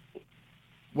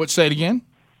 What? Say it again.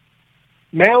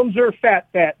 Mounds or fat?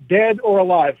 Dead or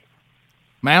alive?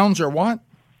 Mounds or what?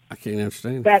 I can't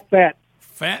understand. Fat.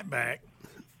 Fatback.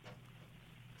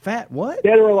 Fat what?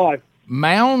 Dead or alive?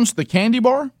 Mounds, the candy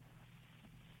bar?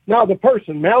 No, the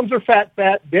person. Mounds are fat,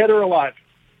 dead or alive.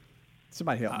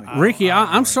 Somebody help me. Ricky,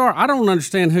 I'm sorry. I don't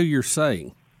understand who you're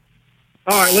saying.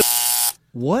 All right, let's.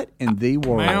 What in the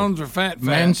world? Mounds are fat.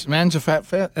 Man's a fat.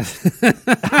 I'm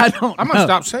going to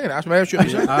stop saying it. I should be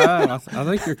saying I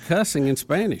think you're cussing in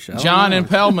Spanish. John and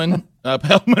Pelham.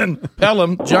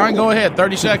 John, go ahead.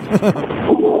 30 seconds.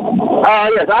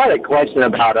 Yes, I had a question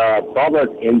about Bubba's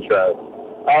intro.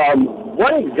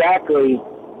 What exactly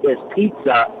is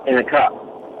pizza in a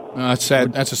cup? That's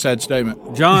sad. That's a sad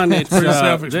statement. John, it's Pretty this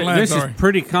self-explanatory. is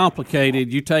pretty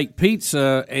complicated. You take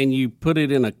pizza and you put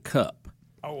it in a cup.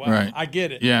 Oh, wow. Right. I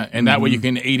get it. Yeah, and that way you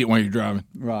can eat it when you're driving.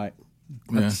 Right.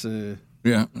 That's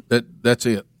That's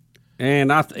it.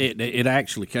 and it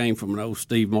actually came from an old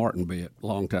Steve Martin bit a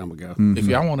long time ago. If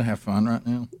y'all want to have fun right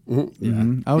now, Yeah.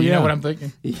 you know what I'm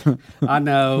thinking. I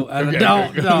know. Okay,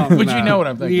 Don't. But you know what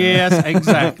I'm thinking. Yes,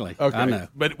 exactly. Okay. I know.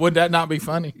 But would that not be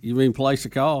funny? You mean place a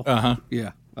call? Uh-huh.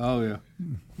 Yeah. Oh yeah.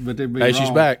 But it'd be Hey, wrong. she's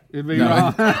back. It'd be No.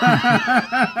 wrong.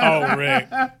 Oh, Rick.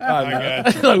 I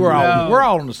got you. Look, we're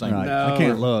all on the same. Right. No, I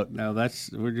can't look. No,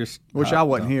 we're just. Wish I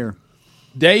wasn't here.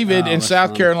 David in that's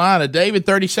South funny. Carolina. David,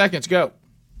 30 seconds. Go.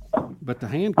 But the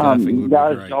handcuffing would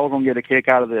guys, be great. y'all gonna get a kick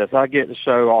out of this. I get the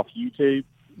show off YouTube.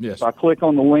 Yes. So I click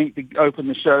on the link to open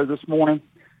the show this morning.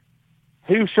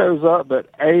 Who shows up but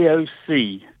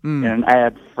AOC in an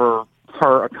ad for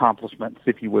her accomplishments,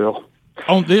 if you will?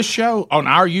 On this show, on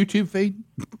our YouTube feed?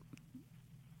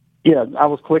 Yeah, I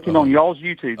was clicking on y'all's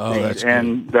YouTube that's feed,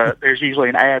 and there's usually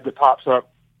an ad that pops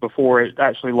up before it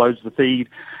actually loads the feed,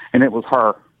 and it was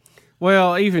her.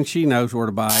 Well, even she knows where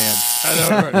to buy ads. I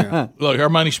know, right? Yeah. Look, her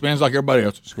money spends like everybody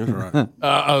else's. That's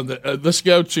right. Let's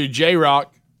go to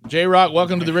J-Rock. J-Rock,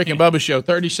 welcome to the Rick and Bubba Show.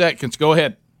 30 seconds. Go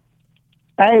ahead.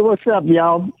 Hey, what's up,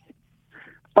 y'all?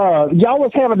 Y'all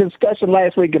was having a discussion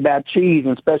last week about cheese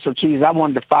and special cheese. I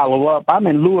wanted to follow up. I'm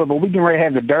in Louisville. We can ready to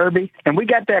have the Derby, and we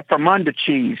got that from under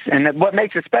cheese. And what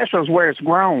makes it special is where it's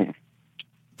grown.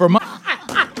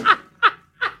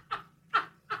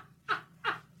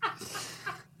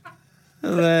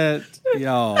 That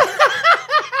y'all.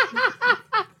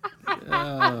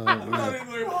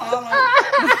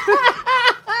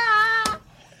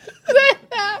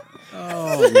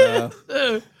 Oh no.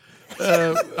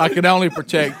 I can only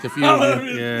protect a few of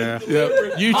you. Yeah.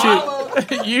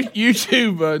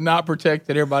 YouTube not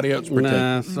protected. Everybody else protected.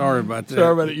 Nah, sorry about that.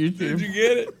 Sorry about it, YouTube. Did you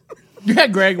get it? Yeah,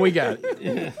 Greg, we got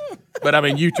it. But I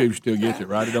mean, YouTube still gets it,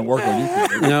 right? It don't work on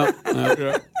YouTube. No.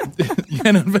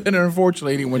 And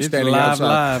unfortunately, anyone standing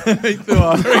outside. He threw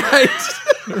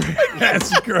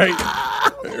That's great.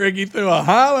 Ricky threw a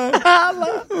holla.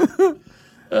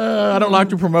 I don't like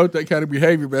to promote that kind of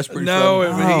behavior, but that's pretty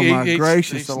funny. my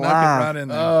gracious he snuck it alive. right in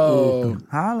there. Oh,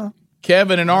 Holla.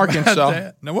 Kevin in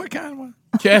Arkansas. Now, what kind of one?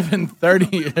 Kevin,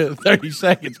 30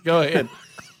 seconds. Go ahead.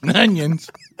 Onions.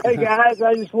 Hey, guys,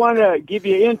 I just want to give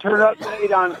you an intern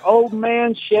update on Old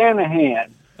Man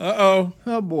Shanahan. Uh-oh.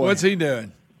 Oh, boy. What's he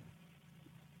doing?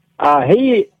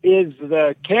 He is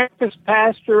the campus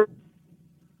pastor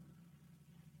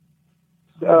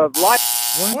of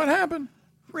Life. What happened?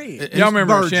 His Y'all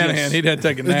remember Burgess. Shanahan? He'd had to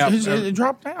take a nap. It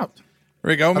dropped out.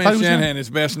 Rick, old I thought man it was Shanahan is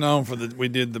best known for we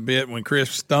did the bit when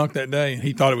Chris stunk that day, and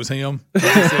he thought it was him. He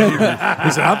said,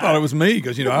 I thought it was me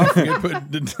because, I forget to put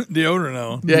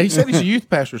deodorant on. Yeah, he said he's a youth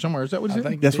pastor somewhere. Is that what he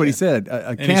said? That's what he said.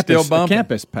 And he's still bumping.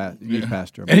 Youth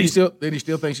pastor. And he still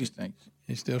thinks he stinks.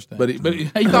 He still stinks. But he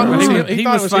thought it was him. He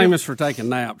thought was it was famous for taking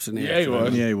naps in the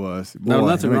afternoon. Yeah, he was. No, Boy,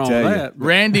 nothing let me wrong tell with you. that.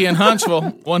 Randy in Huntsville,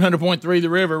 100.3 The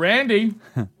River. Randy.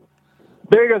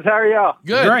 Biggers, how are y'all?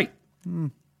 Good. Great.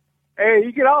 Hey,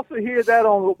 you can also hear that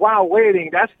on Wild Waiting.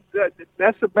 That's a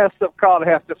messed up call to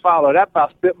have to follow. That about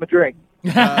spit my drink.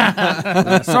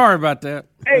 Sorry about that.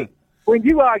 Hey, when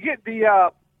you get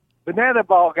the banana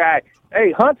ball guy,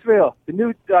 hey, Huntsville, the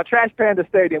new Trash Panda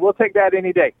Stadium, we'll take that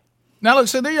any day. Now, look,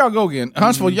 so there y'all go again.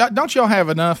 Huntsville, don't y'all have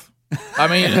enough? I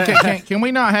mean, can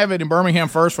we not have it in Birmingham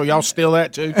first where y'all steal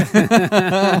that too?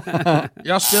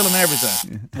 Y'all stealing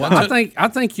everything. I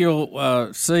think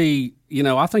you'll see.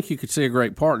 I think you could see a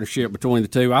great partnership between the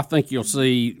two. I think you'll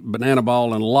see Banana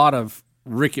Ball and a lot of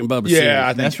Rick and Bubba. Yeah,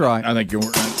 I think, that's right. I think you're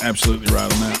absolutely right on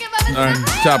that. All right,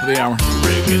 top of the hour.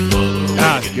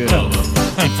 That's good.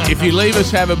 If you leave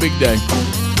us, have a big day.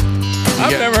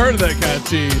 I've never heard of that kind of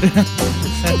cheese.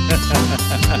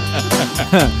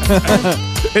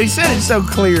 He said it so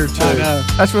clear too. I know.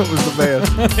 That's what was the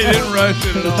best. He didn't rush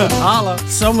it at all. Holla.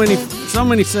 So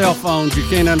many cell phones you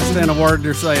can't understand a word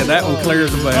they're saying. That one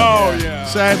clears the bell. Oh yeah.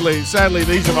 Sadly,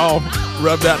 these have all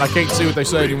rubbed out, and I can't see what they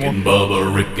say anymore.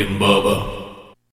 Rick and Bubba.